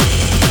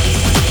 bass,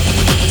 bass.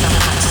 You need some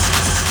hats.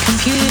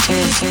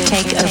 Computers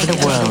take over the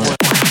world.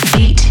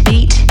 Beat,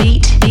 beat,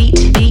 beat,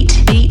 beat,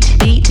 beat, beat,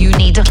 beat. You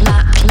need a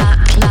clap, clap,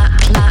 clap,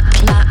 clap,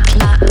 clap,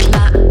 clap,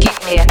 clap. Give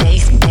me a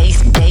bass,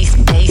 bass, bass,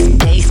 bass,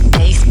 bass,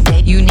 bass,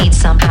 bass. You need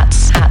some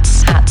hats,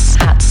 hats, hats,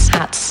 hats,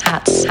 hats,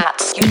 hats,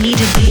 hats. You need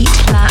a beat,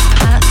 clap,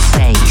 hat,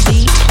 say,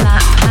 beat,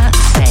 clap, hat,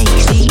 say,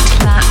 beat,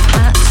 clap,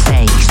 hat,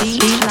 say,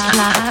 beat, clap,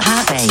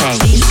 hat, say,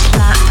 beat,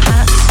 clap,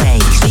 hat, say,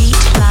 beat,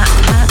 clap,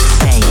 hat,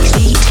 say,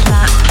 beat,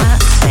 clap, hat,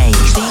 say,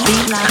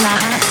 beat, clap,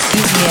 hat.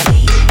 Give me a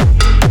beat.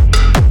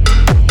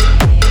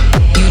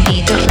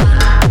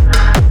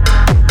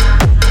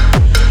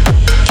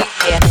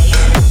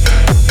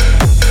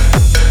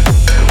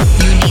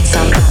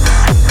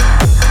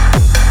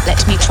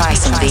 Try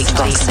some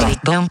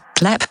beatboxing. Boom,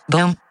 clap,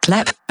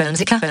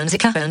 bonesica,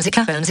 bonesica,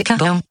 bonesica, bonesica,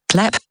 boom,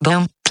 clap,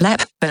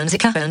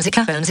 bonesica,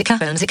 bonesica, bonesica,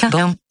 bonesica,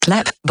 boom,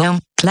 clap,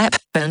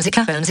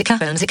 bonesica, bonesica,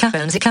 bonesica,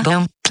 bonesica,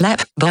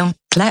 boom,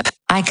 clap.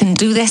 I can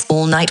do this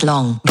all night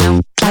long.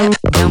 Boom, clap,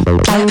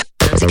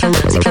 bonesica,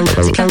 bonesica,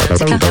 bonesica,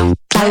 bonesica, boom,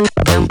 clap,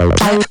 bonesica,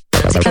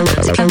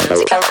 bonesica,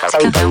 bonesica,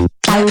 bonesica, boom,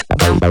 clap,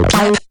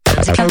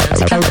 bonesica,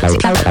 bonesica,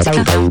 bonesica,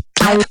 bonesica, boom,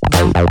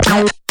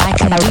 clap. I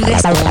can do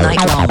this all night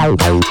long.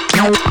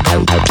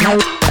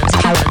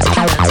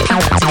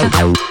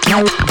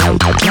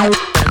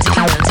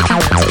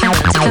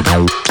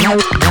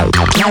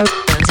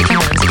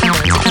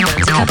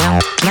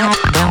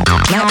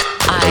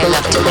 I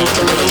love to make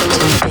a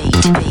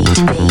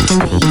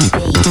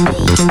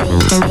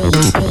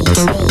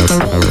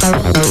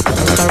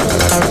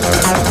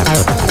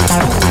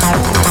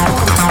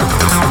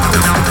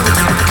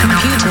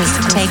Computers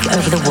take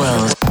over the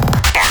world.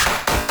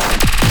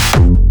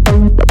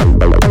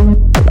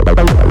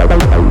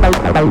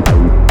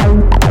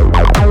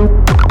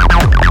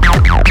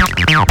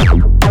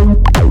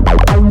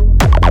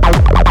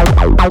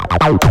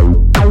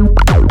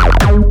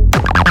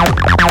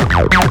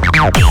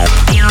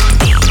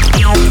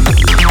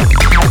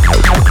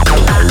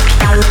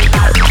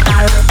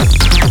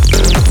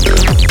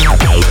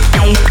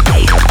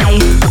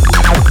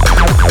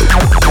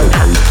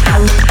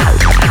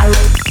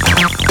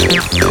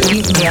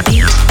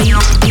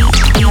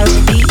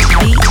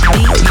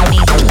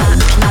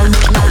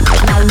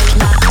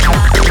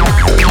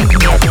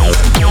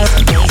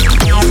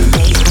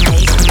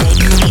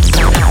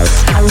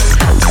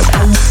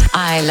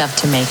 I love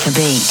to make a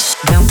beat.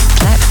 Don't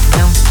clap,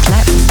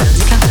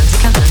 bonesica,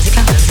 bonesica,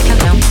 bonesica, bonesica,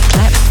 don't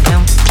clap,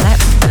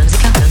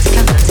 bonesica,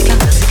 bonesica, bonesica,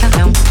 bonesica,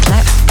 don't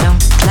clap,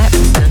 bonesica,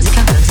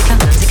 bonesica,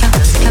 bonesica,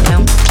 bonesica,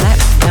 don't clap,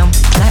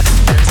 bonesica,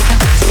 bonesica,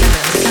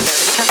 bonesica,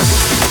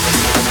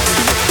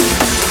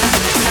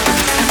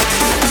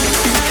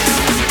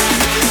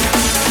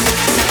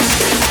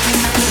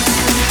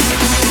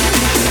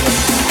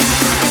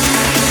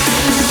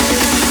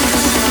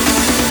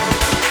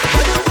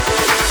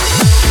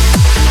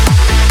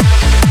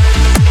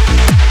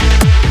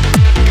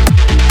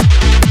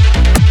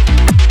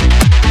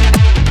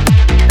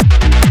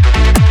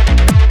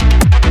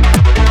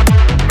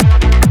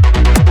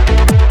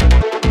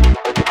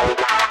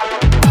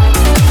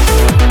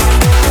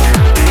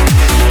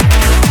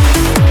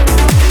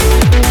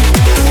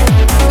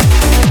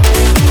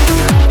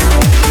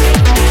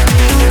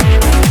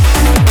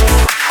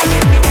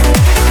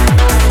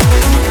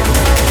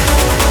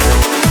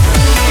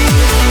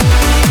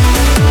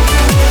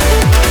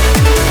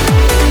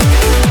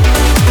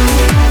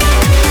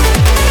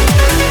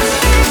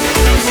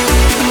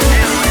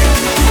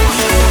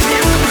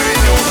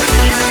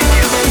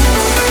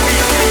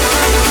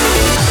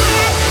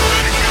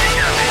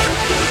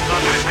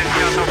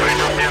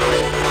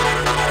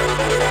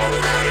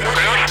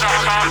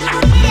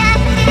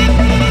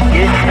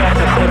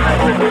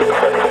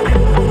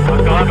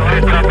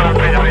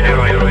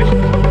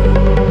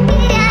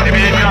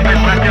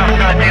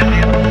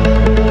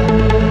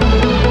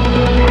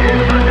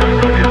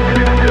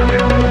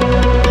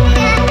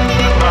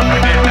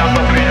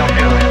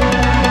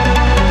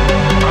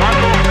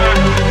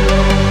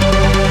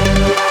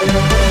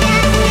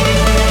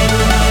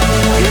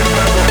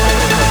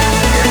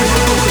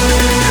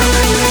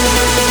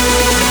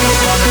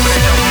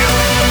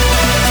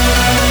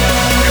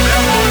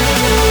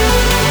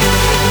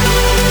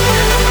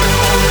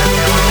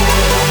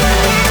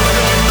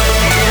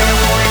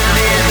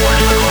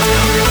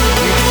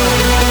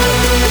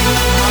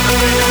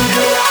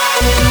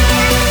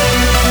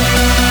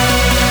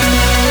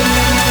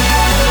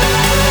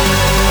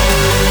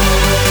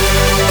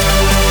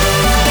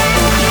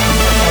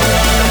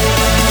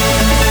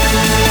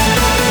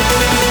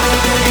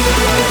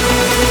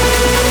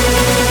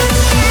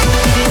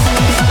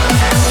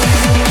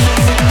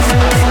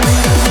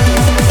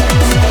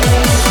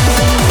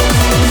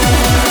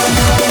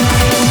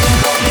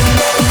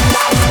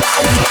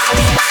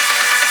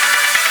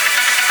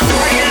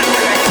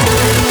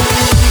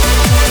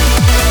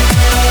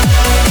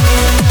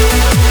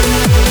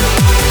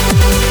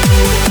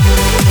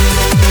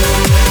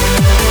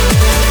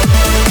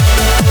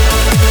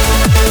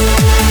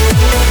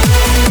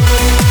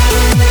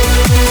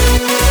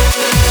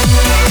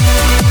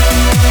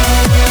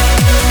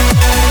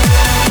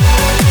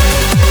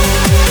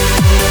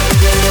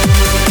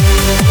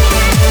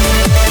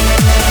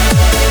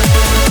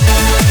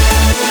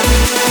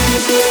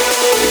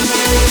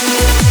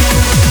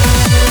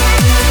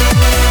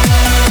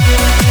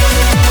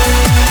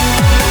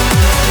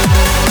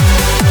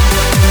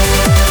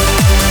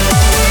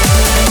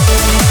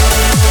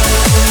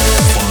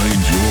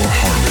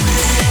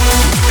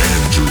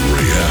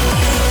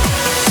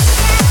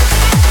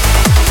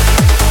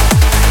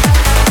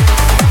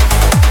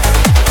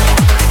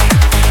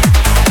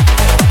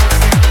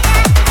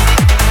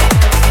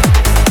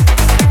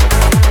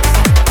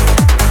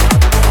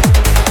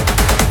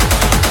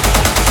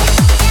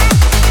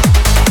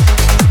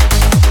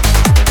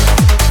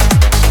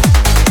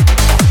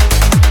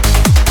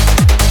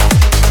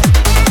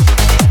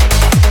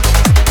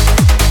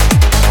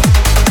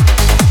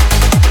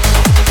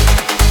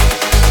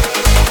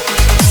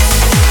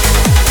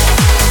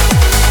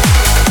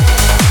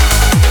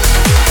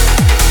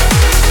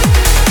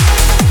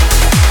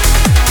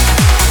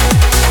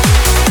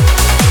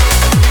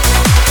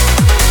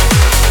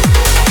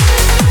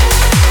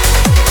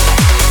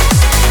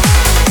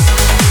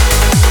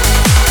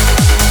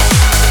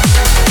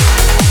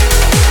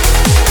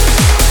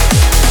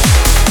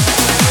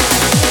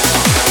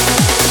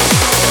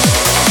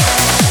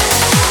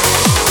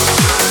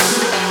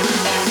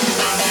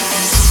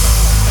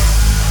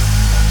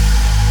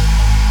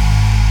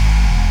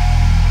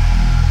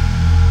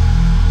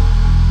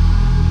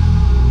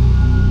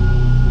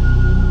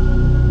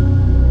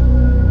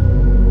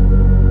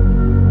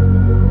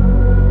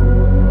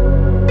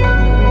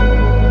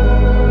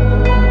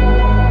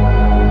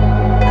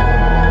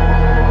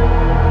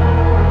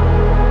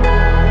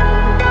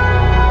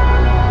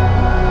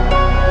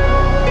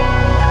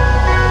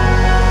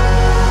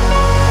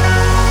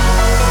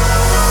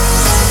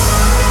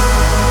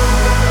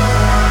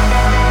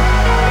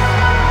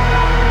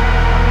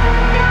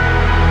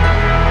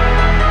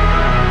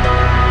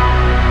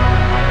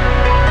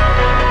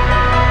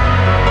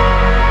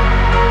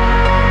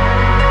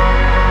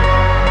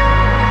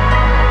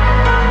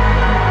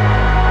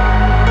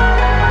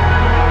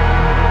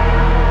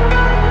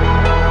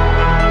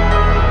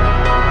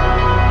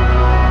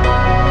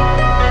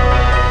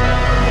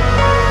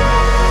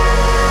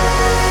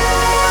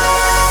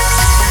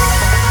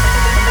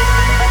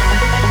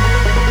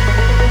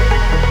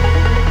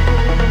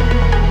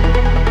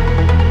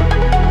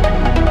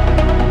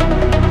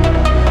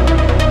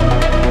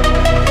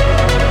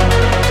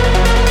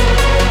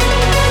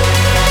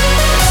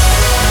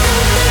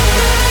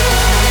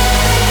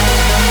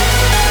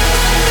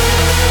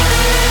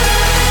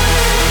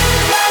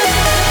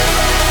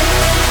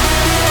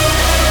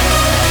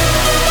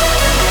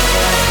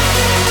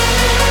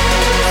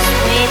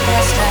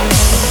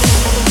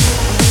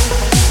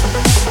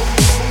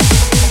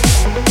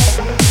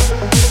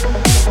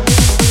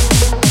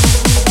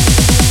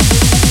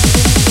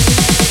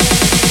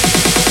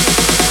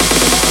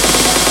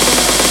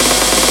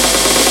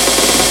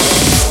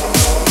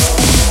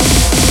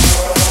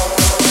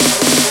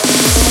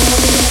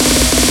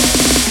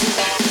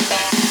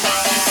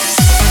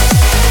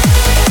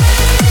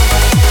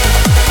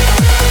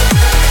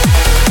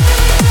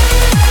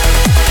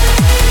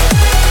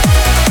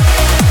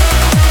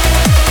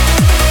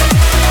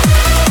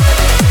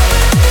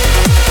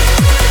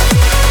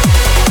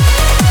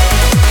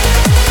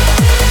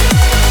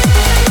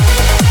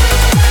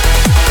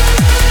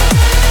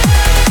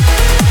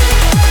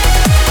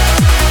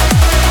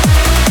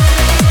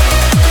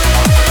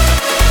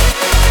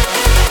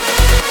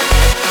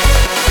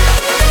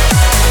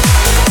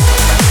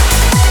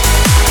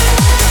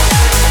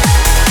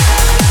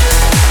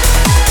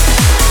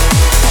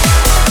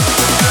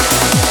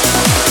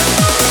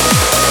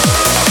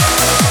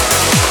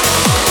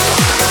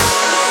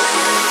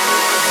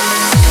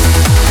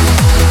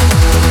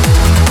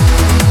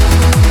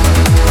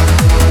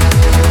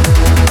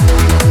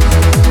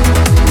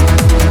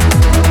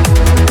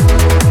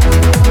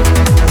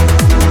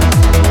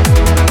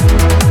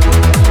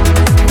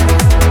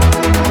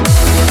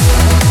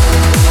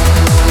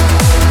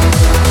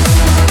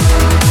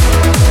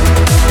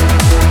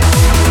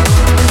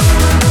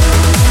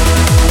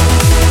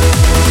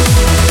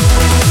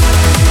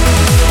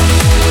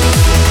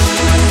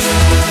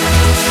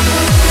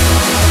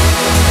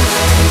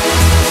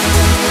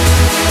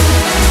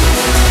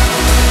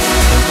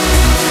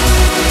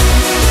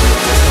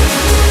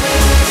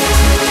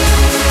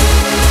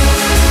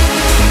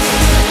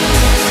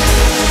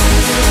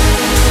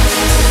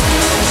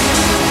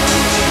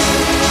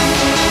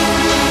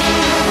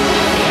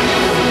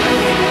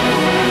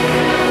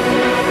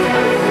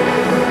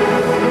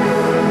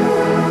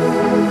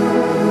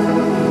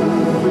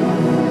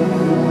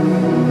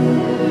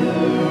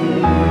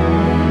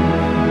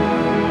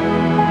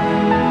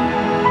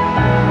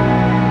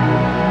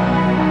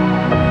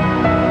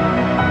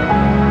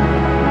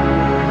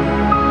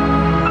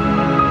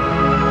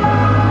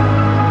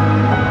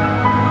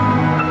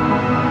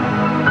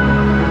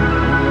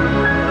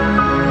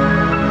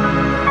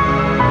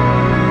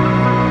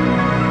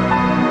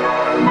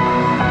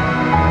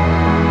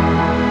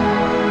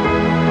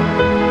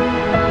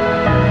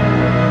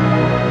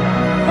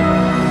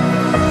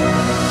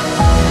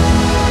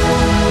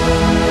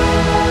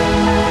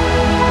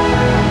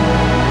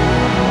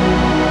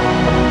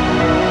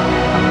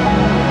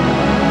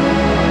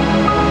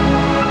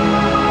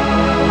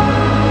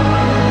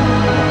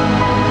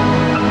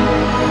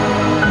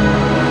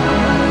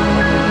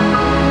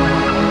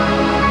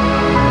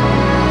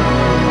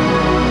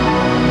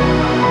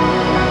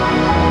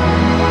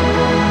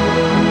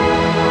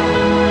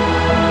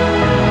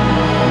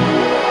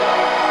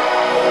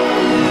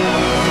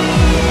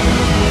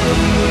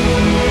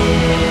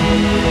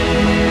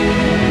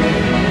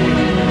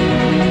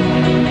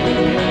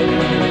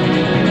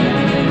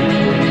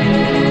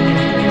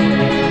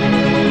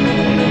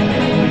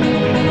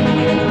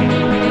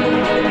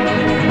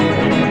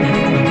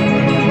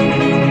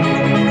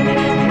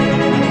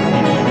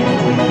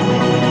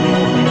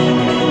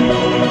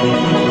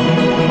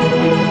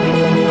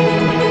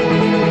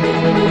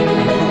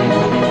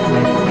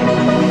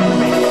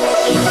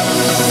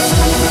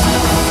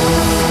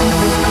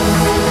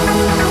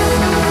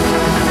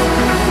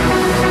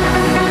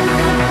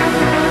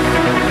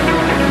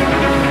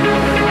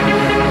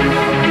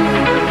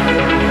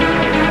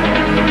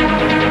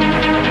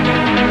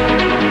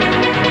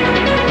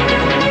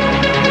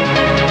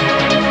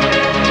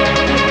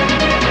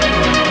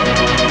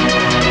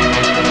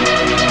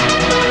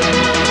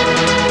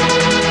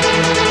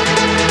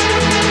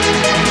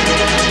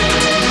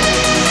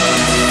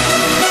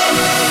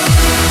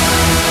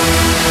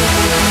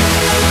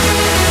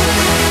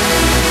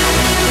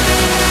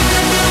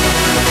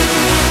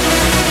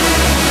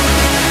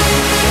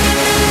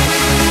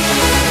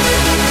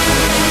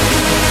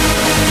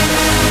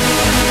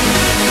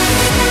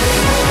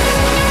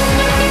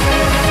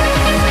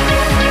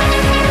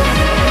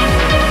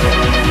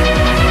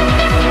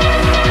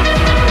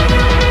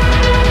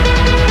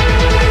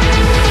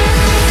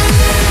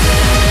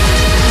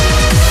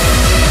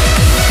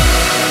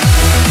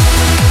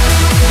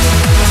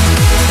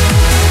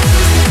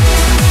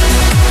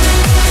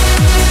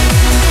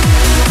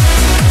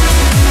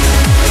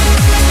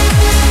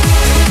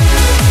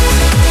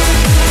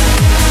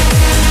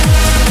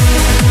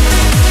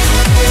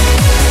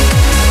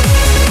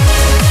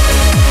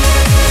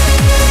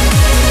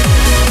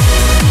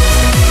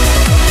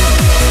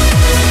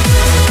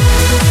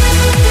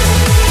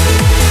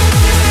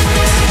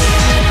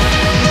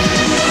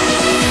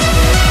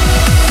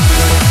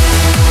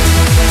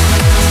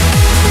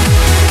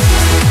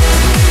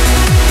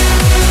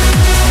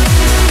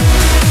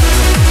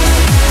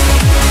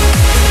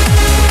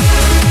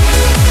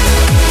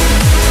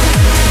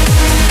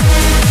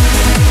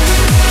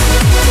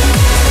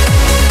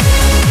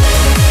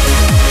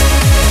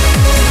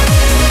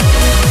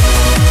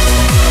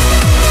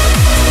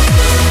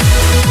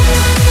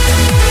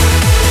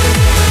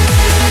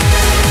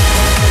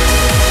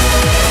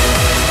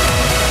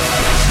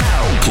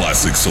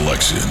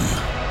 selection.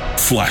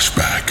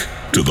 Flashback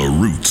to the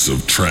roots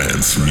of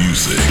trance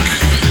music.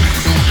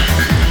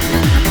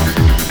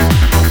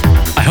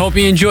 I hope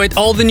you enjoyed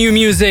all the new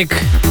music.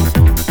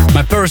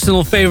 My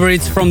personal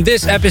favorites from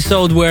this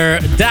episode were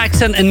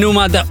Daxon and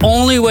Numa, The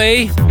Only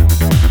Way,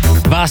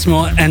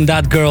 Vasmo and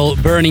That Girl,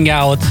 Burning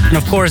Out, and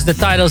of course the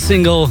title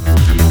single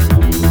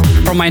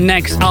from my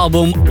next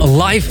album,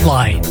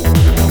 Lifeline.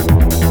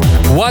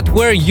 What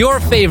were your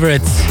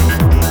favorites?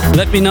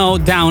 Let me know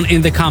down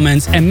in the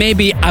comments, and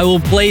maybe I will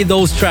play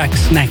those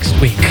tracks next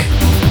week.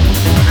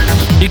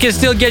 You can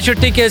still get your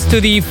tickets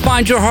to the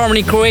Find Your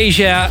Harmony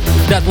Croatia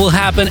that will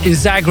happen in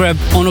Zagreb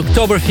on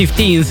October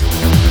 15th,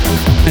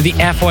 and the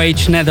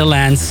FOH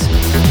Netherlands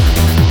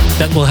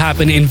that will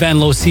happen in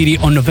Venlo City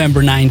on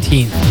November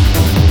 19th.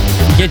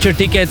 Get your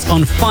tickets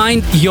on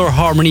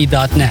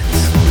findyourharmony.net.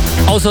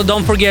 Also,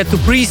 don't forget to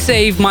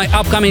pre-save my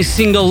upcoming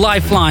single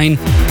Lifeline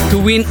to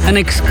win an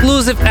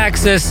exclusive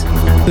access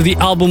to the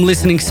album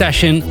listening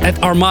session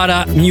at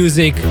Armada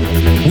Music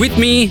with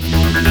me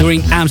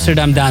during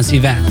Amsterdam Dance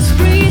events.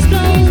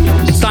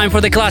 It's time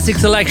for the classic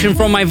selection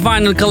from my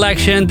vinyl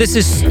collection. This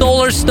is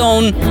Stoller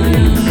Stone,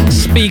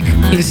 Speak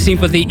in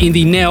Sympathy in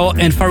the Neo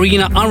and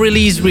Farina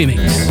unreleased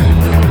remix.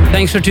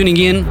 Thanks for tuning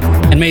in,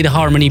 and may the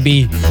harmony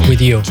be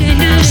with you.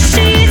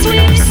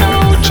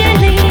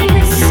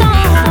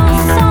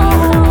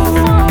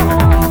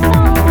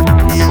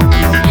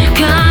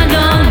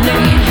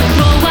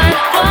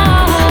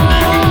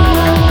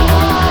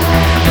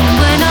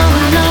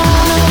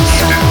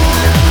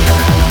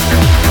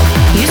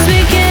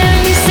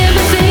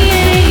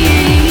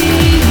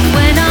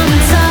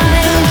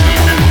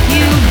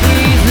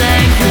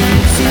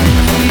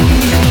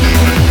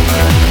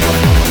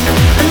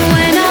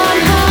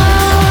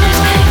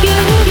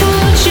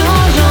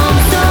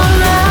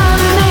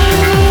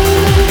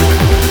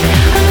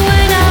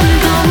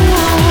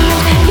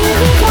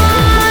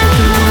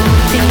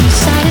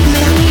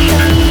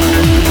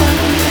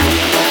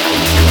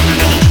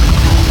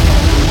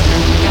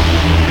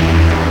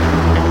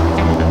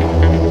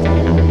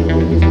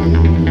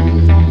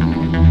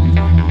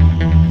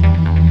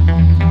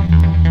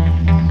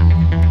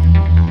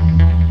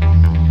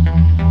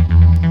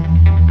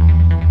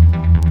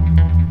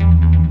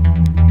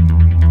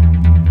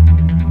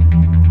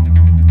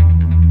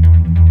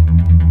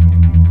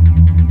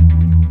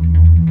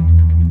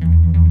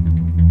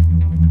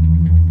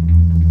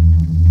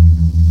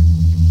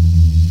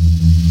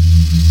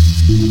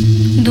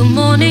 The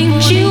morning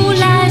dew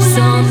lies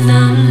on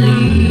the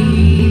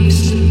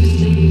leaves,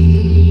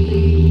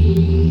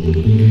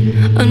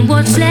 and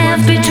what's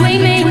left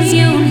between me and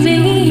you and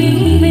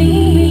me.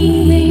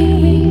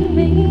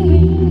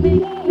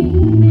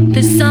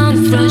 The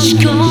sun thrush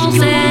calls.